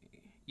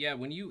 Yeah,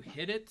 when you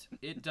hit it,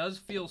 it does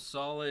feel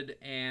solid,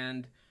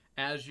 and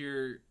as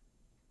you're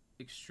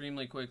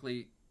extremely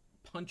quickly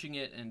punching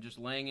it and just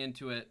laying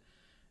into it,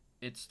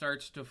 it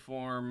starts to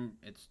form,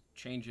 it's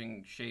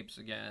changing shapes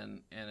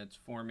again, and it's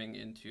forming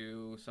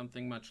into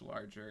something much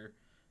larger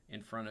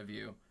in front of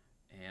you.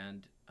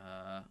 And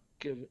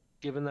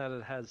Given that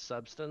it has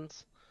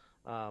substance,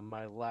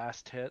 my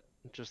last hit,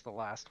 just the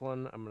last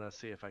one, I'm gonna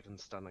see if I can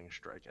stunning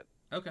strike it.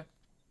 okay.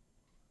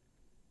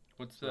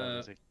 What's So that the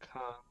is a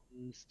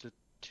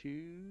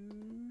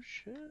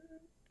Constitution.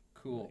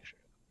 cool? Make sure,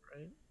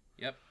 right?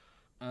 Yep.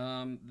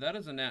 That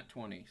is a nat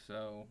 20,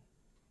 so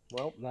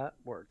Well, that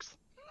works.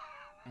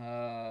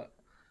 uh,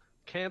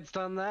 Can't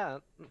stun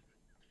that.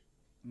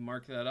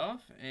 mark that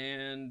off.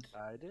 And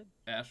I did.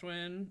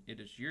 Ashwin, it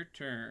is your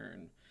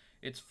turn.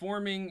 It's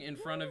forming in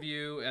front of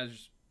you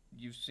as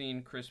you've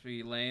seen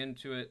Crispy lay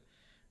into it,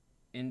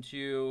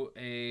 into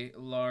a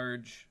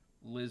large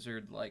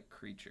lizard-like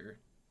creature.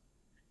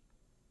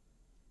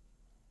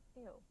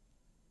 Ew.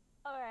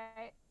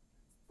 Alright.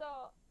 So,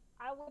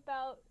 I whip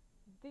out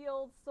the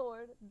old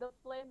sword, the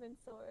flaming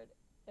sword,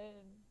 and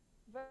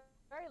very,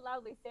 very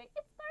loudly say,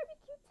 "It's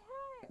barbecue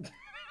time!"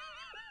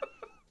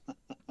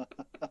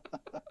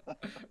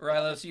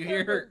 Rilos, you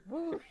hear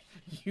Whoosh.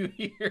 you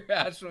hear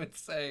Ashwin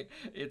say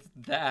it's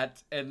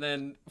that, and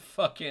then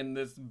fucking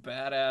this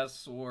badass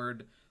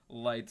sword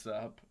lights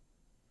up.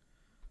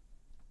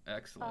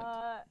 Excellent.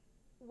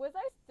 Was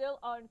I still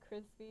on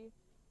Crispy?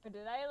 Or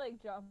did I,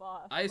 like, jump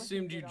off? I once he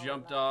assumed you did all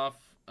jumped that? off.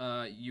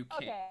 You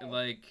can't, Okay.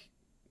 like,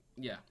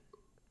 yeah.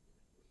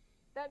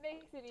 That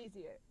makes it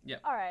easier. Yeah.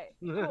 Alright,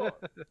 cool.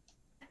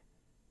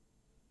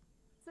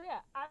 So yeah,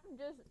 I'm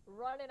just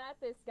running at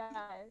this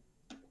guy,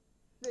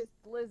 this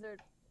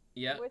blizzard,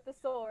 Yeah. with the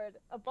sword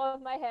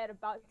above my head,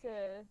 about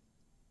to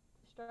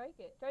strike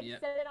it. Try Yeah.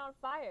 to set it on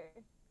fire.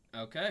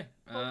 Okay.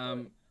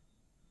 Hopefully.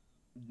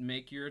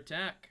 Make your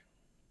attack.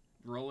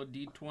 Roll a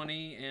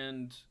d20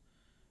 and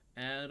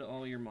add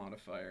all your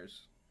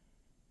modifiers.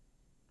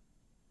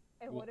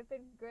 It would have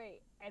been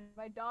great. And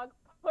my dog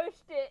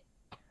pushed it,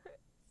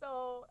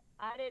 so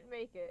I didn't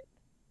make it.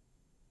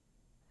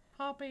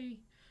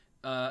 Poppy.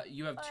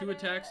 You have 2 But,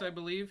 attacks, I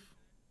believe.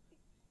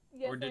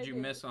 Yes, Or did I you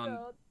do. miss on-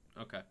 So,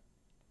 Okay.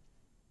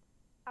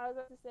 I was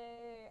about to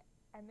say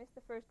I missed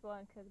the first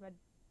one because my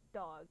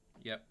dog.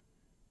 Yep.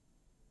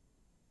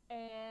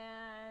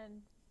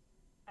 And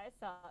I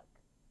suck.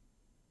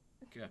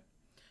 Okay.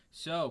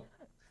 So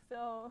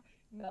So,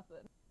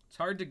 nothing. it's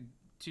hard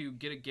to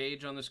get a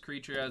gauge on this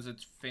creature as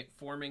it's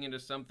forming into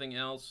something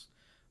else.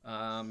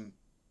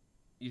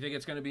 You think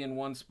it's going to be in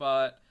one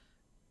spot.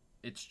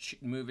 It's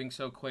moving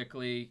so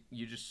quickly.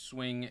 You just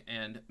swing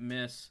and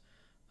miss.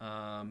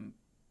 And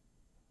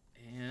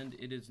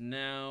it is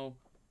now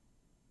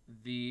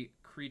the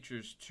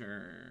creature's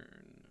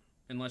turn.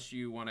 Unless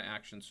you want to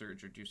action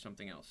surge or do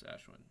something else,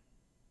 Ashwin.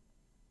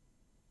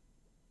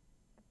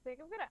 I think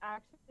I'm gonna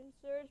action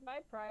surge. My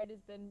pride has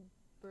been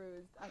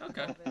bruised. I can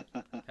Okay. love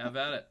it. Have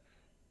at it.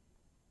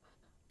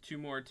 2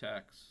 more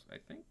attacks, I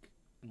think.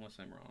 Unless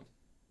I'm wrong.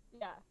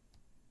 Yeah.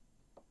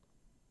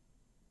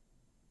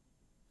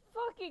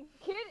 Fucking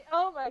kid!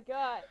 Oh my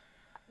god!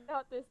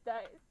 Not this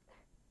dice.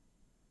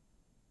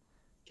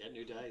 Get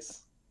new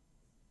dice.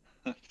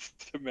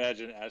 Just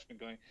imagine Ashwin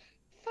going,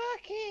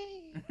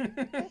 "Fucking, God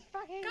this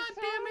fucking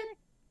damn it!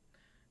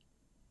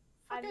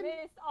 I Fucking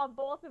missed on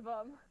both of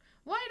them.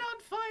 light on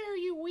fire,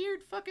 you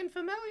weird fucking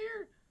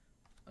familiar!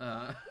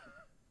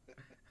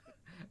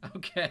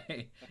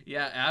 Okay.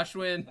 Yeah,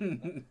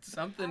 Ashwin,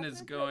 something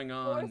is Ashwin going took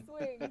on. 4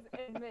 swings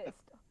and missed.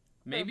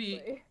 Maybe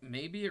Perfectly.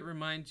 maybe it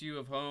reminds you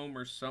of home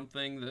or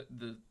something,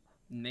 the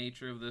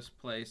nature of this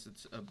place.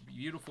 It's a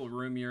beautiful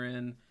room you're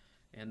in,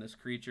 and this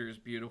creature is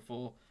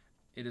beautiful.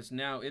 It is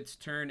now its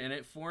turn, and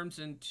it forms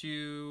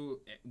into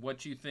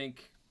what you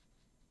think,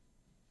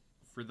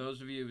 for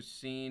those of you who've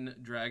seen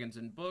dragons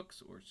in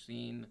books or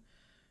seen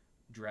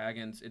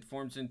dragons, it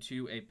forms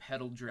into a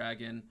petal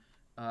dragon.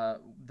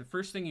 The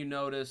first thing you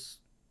notice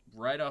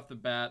right off the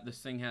bat, this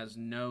thing has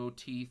no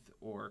teeth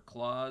or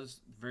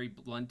claws, very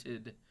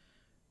blunted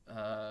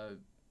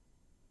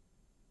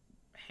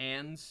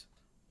hands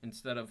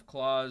instead of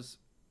claws,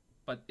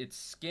 but its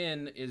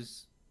skin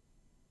is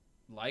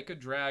like a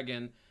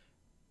dragon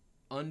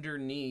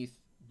underneath,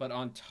 but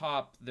on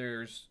top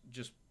there's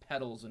just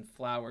petals and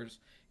flowers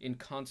in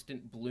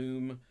constant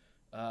bloom,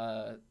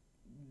 the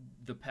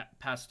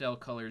pastel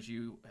colors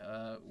you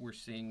were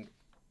seeing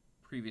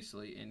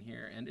previously in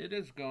here. And it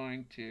is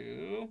going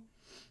to...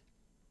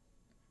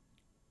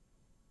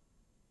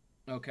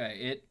 Okay,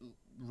 it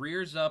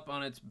rears up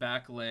on its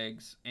back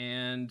legs,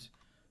 and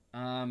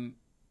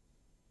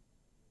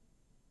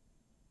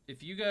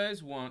if you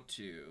guys want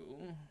to...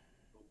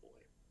 Oh boy.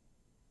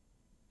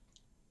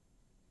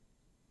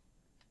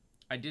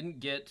 I didn't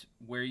get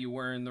where you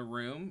were in the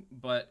room,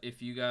 but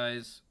if you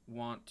guys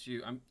want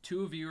to...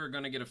 2 of you are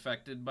going to get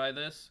affected by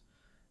this.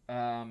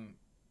 Ashwin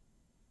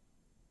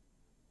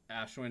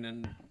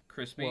and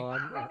Crispy. Well,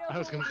 I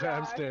was going to say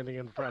I'm standing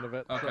in front of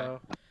it. Okay. So.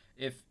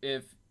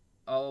 If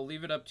I'll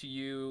leave it up to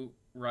you,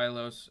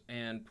 Rilos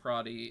and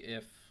Proddy,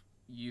 if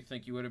you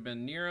think you would have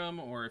been near him,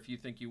 or if you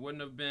think you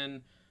wouldn't have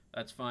been,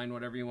 that's fine,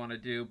 whatever you want to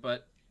do.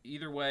 But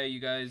either way, you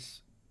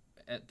guys,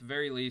 at the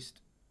very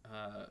least,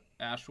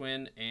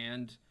 Ashwin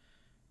and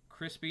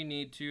Crispy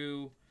need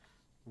to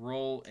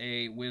roll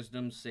a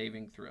wisdom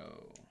saving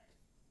throw.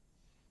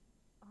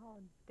 Oh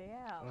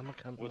damn.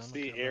 What's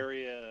the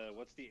area?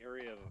 What's the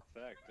area of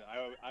effect?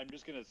 I'm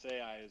just gonna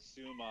say I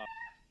assume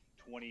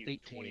 20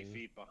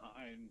 feet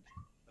behind.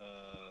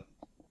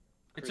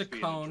 It's a Crispy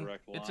in cone.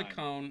 direct It's a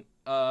line.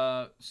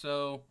 cone.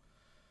 So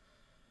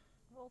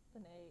Roll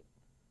an 8.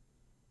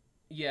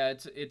 yeah,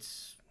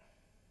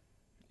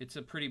 it's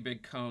a pretty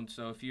big cone.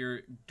 So if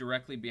you're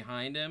directly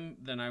behind him,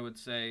 then I would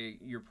say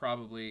you're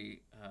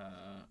probably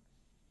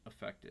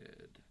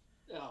affected.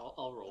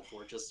 I'll roll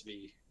for it just to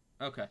be.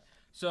 Okay.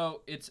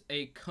 So it's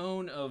a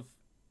cone of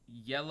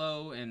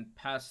yellow and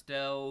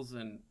pastels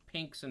and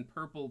pinks and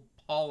purple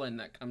pollen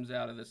that comes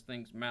out of this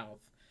thing's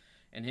mouth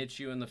and hits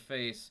you in the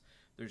face.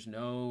 There's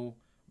no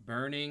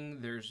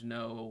burning, there's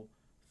no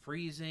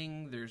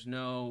freezing. There's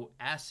no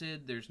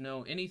acid. There's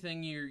no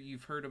anything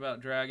you've heard about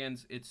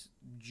dragons. It's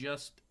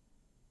just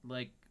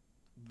like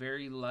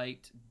very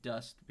light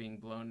dust being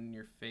blown in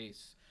your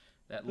face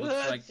that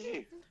looks like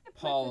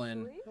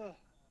pollen.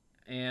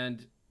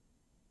 And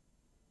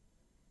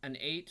an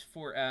 8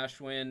 for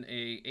Ashwin,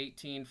 a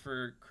 18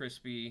 for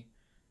Crispy,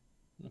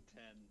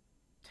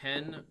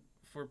 10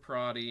 for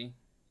Proddy,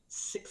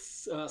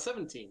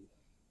 17.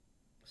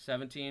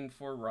 17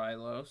 for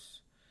Rilos.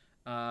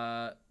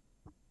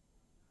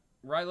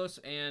 Rilos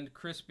and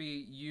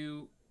Crispy,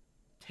 you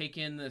take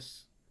in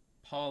this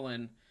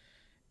pollen,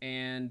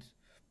 and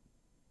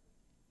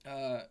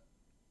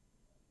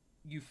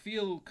you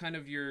feel kind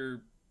of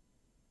your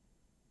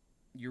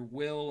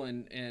will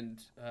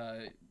and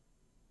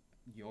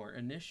your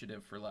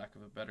initiative, for lack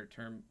of a better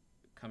term,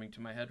 coming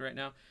to my head right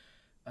now,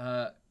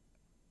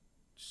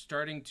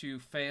 starting to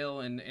fail,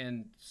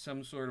 and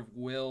some sort of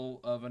will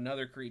of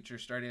another creature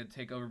starting to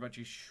take over, but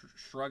you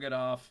shrug it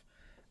off.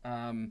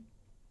 The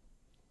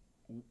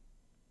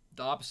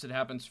opposite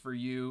happens for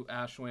you,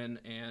 Ashwin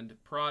and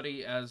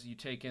Proddy, as you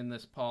take in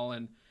this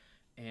pollen,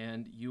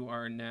 and you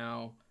are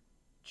now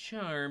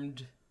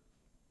charmed.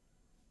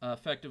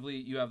 Effectively,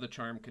 you have the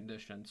charm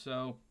condition.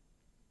 So,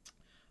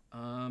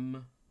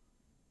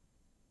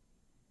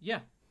 yeah.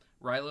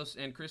 Rilos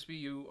and Crispy,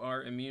 you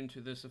are immune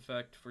to this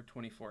effect for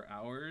 24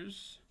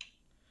 hours.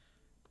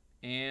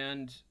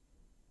 And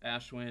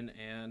Ashwin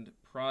and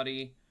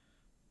Proddy,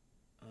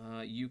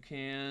 you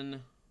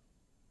can...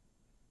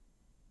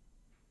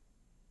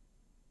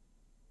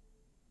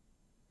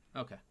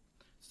 Okay.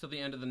 It's till the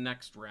end of the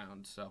next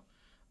round, so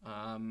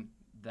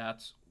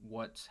that's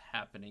what's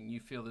happening. You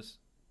feel this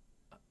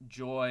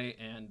joy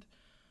and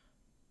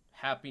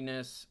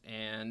happiness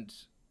and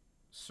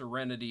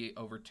serenity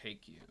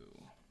overtake you.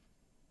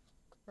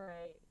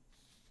 Right.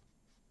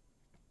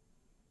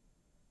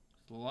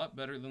 It's a lot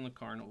better than the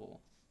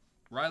carnival.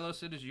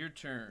 Rilos, it is your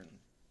turn.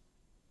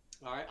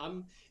 All right.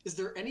 Is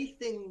there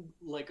anything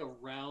like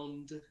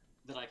around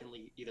that I can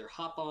either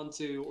hop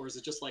onto, or is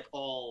it just like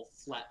all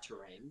flat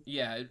terrain?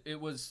 Yeah, it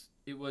was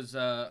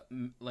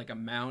like a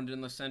mound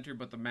in the center,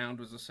 but the mound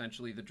was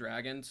essentially the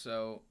dragon.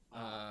 So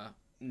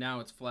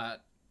now it's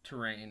flat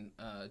terrain,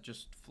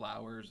 just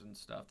flowers and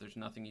stuff. There's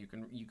nothing you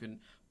can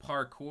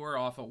parkour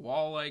off a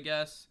wall, I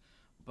guess,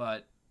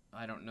 but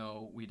I don't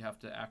know. We'd have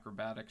to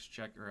acrobatics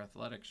check or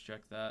athletics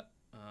check that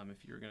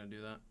if you were gonna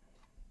do that.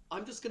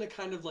 I'm just gonna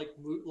kind of like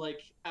move,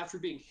 like after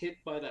being hit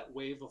by that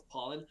wave of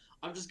pollen,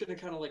 I'm just gonna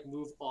kind of like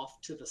move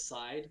off to the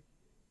side,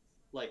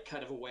 like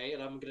kind of away,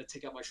 and I'm gonna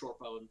take out my short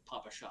bow and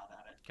pop a shot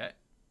at it. Okay.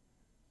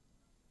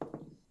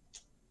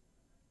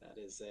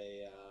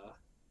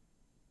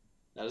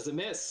 That is a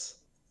miss.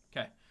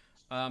 Okay.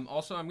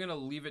 Also, I'm gonna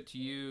leave it to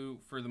you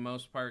for the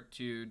most part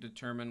to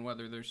determine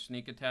whether there's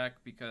sneak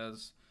attack,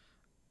 because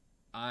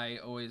I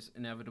always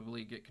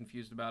inevitably get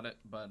confused about it.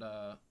 But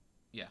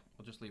yeah,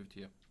 I'll just leave it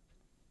to you.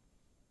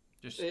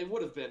 It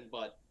would have been,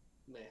 but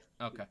meh.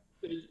 Okay.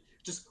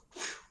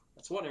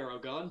 That's one arrow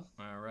gone.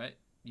 All right.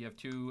 You have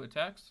 2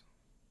 attacks?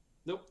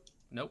 Nope.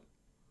 Nope.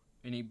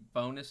 Any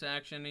bonus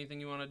action? Anything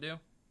you want to do?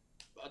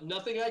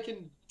 Nothing I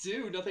can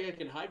do. Nothing I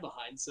can hide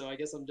behind. So I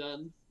guess I'm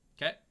done.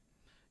 Okay.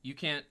 You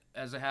can't,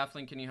 as a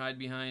halfling, can you hide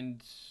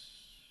behind?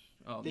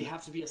 Oh, they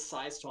have to be a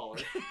size taller.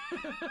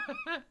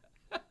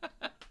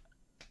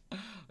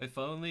 If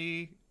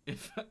only.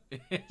 If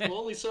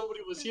only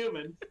somebody was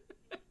human.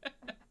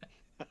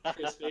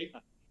 Crispy.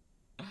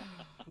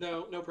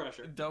 No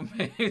pressure. Don't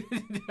make. You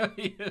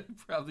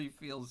probably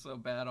feel so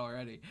bad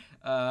already.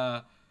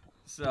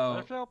 So.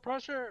 I feel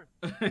pressure.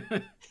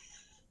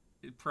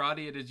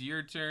 Proddy, it is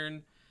your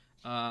turn.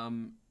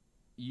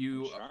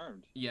 You. I'm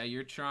charmed. Yeah,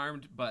 you're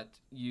charmed, but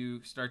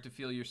you start to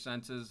feel your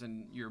senses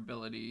and your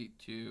ability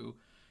to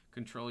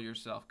control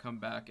yourself come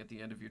back at the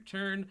end of your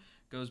turn.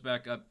 Goes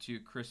back up to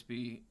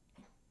Crispy.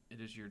 It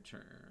is your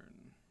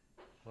turn.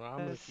 Well,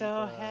 I'm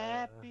so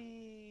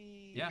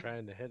happy. Yeah.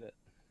 Trying to hit it.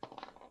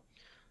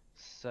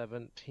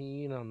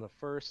 17 on the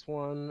first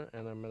one,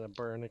 and I'm gonna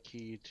burn a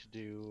key to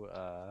do.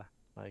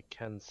 I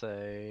can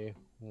say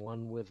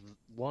one with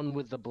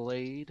the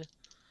blade.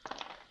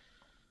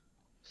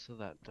 So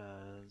that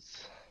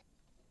does.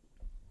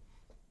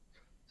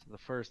 So the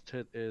first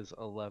hit is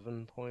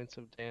 11 points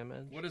of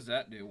damage. What does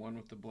that do? One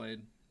with the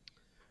blade.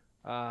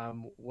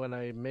 When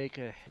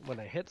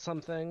I hit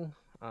something,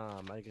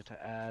 I get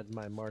to add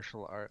my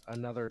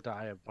another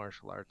die of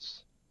martial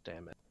arts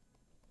damage.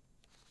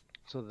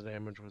 So the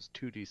damage was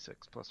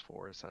 2d6 plus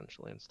 4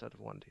 essentially instead of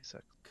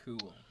 1d6.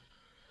 Cool.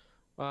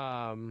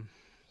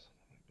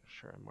 Make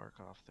sure I mark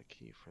off the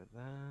key for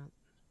that.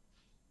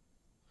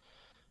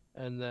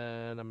 And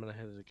then I'm gonna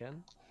hit it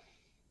again.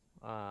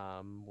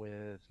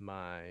 With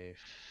my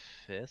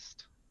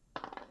fist.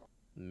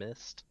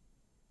 Missed.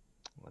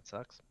 That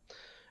sucks.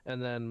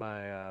 And then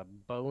my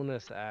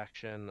bonus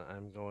action,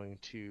 I'm going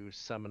to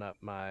summon up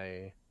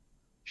my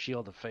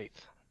Shield of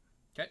Faith.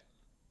 Okay.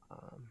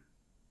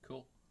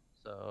 Cool.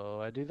 So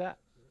I do that.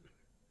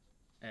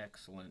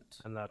 Excellent.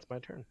 And that's my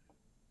turn.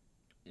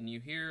 And you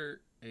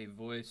hear a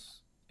voice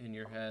in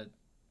your head.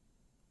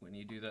 when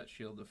you do that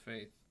shield of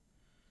faith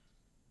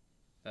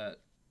that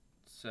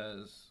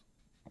says,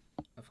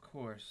 of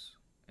course,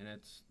 and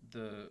it's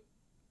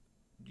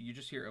you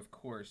just hear of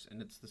course,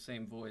 and it's the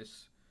same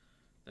voice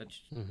that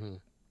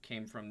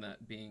came from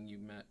that being you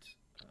met.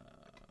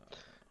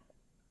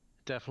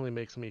 Definitely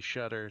makes me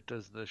shudder.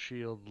 Does the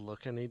shield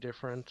look any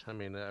different? I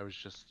mean, it was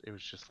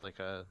just like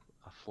a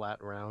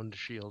flat round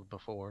shield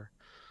before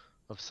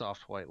of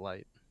soft white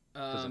light.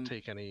 Does it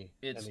take any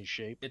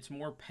shape? It's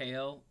more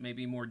pale,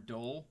 maybe more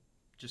dull,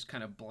 just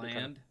kind of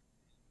bland.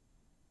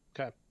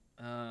 Okay.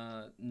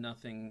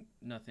 Nothing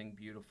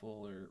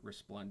beautiful or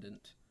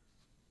resplendent.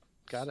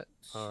 Got it.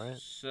 All right.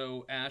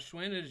 So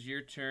Ashwin, it is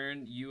your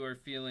turn. You are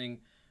feeling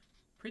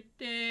pretty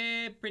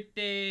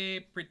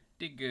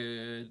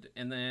good,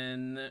 and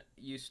then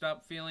you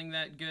stop feeling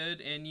that good,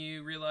 and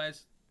you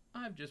realize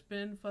I've just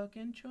been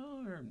fucking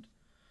charmed.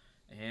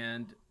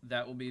 And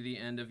that will be the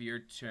end of your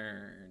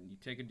turn. You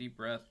take a deep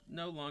breath,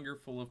 no longer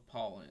full of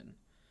pollen.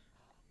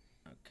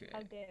 Okay.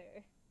 How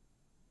dare.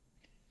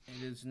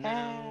 It is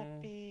now...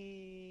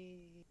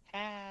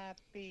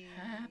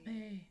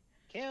 Happy.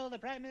 Kill the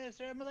Prime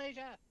Minister of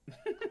Malaysia.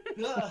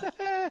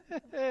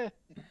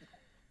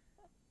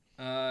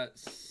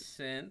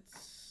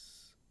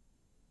 Since...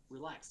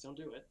 Relax, don't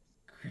do it.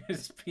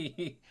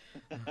 Crispy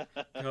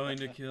going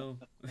to kill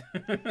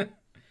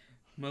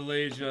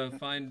Malaysia,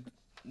 find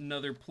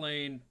another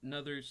plane,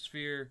 another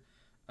sphere.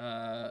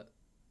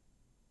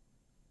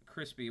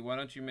 Crispy, why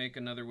don't you make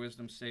another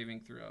wisdom saving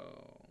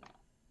throw?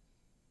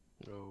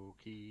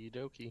 Okie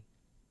dokie.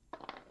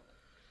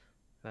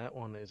 That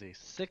one is a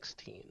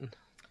 16.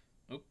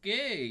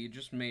 Okay, you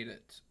just made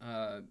it.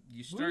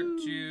 You start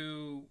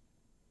to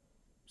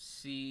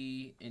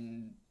see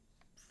in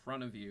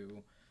front of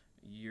you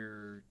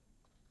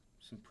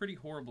some pretty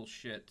horrible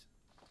shit,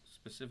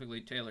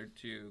 specifically tailored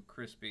to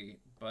Crispy,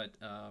 but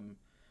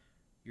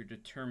you're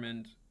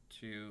determined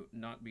to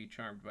not be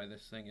charmed by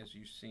this thing as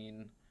you've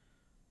seen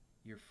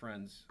your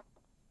friends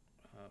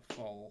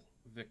fall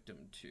victim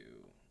to.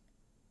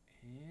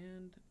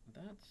 And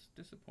that's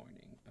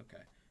disappointing.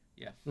 Okay.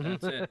 Yeah,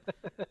 that's it.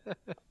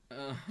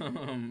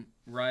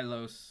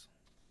 Rilos.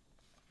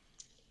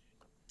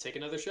 Take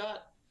another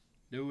shot.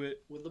 Do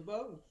it. With the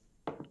bow.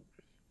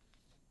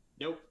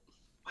 Nope.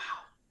 Wow.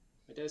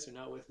 My dice are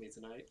not with me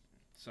tonight.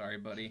 Sorry,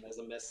 buddy. As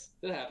a miss.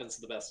 It happens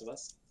to the best of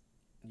us.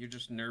 You're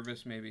just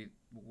nervous maybe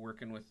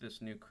working with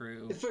this new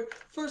crew. For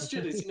first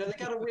students, they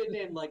got a weird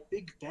name like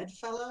Big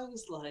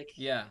Bedfellows. Like,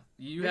 yeah,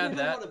 you had had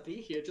that. I that. want to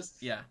be here.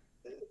 Just Yeah.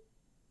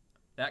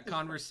 That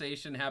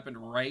conversation happened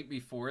right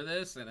before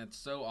this, and it's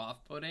so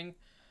off-putting.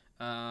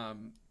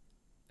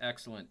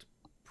 Excellent.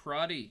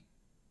 Proddy.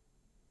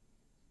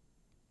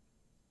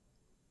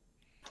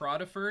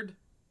 Prodiford?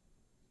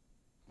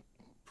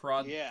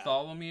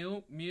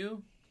 Bartholomew?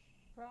 Mew?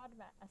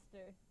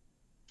 Prodmaster.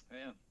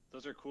 Yeah,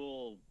 those are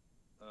cool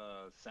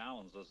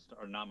sounds. Those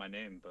are not my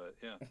name, but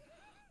yeah.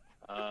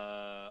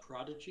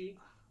 Prodigy.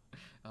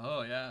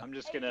 Oh, yeah. I'm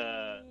just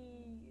gonna...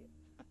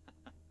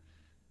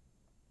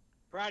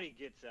 Proddy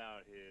gets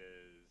out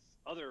his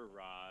other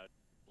rod,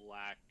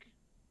 black,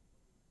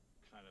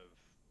 kind of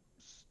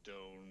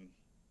stone,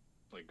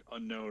 like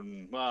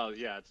unknown. Well,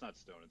 yeah, it's not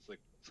stone. It's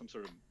like some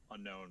sort of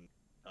unknown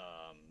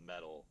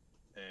metal,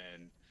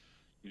 and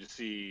you just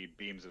see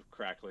beams of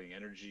crackling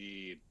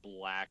energy,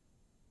 black,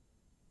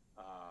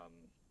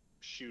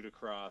 shoot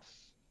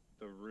across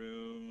the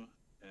room.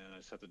 And I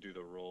just have to do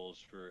the rolls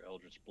for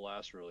Eldritch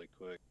Blast really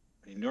quick.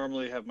 I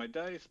normally have my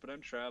dice, but I'm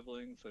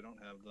traveling, so I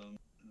don't have them.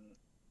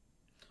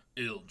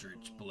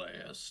 Eldritch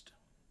Blast.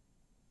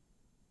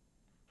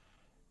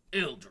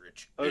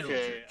 Eldritch. Okay,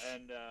 Eldritch.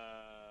 and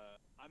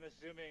I'm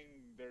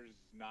assuming there's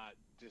not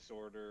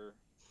disorder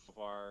so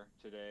far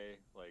today.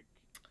 Like,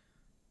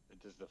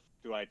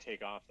 do I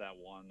take off that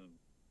one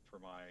for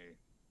my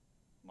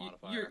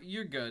modifier?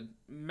 You're good.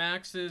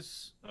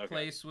 Max's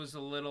place was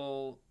a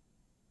little...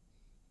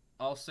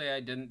 I'll say I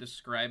didn't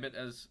describe it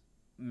as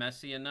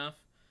messy enough.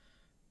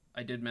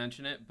 I did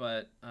mention it,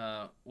 but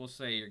we'll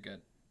say you're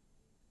good.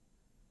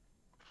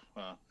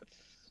 Well, it's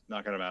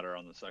not going to matter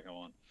on the second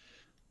one.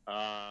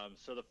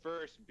 So the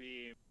first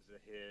beam is a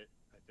hit,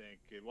 I think.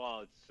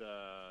 Well, it's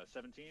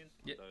 17.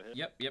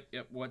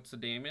 Yep. What's the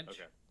damage?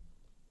 Okay.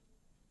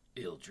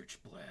 Eldritch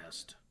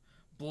Blast.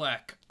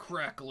 Black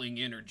crackling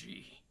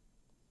energy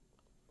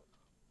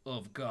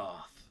of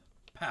goth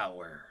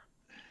power.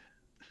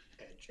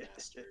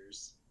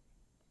 Edgemasters.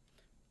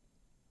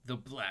 The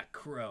Black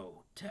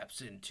Crow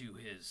taps into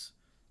his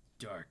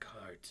dark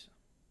heart.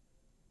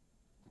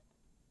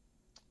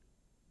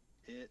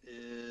 It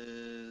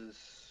is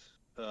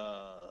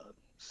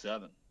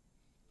 7.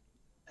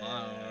 All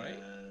right.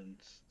 And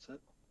that's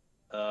it.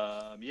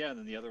 Yeah, and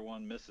then the other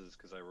one misses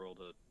because I rolled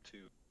a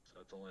 2, so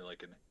it's only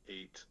like an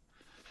 8.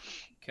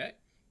 Okay.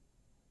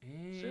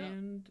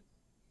 And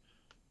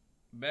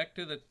back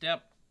to the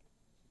top.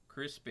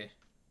 Crispy.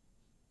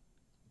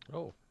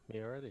 Oh,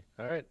 me already.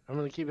 All right, I'm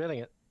gonna keep hitting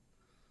it.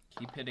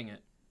 Keep hitting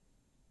it.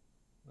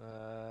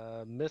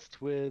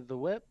 Missed with the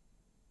whip.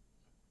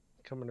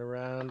 Coming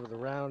around with a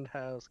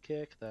roundhouse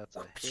kick. That's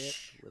a hit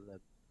with a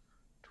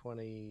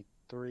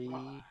 23.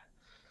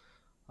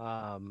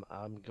 I'm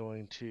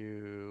going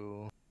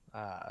to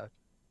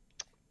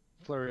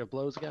Flurry of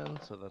Blows again,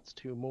 so that's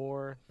 2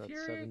 more. That's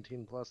Fury-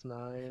 17 plus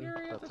 9.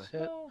 Fury of That's the a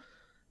hit. Small.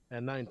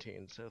 And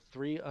 19. So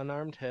 3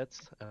 unarmed hits,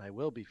 and I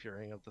will be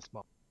Furying of the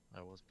Small.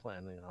 I was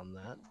planning on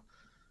that.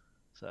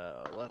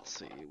 So let's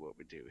see what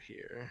we do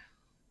here.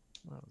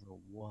 That was a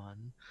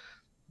 1.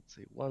 Let's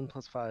see, 1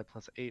 plus 5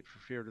 plus 8 for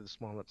Fury of the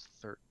Small, that's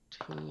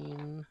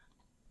 13.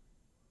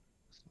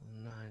 So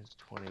 9 is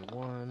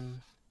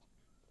 21.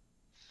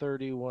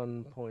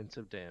 31 points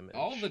of damage.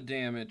 All the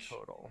damage.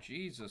 total.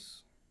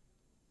 Jesus.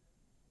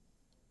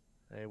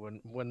 Hey,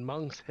 when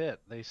monks hit,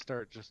 they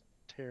start just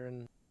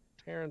tearing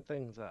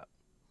things up.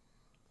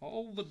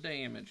 All the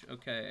damage.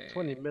 Okay. It's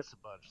when you miss a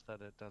bunch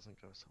that it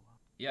doesn't go so well.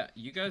 Yeah,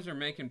 you guys are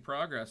making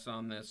progress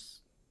on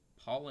this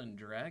pollen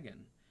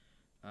dragon.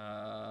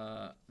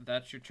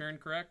 That's your turn,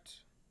 correct?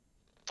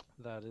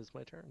 That is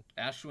my turn.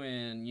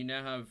 Ashwin, you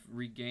now have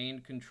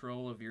regained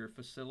control of your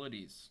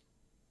facilities.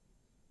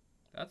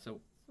 That's a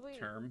Sweet.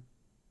 term.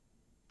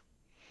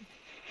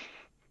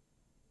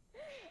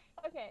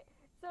 Okay,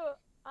 so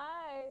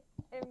I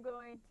am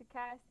going to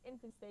cast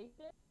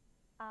Infestation.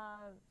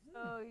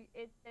 So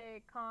it's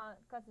a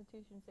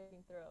Constitution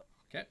saving throw.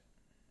 Okay.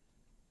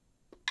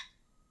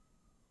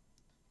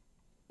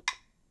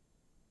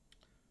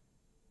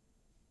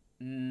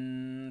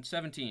 Mm,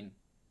 17.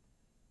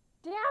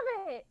 Damn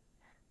it!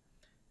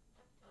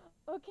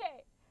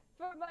 Okay,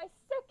 for my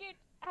second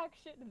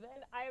action, then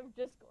I am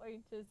just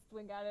going to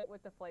swing at it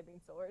with the flaming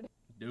sword.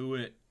 Do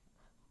it.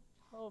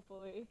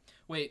 Hopefully.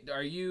 Wait,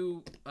 are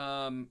you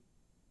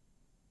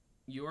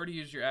you already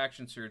used your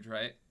action surge,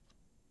 right?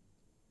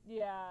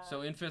 Yeah.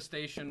 So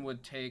infestation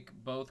would take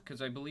both,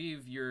 because I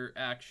believe your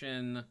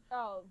action,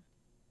 Oh,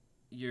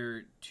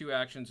 your 2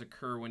 actions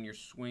occur when you're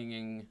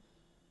swinging.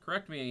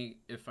 Correct me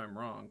if I'm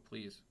wrong,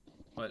 please.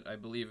 But I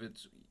believe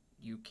it's,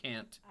 you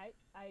can't.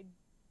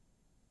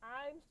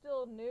 I'm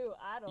still new.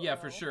 I don't know. Yeah,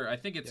 for sure. I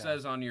think it Yeah.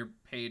 says on your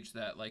page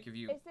that, like, if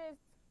you, It says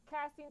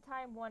casting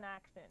time 1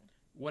 action.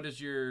 what is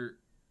your,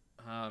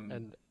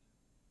 And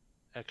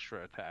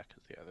extra attack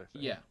is the other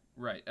thing. yeah,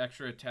 right.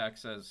 Extra attack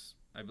says,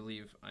 I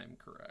believe I'm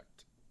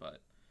correct,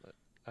 but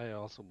I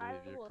also believe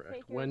I you're will correct.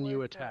 take your When you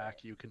word for attack,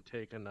 it. you can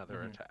take another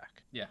Mhm.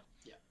 attack. Yeah.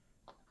 Yeah.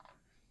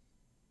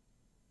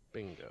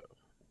 Bingo.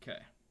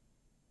 okay.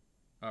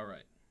 All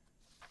right.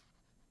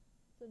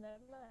 So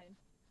never mind.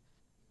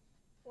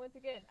 Once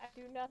again, I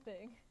do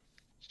nothing.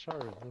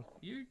 Sorry.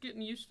 You're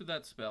getting used to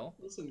that spell.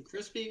 Listen,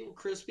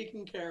 Crispy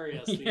can carry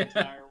us the Yeah.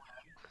 entire way.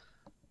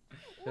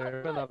 There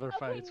have been other Okay,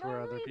 fights where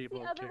other normally it's people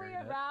the have other way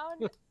carried it.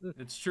 around.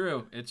 It's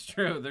true. It's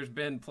true. There's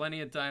been plenty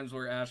of times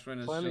where Ashwin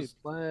has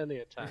just Plenty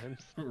of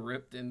times.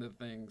 ripped into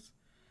things.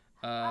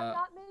 I'm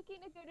not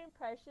making a good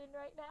impression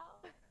right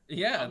now.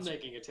 Yeah. I'm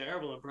making a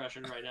terrible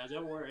impression right now.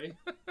 Don't worry.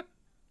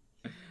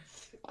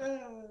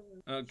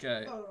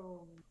 Okay.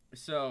 Oh.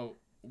 So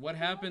what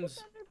happens?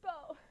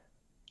 Thunderbow.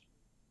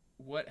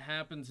 What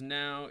happens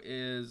now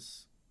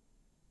is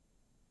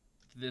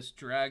this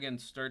dragon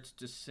starts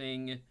to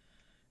sing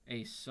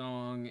a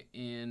song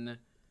in.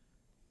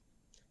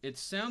 It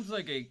sounds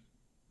like a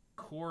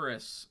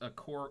chorus,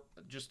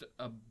 just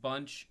a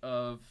bunch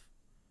of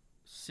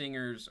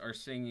singers are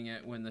singing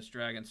it when this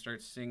dragon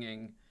starts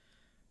singing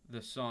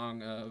the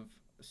song of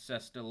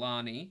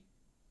Sestelani.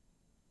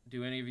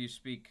 Do any of you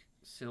speak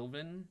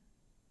Sylvan?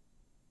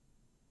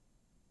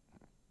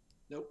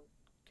 Nope.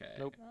 Okay.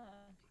 Nope.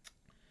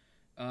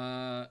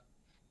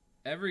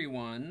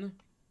 Everyone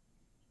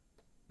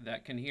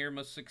that can hear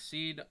must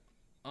succeed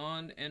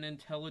on an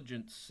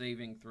intelligence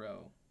saving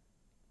throw.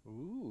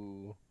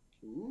 Ooh.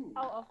 Ooh.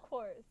 Oh, of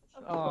course.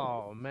 Of course.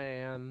 Oh,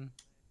 man.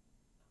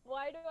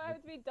 Why do I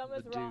have to be dumb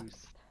as The rocks?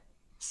 deuce.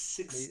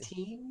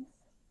 16?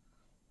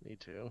 Me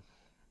too.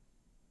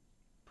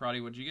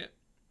 Proddy, what'd you get?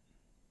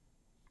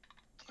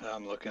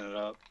 I'm looking it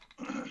up.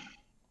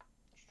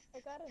 I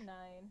got a 9.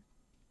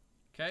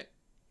 Okay.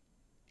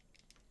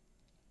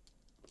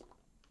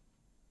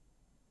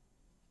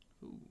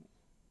 Ooh.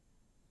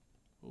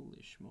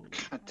 Holy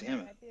schmoly. God damn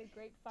I it. might be a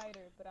great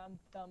fighter, but I'm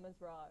dumb as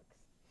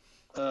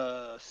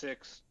rocks.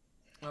 6.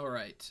 All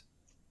right.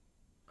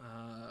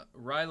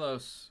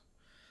 Rilos,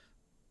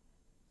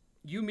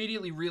 you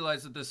immediately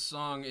realize that this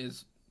song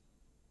is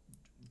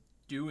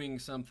doing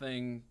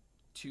something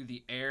to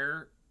the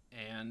air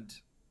and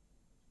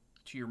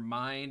to your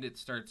mind. It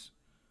starts,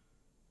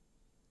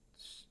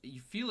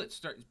 you feel it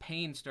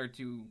pain start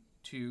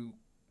to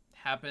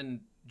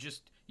happen.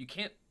 Just, you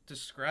can't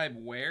describe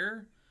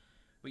where,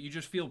 but you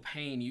just feel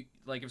pain. You,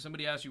 like, if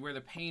somebody asked you where the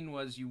pain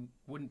was, you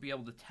wouldn't be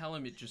able to tell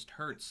them. It just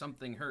hurts.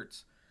 Something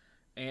hurts.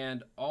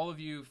 And all of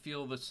you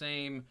feel the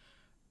same,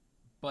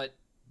 but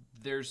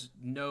there's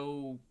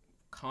no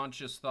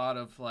conscious thought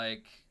of,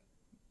 like,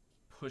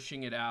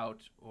 pushing it out.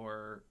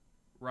 Or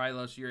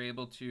Rilos, you're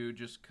able to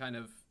just kind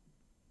of,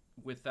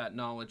 with that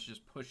knowledge,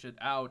 just push it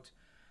out.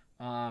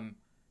 All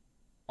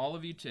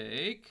of you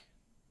take,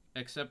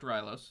 except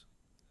Rilos.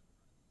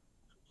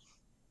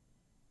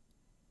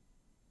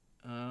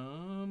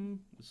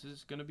 This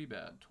is gonna be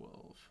bad.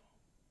 12.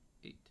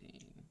 18.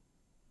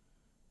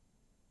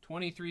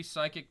 23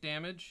 psychic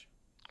damage.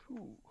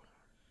 Ooh.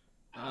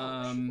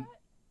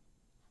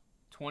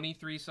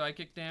 23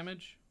 psychic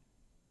damage.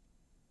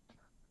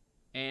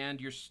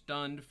 And you're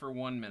stunned for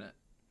 1 minute.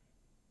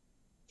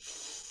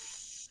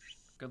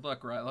 Good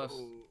luck, Rilos.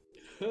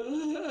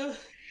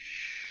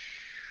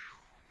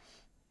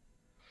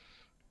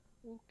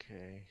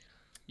 Okay.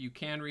 You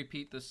can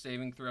repeat the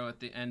saving throw at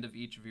the end of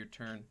each of your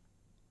turn.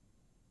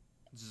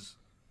 Zzz.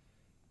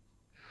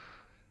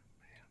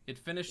 It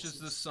finishes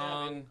the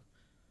song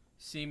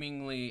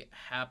seemingly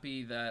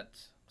happy that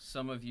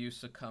some of you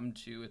succumbed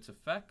to its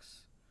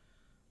effects.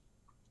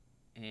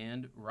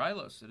 And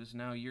Rilos, it is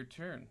now your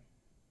turn.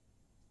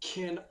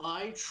 Can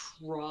I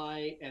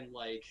try and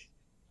like,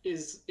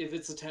 if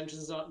its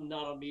attention's not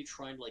on me,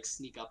 try and like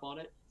sneak up on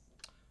it?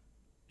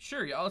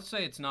 Sure, I'll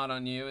say it's not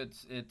on you.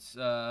 It's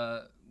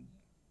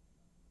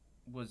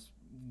was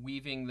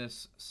weaving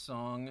this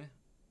song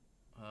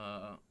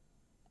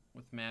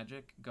with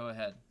magic. Go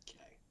ahead. Okay.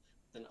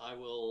 Then I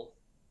will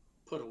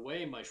put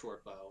away my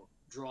short bow,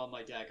 draw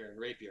my dagger and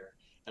rapier,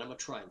 and I'm gonna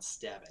try and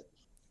stab it.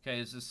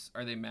 Okay,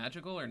 are they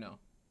magical or no?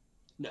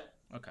 No.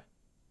 Okay.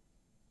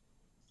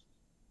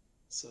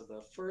 So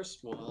the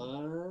first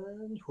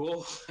one,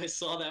 whoa, I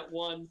saw that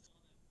one.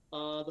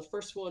 The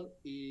first one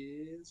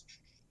is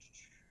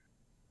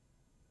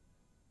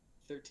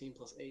 13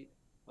 plus 8,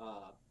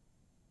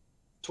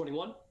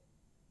 21.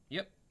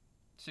 Yep.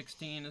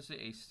 16 is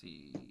the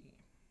AC.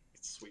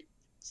 Sweet.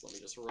 So let me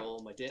just roll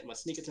my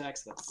sneak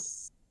attacks.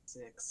 That's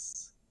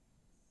 6,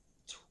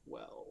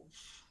 12.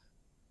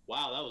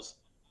 Wow, that was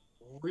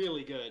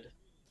really good.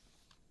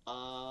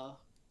 10,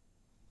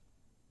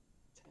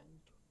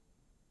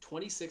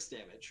 26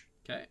 damage.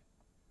 Okay.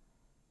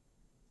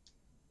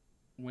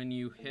 When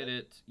you hit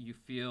it, you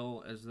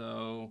feel as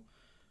though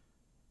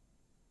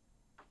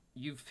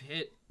you've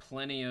hit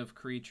plenty of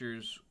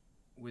creatures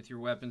with your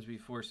weapons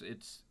before, so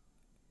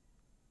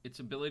its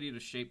ability to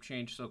shape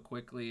change so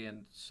quickly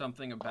and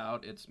something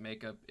about its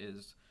makeup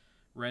is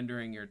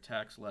rendering your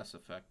attacks less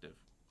effective.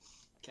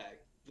 Okay,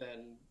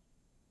 then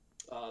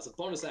as a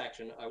bonus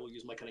action, I will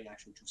use my cunning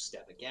action to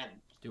stab again.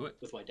 Do it.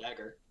 With my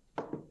dagger.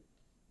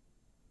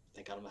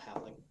 Thank God I'm a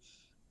halfling.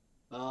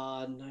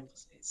 9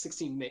 plus 8,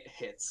 16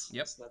 hits.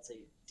 Yep. So that's a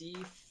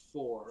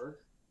D4.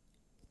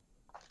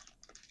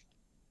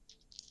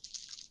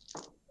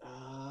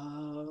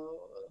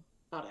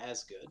 Not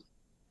as good.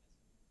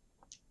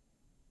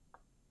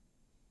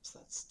 So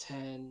that's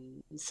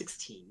 10,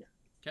 16.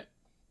 Okay.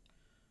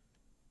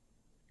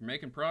 You're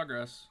making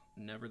progress,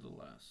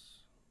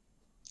 nevertheless.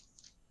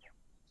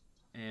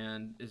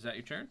 And is that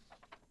your turn?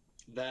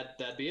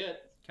 That'd be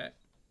it. Okay.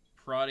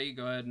 Proddy,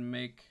 go ahead and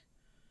make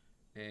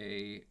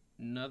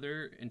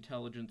another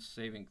intelligence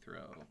saving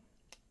throw.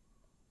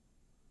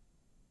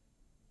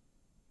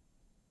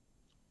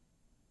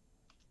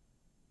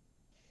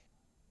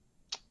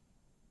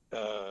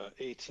 Uh,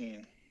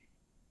 18.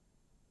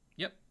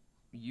 Yep.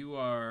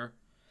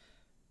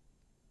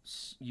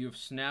 You've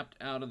snapped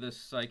out of this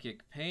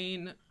psychic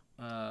pain,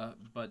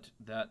 but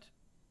that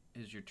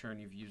is your turn.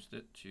 You've used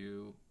it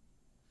to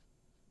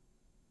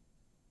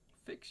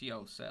fix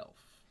yourself.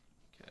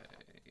 Okay.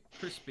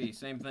 Crispy,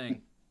 same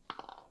thing.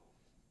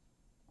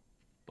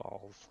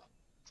 Balls.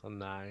 It's a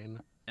 9.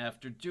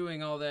 After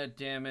doing all that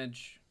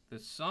damage, the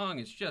song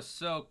is just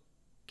so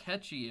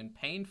catchy and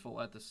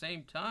painful at the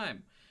same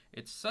time.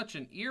 It's such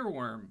an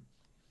earworm.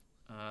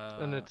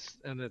 And it's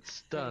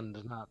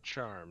stunned, not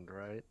charmed,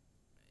 right?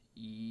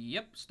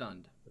 Yep,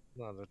 stunned.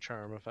 Not a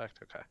charm effect.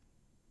 Okay.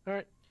 All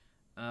right.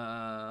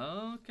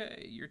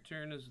 Okay, your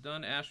turn is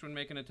done. Ashwin,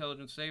 make an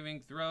intelligence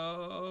saving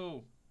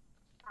throw.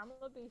 I'm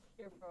gonna be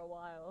here for a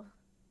while.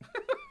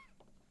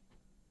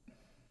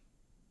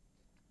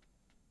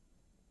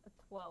 A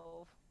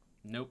 12.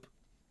 Nope.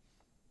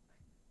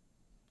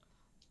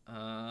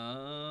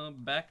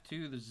 Back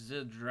to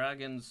the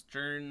dragon's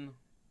turn.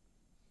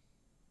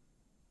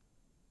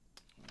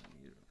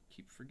 You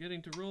keep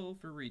forgetting to roll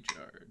for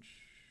recharge.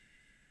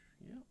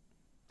 Yep.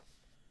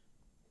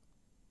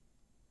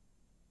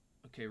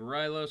 Okay,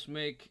 Rilos,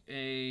 make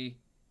a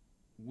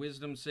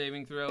wisdom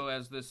saving throw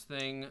as this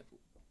thing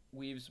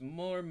weaves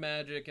more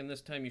magic, and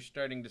this time you're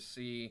starting to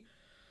see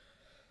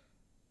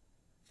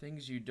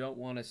things you don't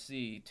want to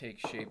see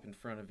take shape in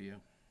front of you.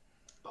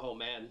 Oh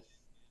man,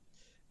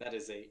 that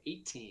is a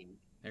 18.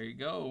 There you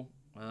go.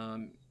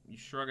 You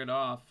shrug it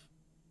off.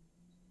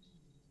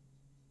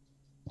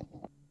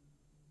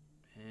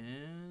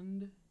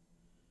 And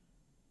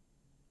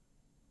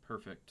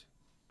perfect.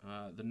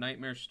 The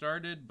nightmare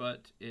started,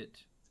 but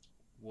it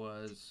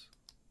was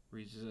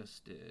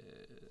resisted.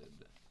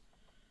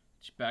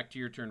 It's back to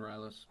your turn,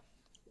 Rilos.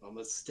 I'm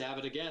gonna stab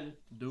it again.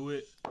 Do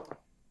it.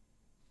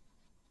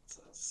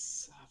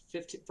 It's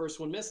 15. First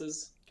one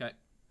misses. Okay.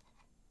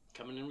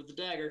 Coming in with the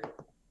dagger.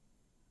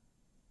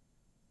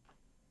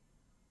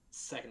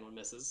 Second one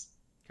misses.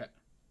 Okay.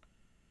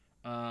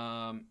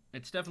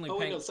 It's definitely Oh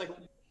wait,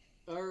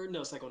 paying.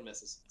 no, second one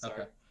misses. Sorry.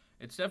 Okay.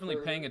 It's definitely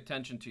Or- paying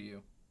attention to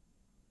you.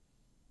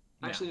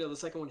 Actually, no, the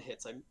second one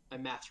hits. I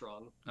math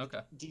wrong. Okay.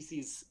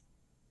 DC's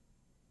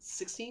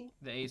 16?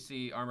 The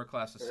AC armor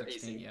class is Or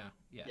 16. AC.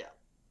 Yeah.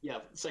 Yeah,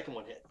 second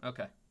one hit.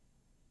 Okay.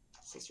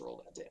 So let's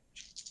roll that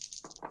damage.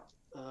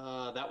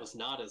 That was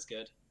not as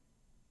good.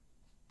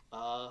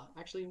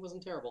 Actually, it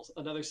wasn't terrible.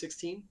 Another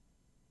 16.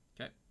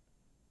 Okay.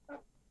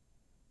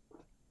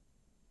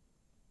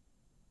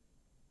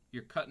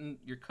 You're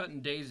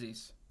cutting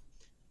daisies.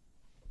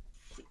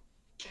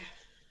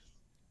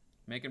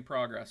 Making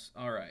progress.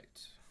 All right.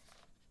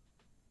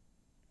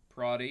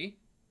 Proddy.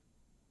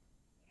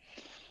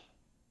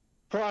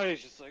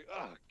 Proddy's just like,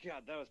 oh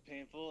god, that was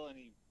painful, and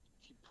he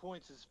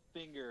points his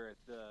finger at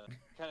the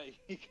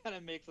he kind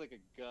of makes like a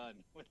gun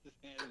with his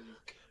hand, and he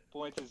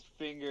points his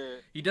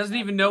finger. He doesn't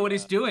even know what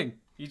he's doing.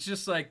 He's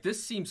just like,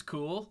 this seems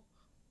cool.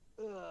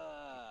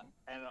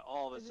 And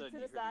all of a sudden you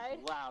hear these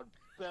loud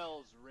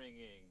bells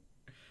ringing,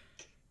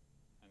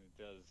 and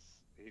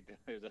he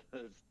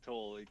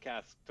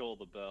casts Toll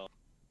the Bell.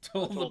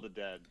 Toll the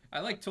Dead. I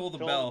like Toll the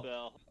Toll Bell. the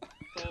Bell.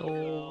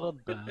 Toll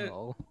the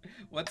bell.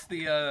 What's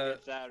the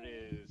Gets out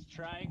his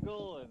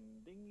triangle and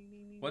ding ding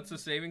ding ding. what's the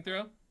saving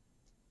throw?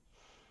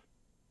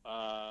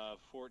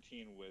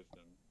 14 wisdom.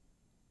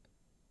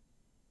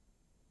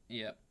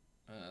 Yep.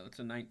 That's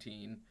a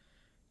 19.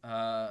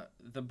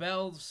 The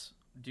bells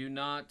do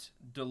not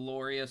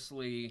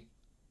dolorously...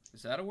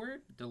 Is that a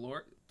word?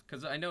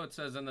 Because I know it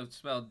says in the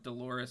spell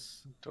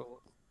Dolores.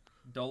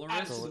 Dolores?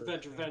 Add to the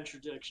Venture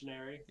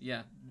Dictionary.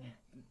 Yeah.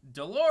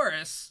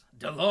 Dolores.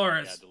 Yeah,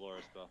 Dolores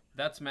Bell.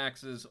 That's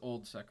Max's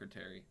old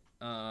secretary.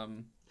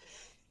 Damn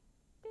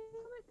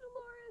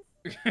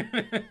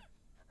it,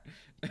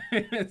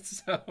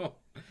 Dolores. So,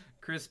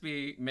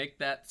 Crispy, make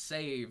that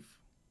save.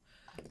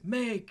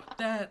 Make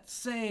that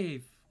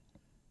save.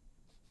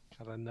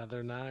 Got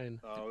another 9.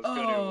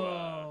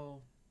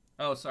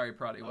 Oh, sorry,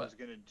 Proddy. I What? was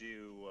gonna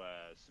do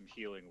some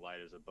healing light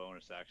as a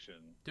bonus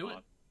action. Do it.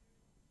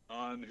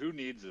 On who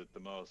needs it the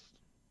most.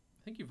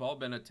 I think you've all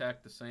been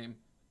attacked the same.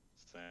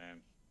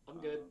 Same. I'm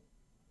good.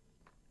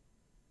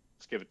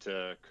 Let's give it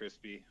to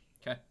Crispy.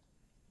 Okay.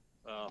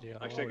 Yeah, actually,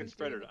 I can always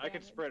spread do it. I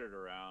can spread it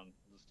around.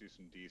 Let's do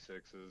some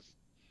d6s.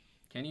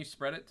 Can you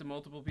spread it to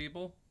multiple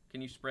people?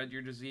 Can you spread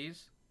your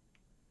disease?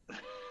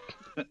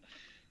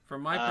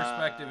 From my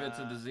perspective, it's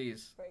a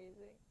disease.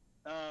 Crazy.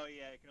 Oh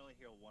yeah, I can only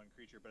heal one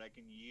creature, but I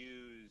can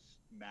use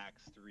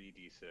max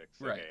 3d6.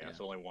 Right, Okay, yeah.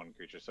 that's only one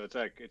creature, so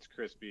it's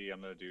Crispy.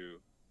 I'm gonna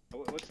do.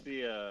 What's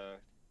the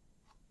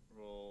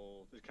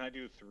roll? Can I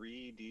do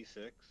 3d6?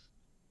 Is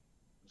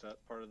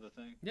that part of the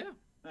thing? Yeah.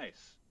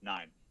 Nice.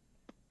 9.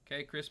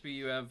 Okay, Crispy,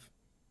 you have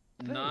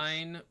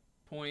 9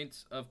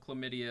 points of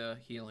chlamydia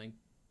healing.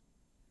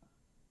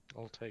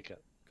 I'll take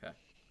it.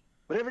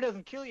 Whatever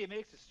doesn't kill you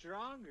makes you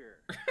stronger.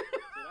 That's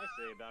what I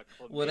say about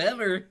chlamydia.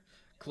 Whatever.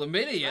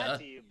 Chlamydia. Brought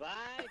to you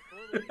by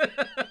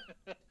chlamydia.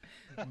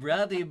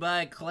 Brought to you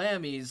by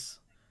clammies.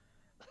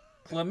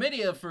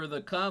 Chlamydia for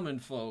the common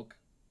folk.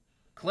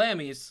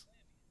 Clammies.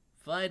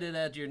 Find it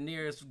at your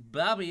nearest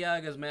Baba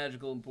Yaga's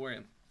Magical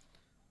Emporium.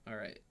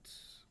 Alright.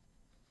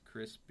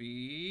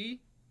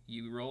 Crispy,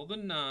 you rolled a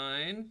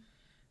 9.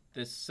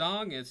 This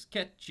song is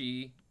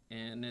catchy,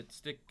 and it's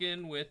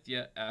sticking with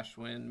ya.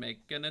 Ashwin,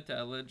 make an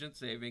intelligence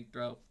saving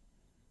throw.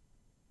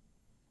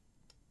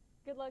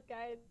 Good luck,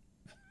 guys.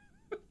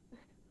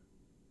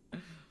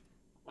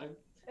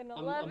 An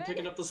I'm 11?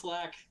 picking up the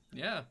slack.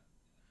 Yeah.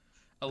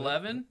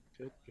 11?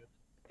 Good.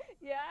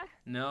 Yeah.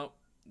 No.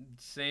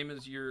 Same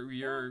as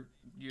you're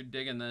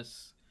digging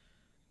this.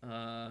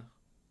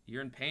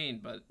 You're in pain,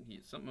 but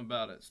something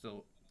about it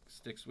still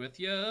sticks with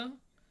you.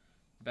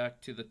 Back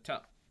to the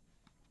top.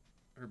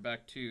 Or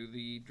back to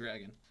the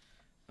dragon.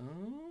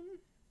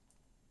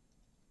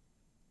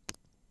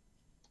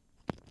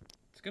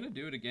 It's gonna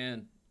do it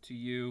again to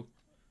you,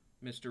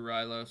 Mr.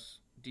 Rilos.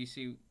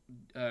 DC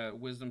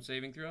wisdom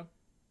saving throw.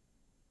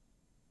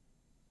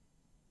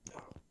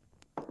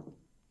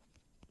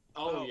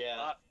 Oh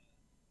yeah.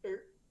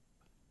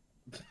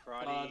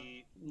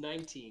 Proddy.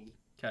 19.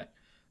 Okay.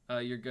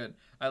 You're good.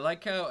 I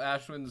like how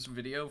Ashwin's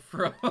video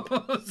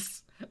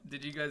froze.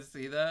 Did you guys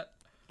see that?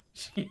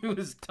 She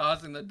was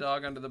tossing the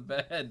dog under the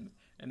bed,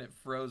 and it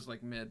froze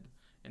like mid.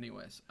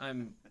 Anyways, I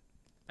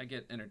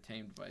get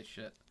entertained by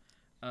shit.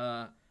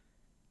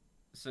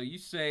 So you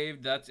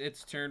saved. That's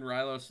its turn.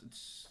 Rilos,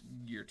 it's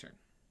your turn.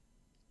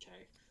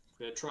 Okay.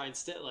 I'm gonna try and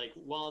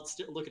while it's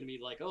still looking at me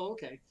like, oh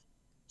okay.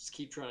 Just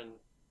keep trying to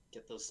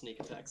get those sneak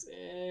attacks.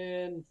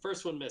 And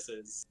first one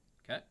misses.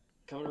 Okay.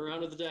 Coming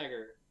around with the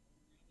dagger.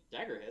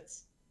 Dagger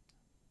hits.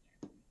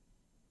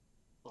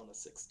 On a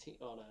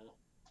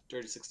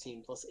dirty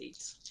 16 plus 8.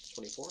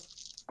 24.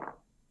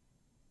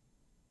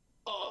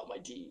 Oh, my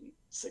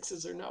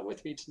D6s are not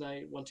with me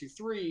tonight. 1, 2,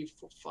 3,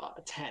 4,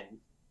 5, 10.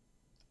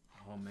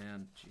 Oh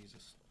man,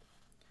 Jesus.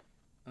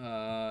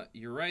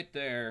 You're right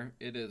there.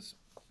 It is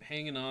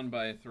hanging on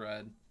by a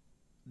thread.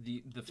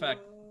 The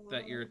fact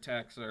that your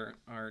attacks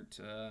aren't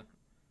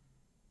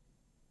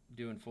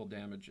doing full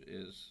damage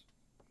is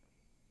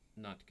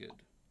not good.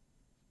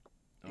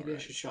 Maybe I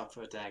should shop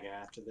for a dagger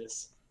after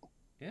this.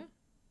 Yeah,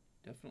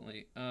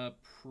 definitely.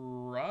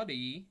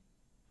 Proddy.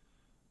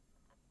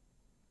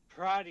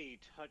 Proddy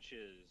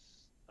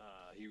touches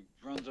he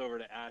runs over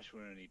to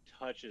Ashwin and he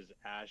touches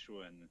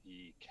Ashwin.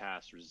 He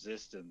casts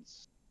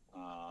resistance.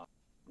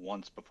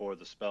 Once before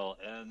the spell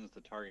ends,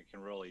 the target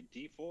can roll a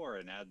d4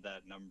 and add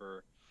that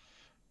number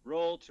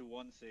roll to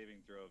one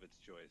saving throw of its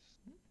choice.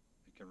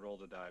 It can roll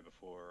the die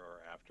before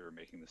or after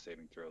making the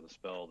saving throw. The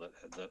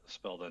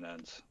spell then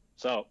ends.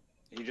 So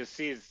he just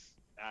sees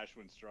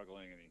Ashwin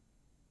struggling and he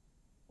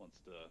wants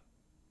to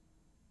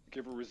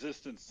give a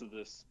resistance to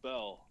this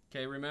spell.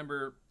 Okay,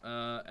 remember,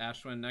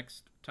 Ashwin,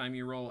 next time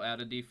you roll, add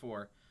a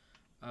d4.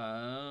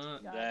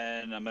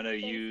 Then I'm going to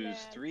use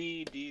man.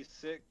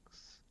 3d6.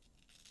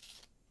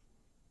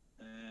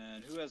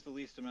 And who has the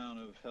least amount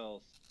of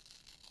health?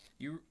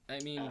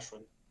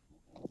 Ashwin.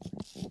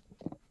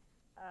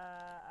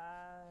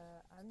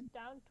 I'm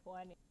down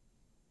 20.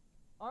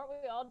 Aren't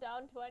we all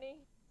down 20?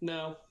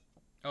 No.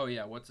 Oh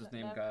yeah, what's his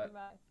name Never got?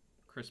 mind.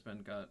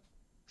 Crispin got.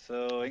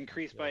 So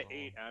increase by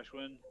 8,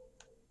 Ashwin.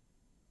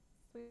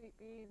 Sweet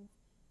beans.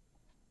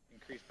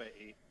 Increase by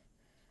 8.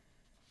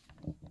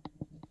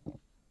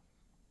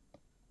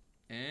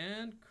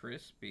 And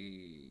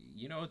Crispy.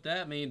 You know what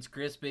that means,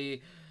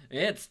 Crispy.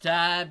 It's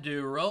time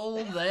to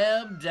roll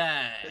them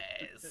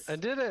dice. I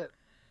did it.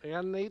 I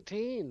got an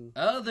 18.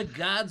 Oh, the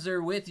gods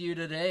are with you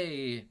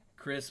today,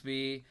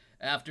 Crispy.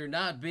 After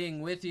not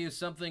being with you,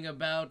 something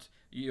about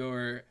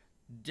your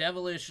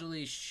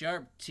devilishly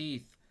sharp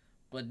teeth.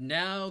 But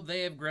now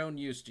they have grown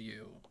used to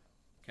you.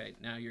 Okay,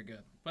 now you're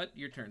good. But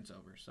your turn's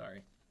over,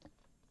 sorry.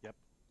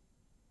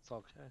 It's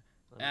okay.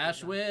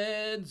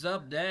 Ashwin's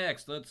up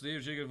next. Let's see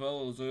if she can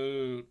follow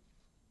suit.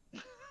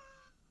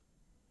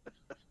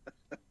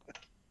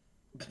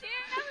 Damn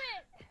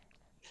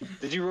it!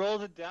 Did you roll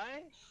the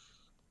die?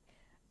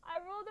 I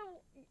rolled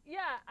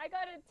I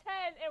got a 10,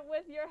 and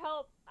with your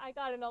help, I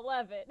got an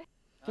 11.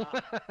 Yeah.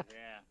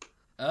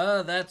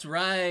 Oh, that's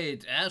right.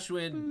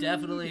 Ashwin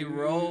definitely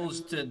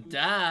rolls to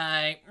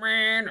die.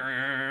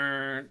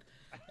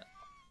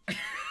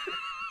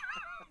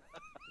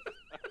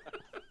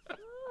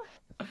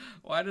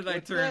 Why did I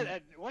turn?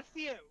 What's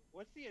the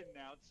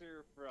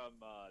announcer from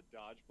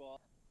Dodgeball?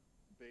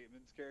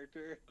 Bateman's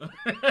character.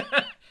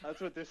 That's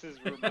what this is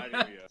reminding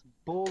me of.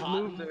 Bold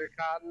Cotton. move there,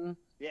 Cotton.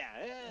 Yeah.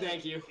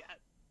 Thank you.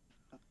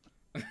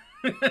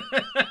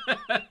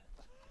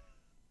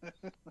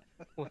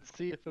 Let's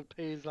see if it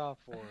pays off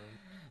for him.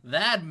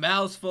 That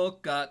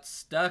Mousefolk got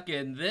stuck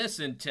in this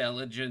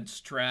intelligence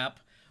trap.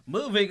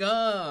 Moving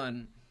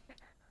on.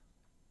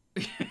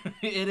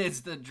 It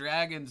is the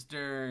dragon's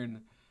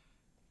turn.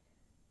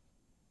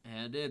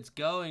 And it's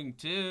going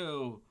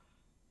to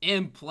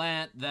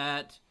implant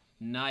that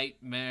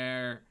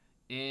nightmare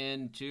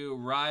into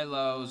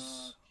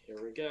Rilos. Here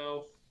we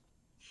go.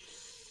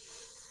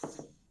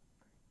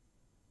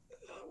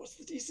 What's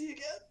the DC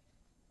again?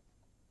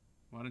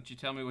 Why don't you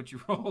tell me what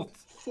you rolled?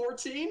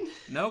 14?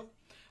 Nope.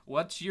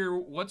 What's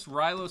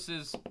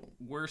Rilos's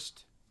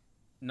worst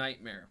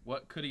nightmare?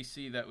 What could he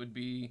see that would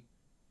be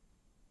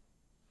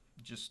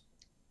just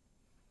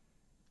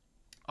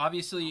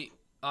obviously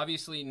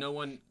no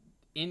one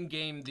in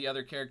game, the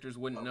other characters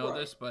wouldn't know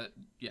this, but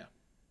yeah.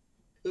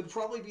 It would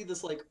probably be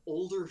this like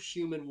older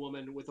human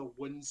woman with a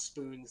wooden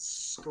spoon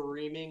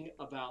screaming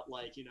about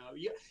like, you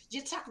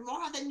took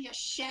more than your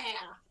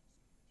share.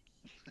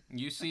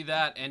 You see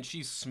that, and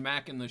she's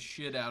smacking the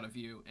shit out of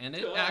you, and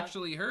it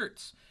actually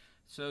hurts.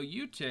 So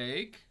you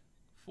take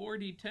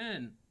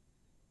 4d10.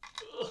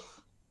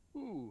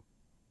 Ooh.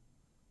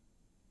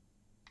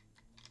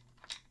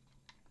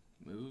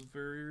 Move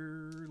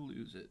or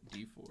lose it.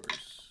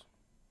 D4s.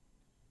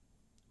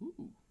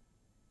 Ooh.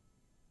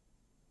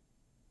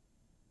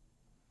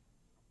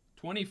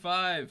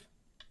 25.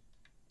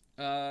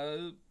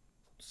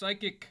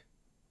 Psychic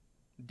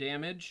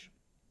damage.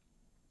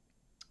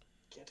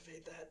 Can't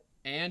evade that.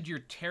 And you're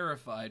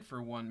terrified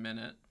for 1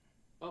 minute.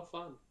 Oh,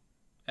 fun.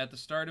 At the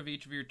start of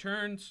each of your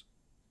turns,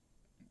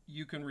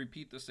 you can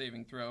repeat the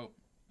saving throw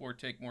or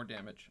take more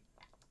damage.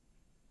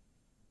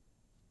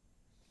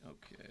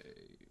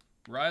 Okay.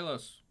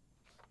 Rilos,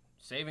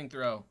 saving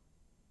throw.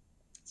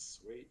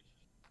 Sweet.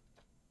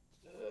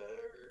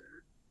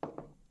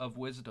 Of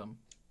wisdom.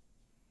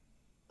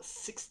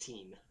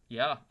 16.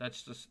 Yeah,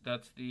 that's the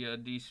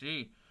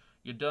DC.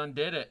 You done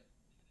did it.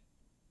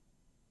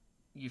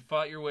 You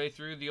fought your way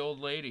through the old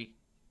lady.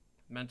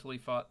 Mentally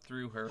fought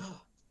through her.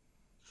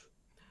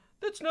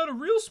 That's not a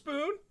real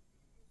spoon.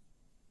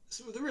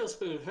 So the real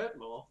spoon hurt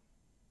more.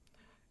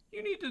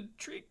 You need to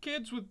treat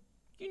kids with...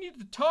 You need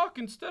to talk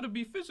instead of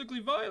be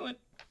physically violent.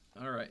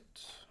 All right.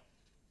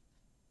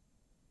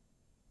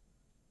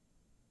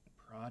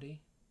 Proddy?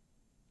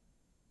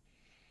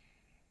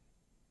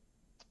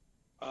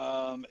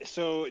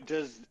 So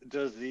does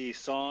the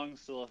song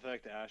still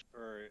affect Ash,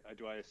 or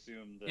do I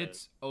assume that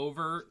It's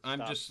over.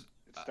 it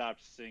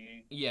stopped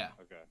singing? Yeah.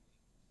 Okay.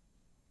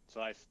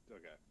 So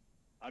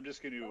I'm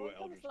just gonna do Someone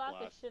come Eldritch slap the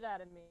Blast. shit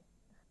out of me.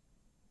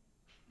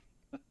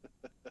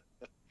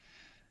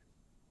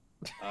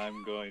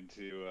 I'm going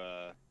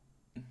to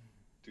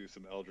do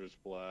some Eldritch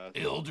Blast.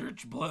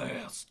 Eldritch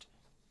Blast.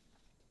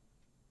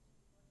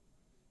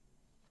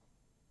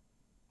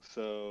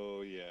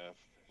 So yeah,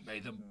 May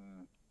the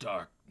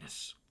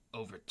darkness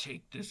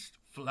overtake this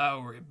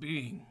flowery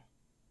being.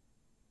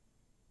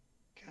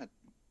 God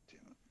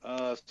damn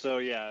it. So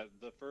yeah,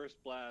 the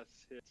first blast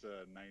hits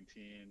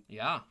 19.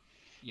 Yeah.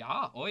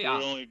 Yeah. Oh yeah.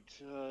 It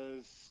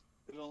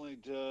only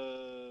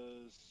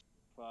does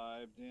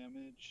 5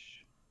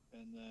 damage,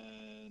 and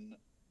then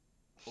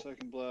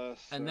second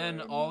blast. And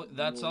then sorry,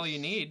 that's all you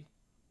need.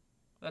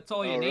 That's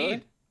all you Oh,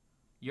 need.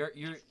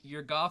 really?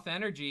 Your goth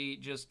energy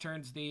just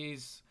turns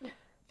these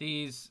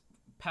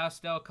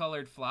pastel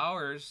colored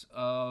flowers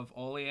of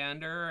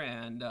oleander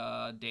and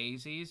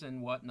daisies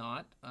and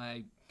whatnot.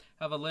 I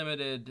have a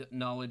limited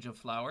knowledge of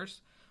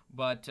flowers,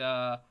 but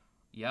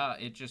yeah,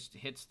 it just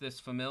hits this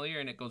familiar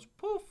and it goes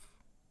poof,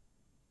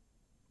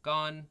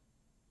 gone.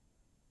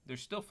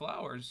 There's still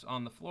flowers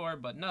on the floor,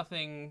 but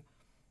nothing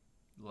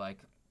like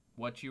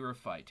what you were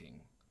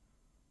fighting.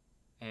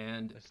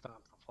 And They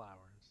stomp the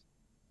flowers.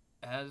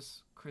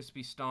 as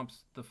Crispy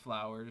stomps the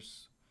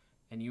flowers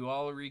and you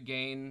all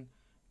regain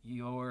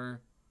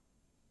your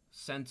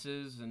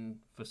senses and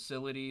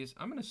facilities.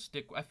 I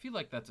feel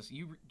like that's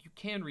you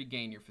can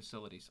regain your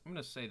facilities. I'm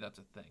going to say that's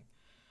a thing.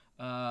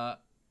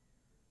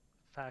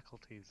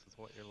 Faculties is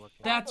what you're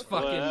looking That's at.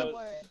 fucking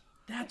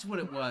that's what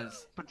it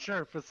was. But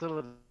sure,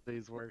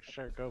 facilities work.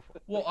 Sure, go for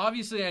it. Well,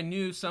 obviously I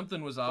knew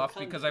something was off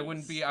because I would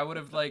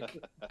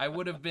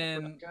have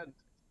been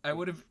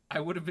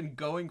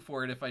going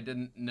for it if I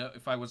didn't know,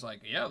 if I was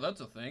like, yeah, that's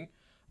a thing.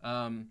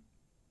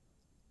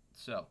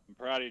 So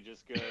Proddy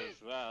just goes,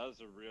 wow, that was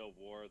a real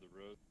War of the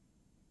Roses.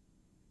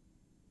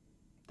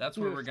 that's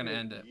where we're gonna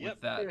end it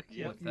with that.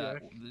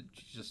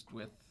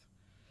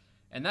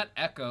 And that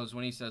echoes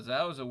when he says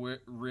that was a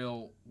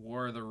real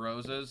War of the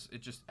Roses.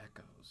 It just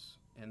echoes,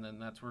 and then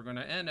that's where we're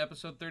gonna end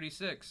episode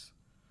 36.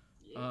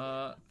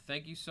 Yeah.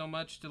 Thank you so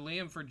much to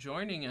Liam for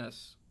joining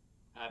us.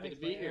 Happy to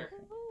be here.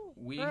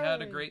 We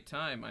had a great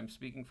time. I'm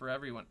speaking for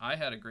everyone. I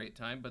had a great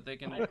time, but they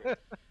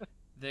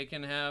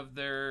can have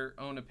their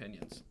own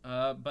opinions.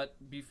 But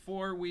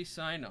before we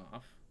sign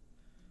off,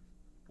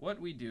 what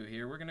we do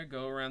here, we're going to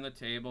go around the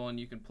table, and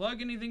you can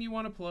plug anything you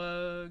want to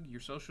plug, your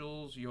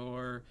socials,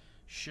 your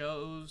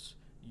shows,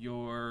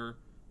 your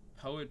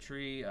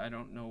poetry. I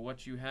don't know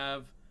what you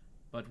have,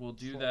 but we'll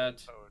do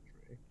that.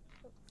 Poetry.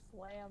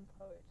 Slam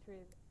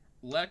poetry.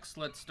 Lex,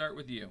 let's start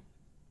with you.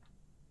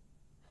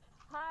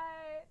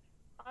 Hi,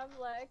 I'm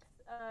Lex.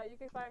 You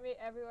can find me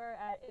everywhere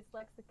at It's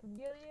Lex the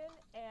Chameleon,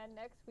 and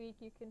next week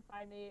you can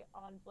find me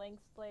on Blank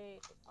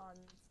Slate on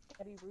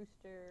Steady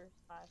Rooster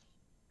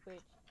 /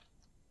 Twitch.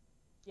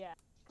 Yeah,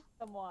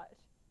 come watch.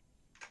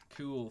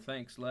 Cool,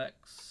 thanks,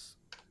 Lex.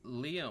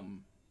 Liam.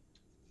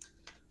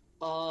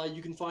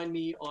 You can find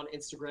me on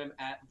Instagram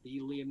at the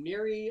Liam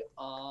Neary.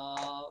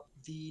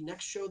 The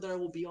next show that I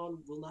will be on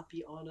will not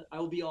be on. I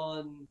will be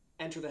on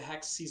Enter the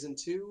Hex Season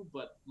 2,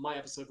 but my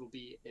episode will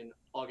be in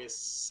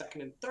August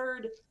 2nd and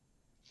 3rd.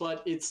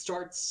 But it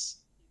starts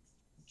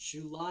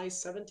July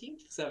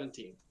 17th?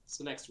 17th.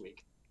 So next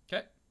week.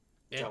 Okay.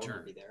 I will Enter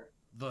not be there.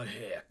 the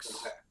Hex.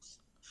 Okay.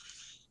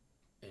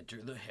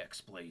 Enter the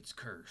Hexblade's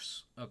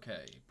curse.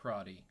 Okay,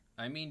 Proddy.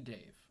 I mean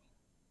Dave.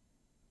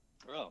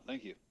 Oh,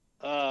 thank you.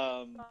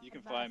 You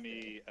can find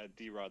me at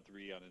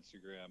drod3 on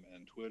Instagram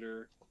and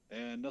Twitter,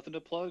 and nothing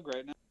to plug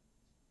right now.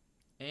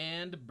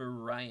 And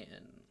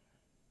Brian.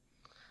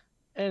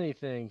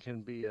 Anything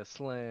can be a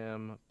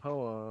slam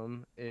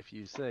poem if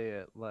you say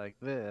it like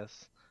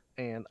this,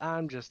 and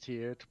I'm just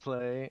here to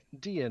play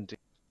D&D.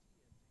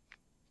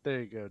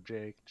 There you go,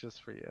 Jake,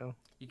 just for you.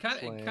 You kind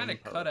Slam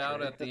of cut out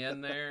poetry. at the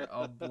end there.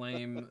 I'll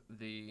blame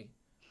the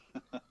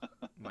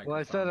microphone. Well,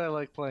 I said I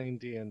like playing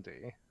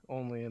D&D,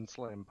 only in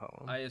slam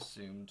poem. I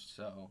assumed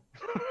so.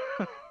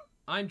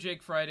 I'm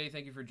Jake Friday.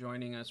 Thank you for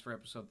joining us for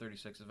episode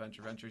 36 of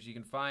Venture Ventures. You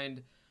can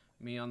find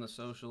me on the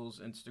socials,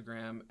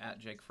 Instagram at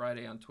Jake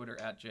Friday, on Twitter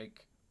at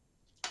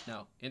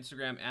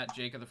Instagram at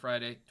Jake of the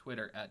Friday,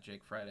 Twitter at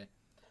Jake Friday.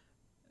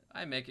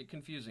 I make it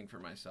confusing for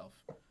myself.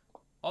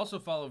 Also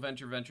follow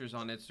Venture Ventures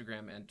on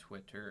Instagram and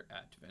Twitter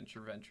at Venture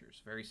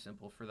Ventures. Very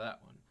simple for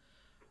that one.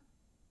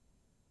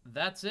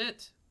 That's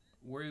it.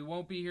 We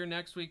won't be here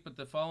next week, but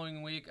the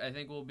following week I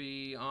think we'll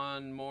be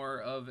on more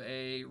of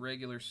a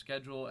regular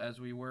schedule as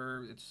we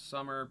were. It's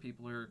summer.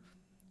 People are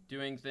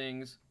doing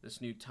things. This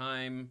new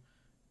time,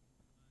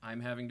 I'm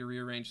having to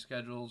rearrange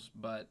schedules,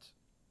 but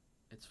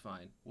it's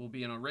fine. We'll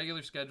be on a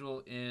regular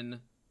schedule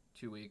in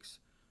 2 weeks.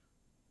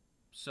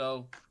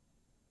 So,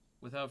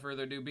 without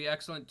further ado, be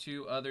excellent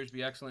to others,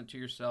 be excellent to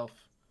yourself,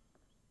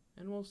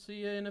 and we'll see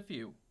you in a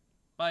few.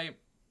 Bye.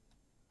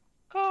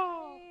 Ah!